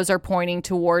the arrows are pointing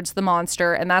towards the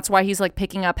monster, and that's why he's like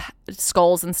picking up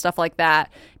skulls and stuff like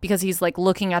that, because he's like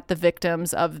looking at the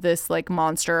victims of this like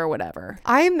monster or whatever.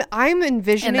 I'm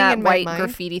envisioning And that in my white mind,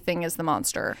 graffiti thing is the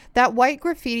monster. That white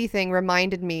graffiti thing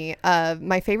reminded me of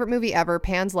my favorite movie ever,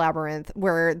 Pan's Labyrinth,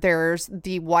 where there's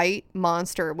the white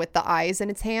monster with the eyes in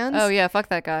its hands. Oh yeah, fuck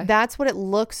that guy. That's what it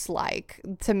looks like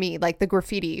to me, like the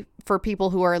graffiti. For people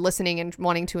who are listening and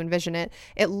wanting to envision it,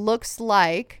 it looks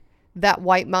like that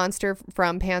white monster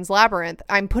from Pan's Labyrinth.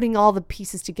 I'm putting all the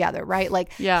pieces together, right?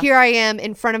 Like, yeah. Here I am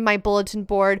in front of my bulletin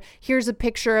board. Here's a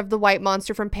picture of the white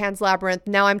monster from Pan's Labyrinth.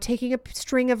 Now I'm taking a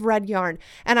string of red yarn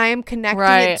and I am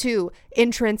connecting it to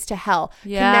Entrance to Hell.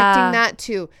 Yeah. Connecting that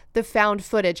to the found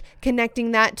footage,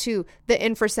 connecting that to the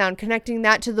infrasound, connecting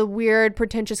that to the weird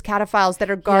pretentious cataphiles that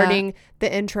are guarding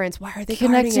the entrance. Why are they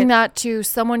connecting guarding it? that to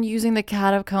someone using the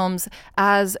catacombs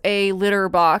as a litter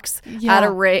box at a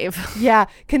rave? Yeah,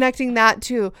 connecting that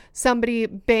to somebody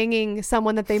banging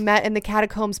someone that they met in the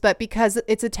catacombs, but because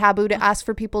it's a taboo to ask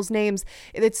for people's names,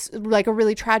 it's like a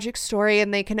really tragic story,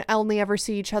 and they can only ever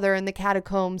see each other in the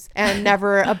catacombs and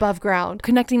never above ground.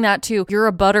 Connecting that to you're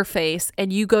a butterface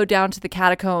and you go down to the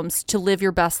catacombs to live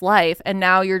your best life, and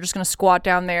now you're just going to squat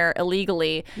down there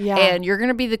illegally, and you're going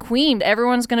to be the queen.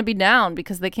 Everyone's going to be down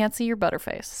because they can't see your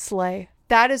butterface. Slay.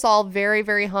 That is all very,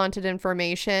 very haunted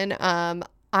information.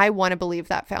 I want to believe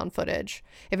that found footage.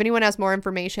 If anyone has more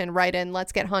information, write in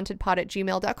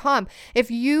letsgethauntedpod@gmail.com. If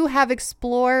you have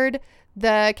explored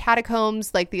the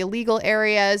catacombs, like the illegal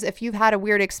areas, if you've had a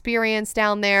weird experience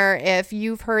down there, if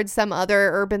you've heard some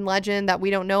other urban legend that we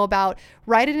don't know about,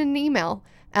 write it in an email.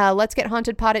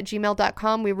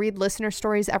 Letsgethauntedpod@gmail.com. We read listener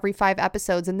stories every 5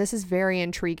 episodes, and this is very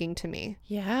intriguing to me.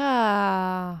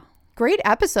 Yeah. Great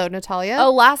episode, Natalia.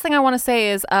 Oh, last thing I want to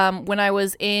say is when I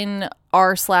was in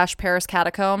r/Paris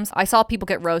catacombs, I saw people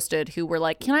get roasted who were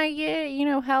like, can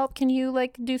I help? Can you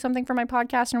like do something for my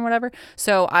podcast or whatever?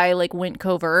 So I like went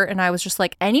covert, and I was just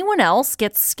like, anyone else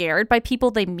gets scared by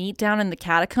people they meet down in the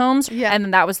catacombs? Yeah. And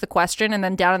then that was the question. And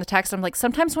then down in the text, I'm like,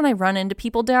 sometimes when I run into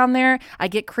people down there, I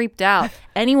get creeped out.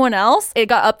 Anyone else? It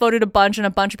got upvoted a bunch, and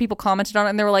a bunch of people commented on it,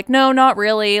 and they were like, no, not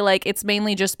really. Like, it's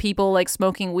mainly just people like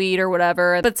smoking weed or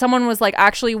whatever. But someone was like,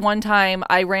 actually, one time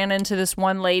I ran into this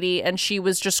one lady, and she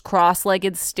was just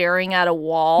cross-legged staring at a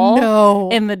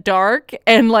wall in the dark,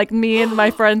 and like me and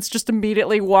my friends just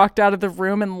immediately walked out of the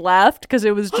room and left because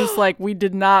it was just like we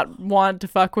did not want to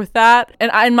fuck with that.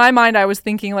 And in my mind I was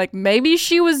thinking like maybe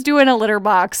she was doing a litter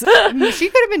box. She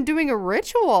could have been doing a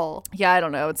ritual. Yeah, I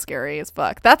don't know. It's scary as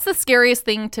fuck. That's the scariest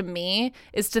thing to me,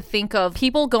 is to think of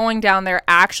people going down there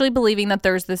actually believing that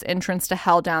there's this entrance to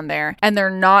hell down there, and they're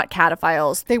not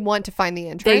cataphiles. They want to find the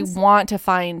entrance. They want to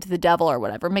find the devil or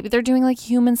whatever. Maybe they're doing like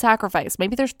human sacrifice.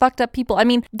 Maybe there's fucked up people. I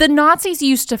mean, the Nazis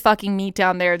used to fucking meet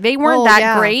down there. They weren't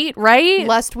great, right?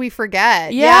 Lest we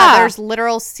forget. Yeah. There's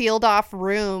literal sealed off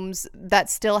rooms that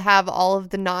still have all of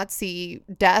the Nazi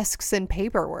desks and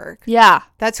paperwork. Yeah.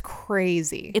 That's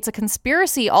crazy. It's a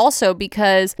conspiracy also,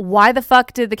 because why the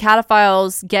fuck did the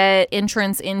cataphiles get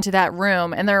entrance into that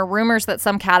room? And there are rumors that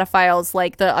some cataphiles,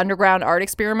 like the underground art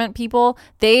experiment people,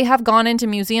 they have gone into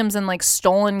museums and like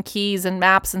stolen keys and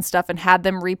maps and stuff and had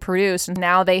them reproduced. And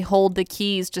now they hold the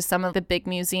keys to some of the big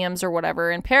museums or whatever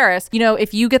in Paris. You know,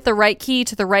 if you get the right key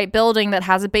to the right building that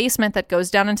has a basement that goes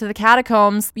down into the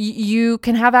catacombs, you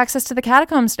can have access to the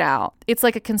catacombs now. It's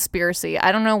like a conspiracy.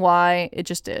 I don't know why. It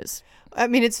just is. I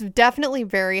mean, it's definitely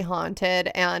very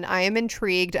haunted, and I am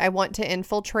intrigued. I want to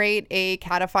infiltrate a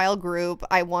cataphile group.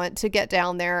 I want to get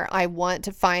down there. I want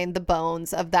to find the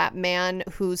bones of that man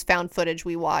whose found footage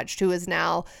we watched, who is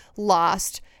now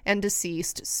lost and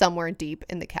deceased somewhere deep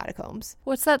in the catacombs.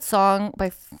 What's that song by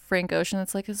Frank Ocean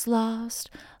that's like, it's lost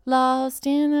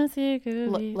in the thick of it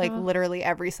Like all? literally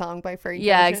every song by Frank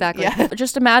Yeah, Ocean. exactly. Yeah.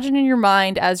 Just imagine in your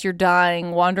mind as you're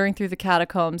dying, wandering through the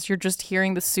catacombs, you're just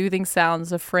hearing the soothing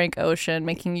sounds of Frank Ocean,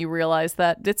 making you realize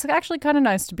that it's actually kind of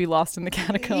nice to be lost in the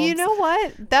catacombs. You know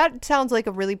what? That sounds like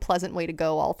a really pleasant way to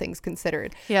go, all things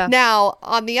considered. Yeah. Now,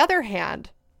 on the other hand,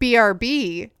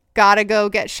 BRB gotta go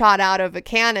get shot out of a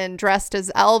cannon dressed as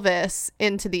Elvis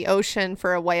into the ocean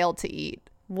for a whale to eat.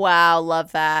 Wow,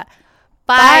 love that.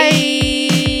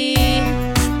 Bye.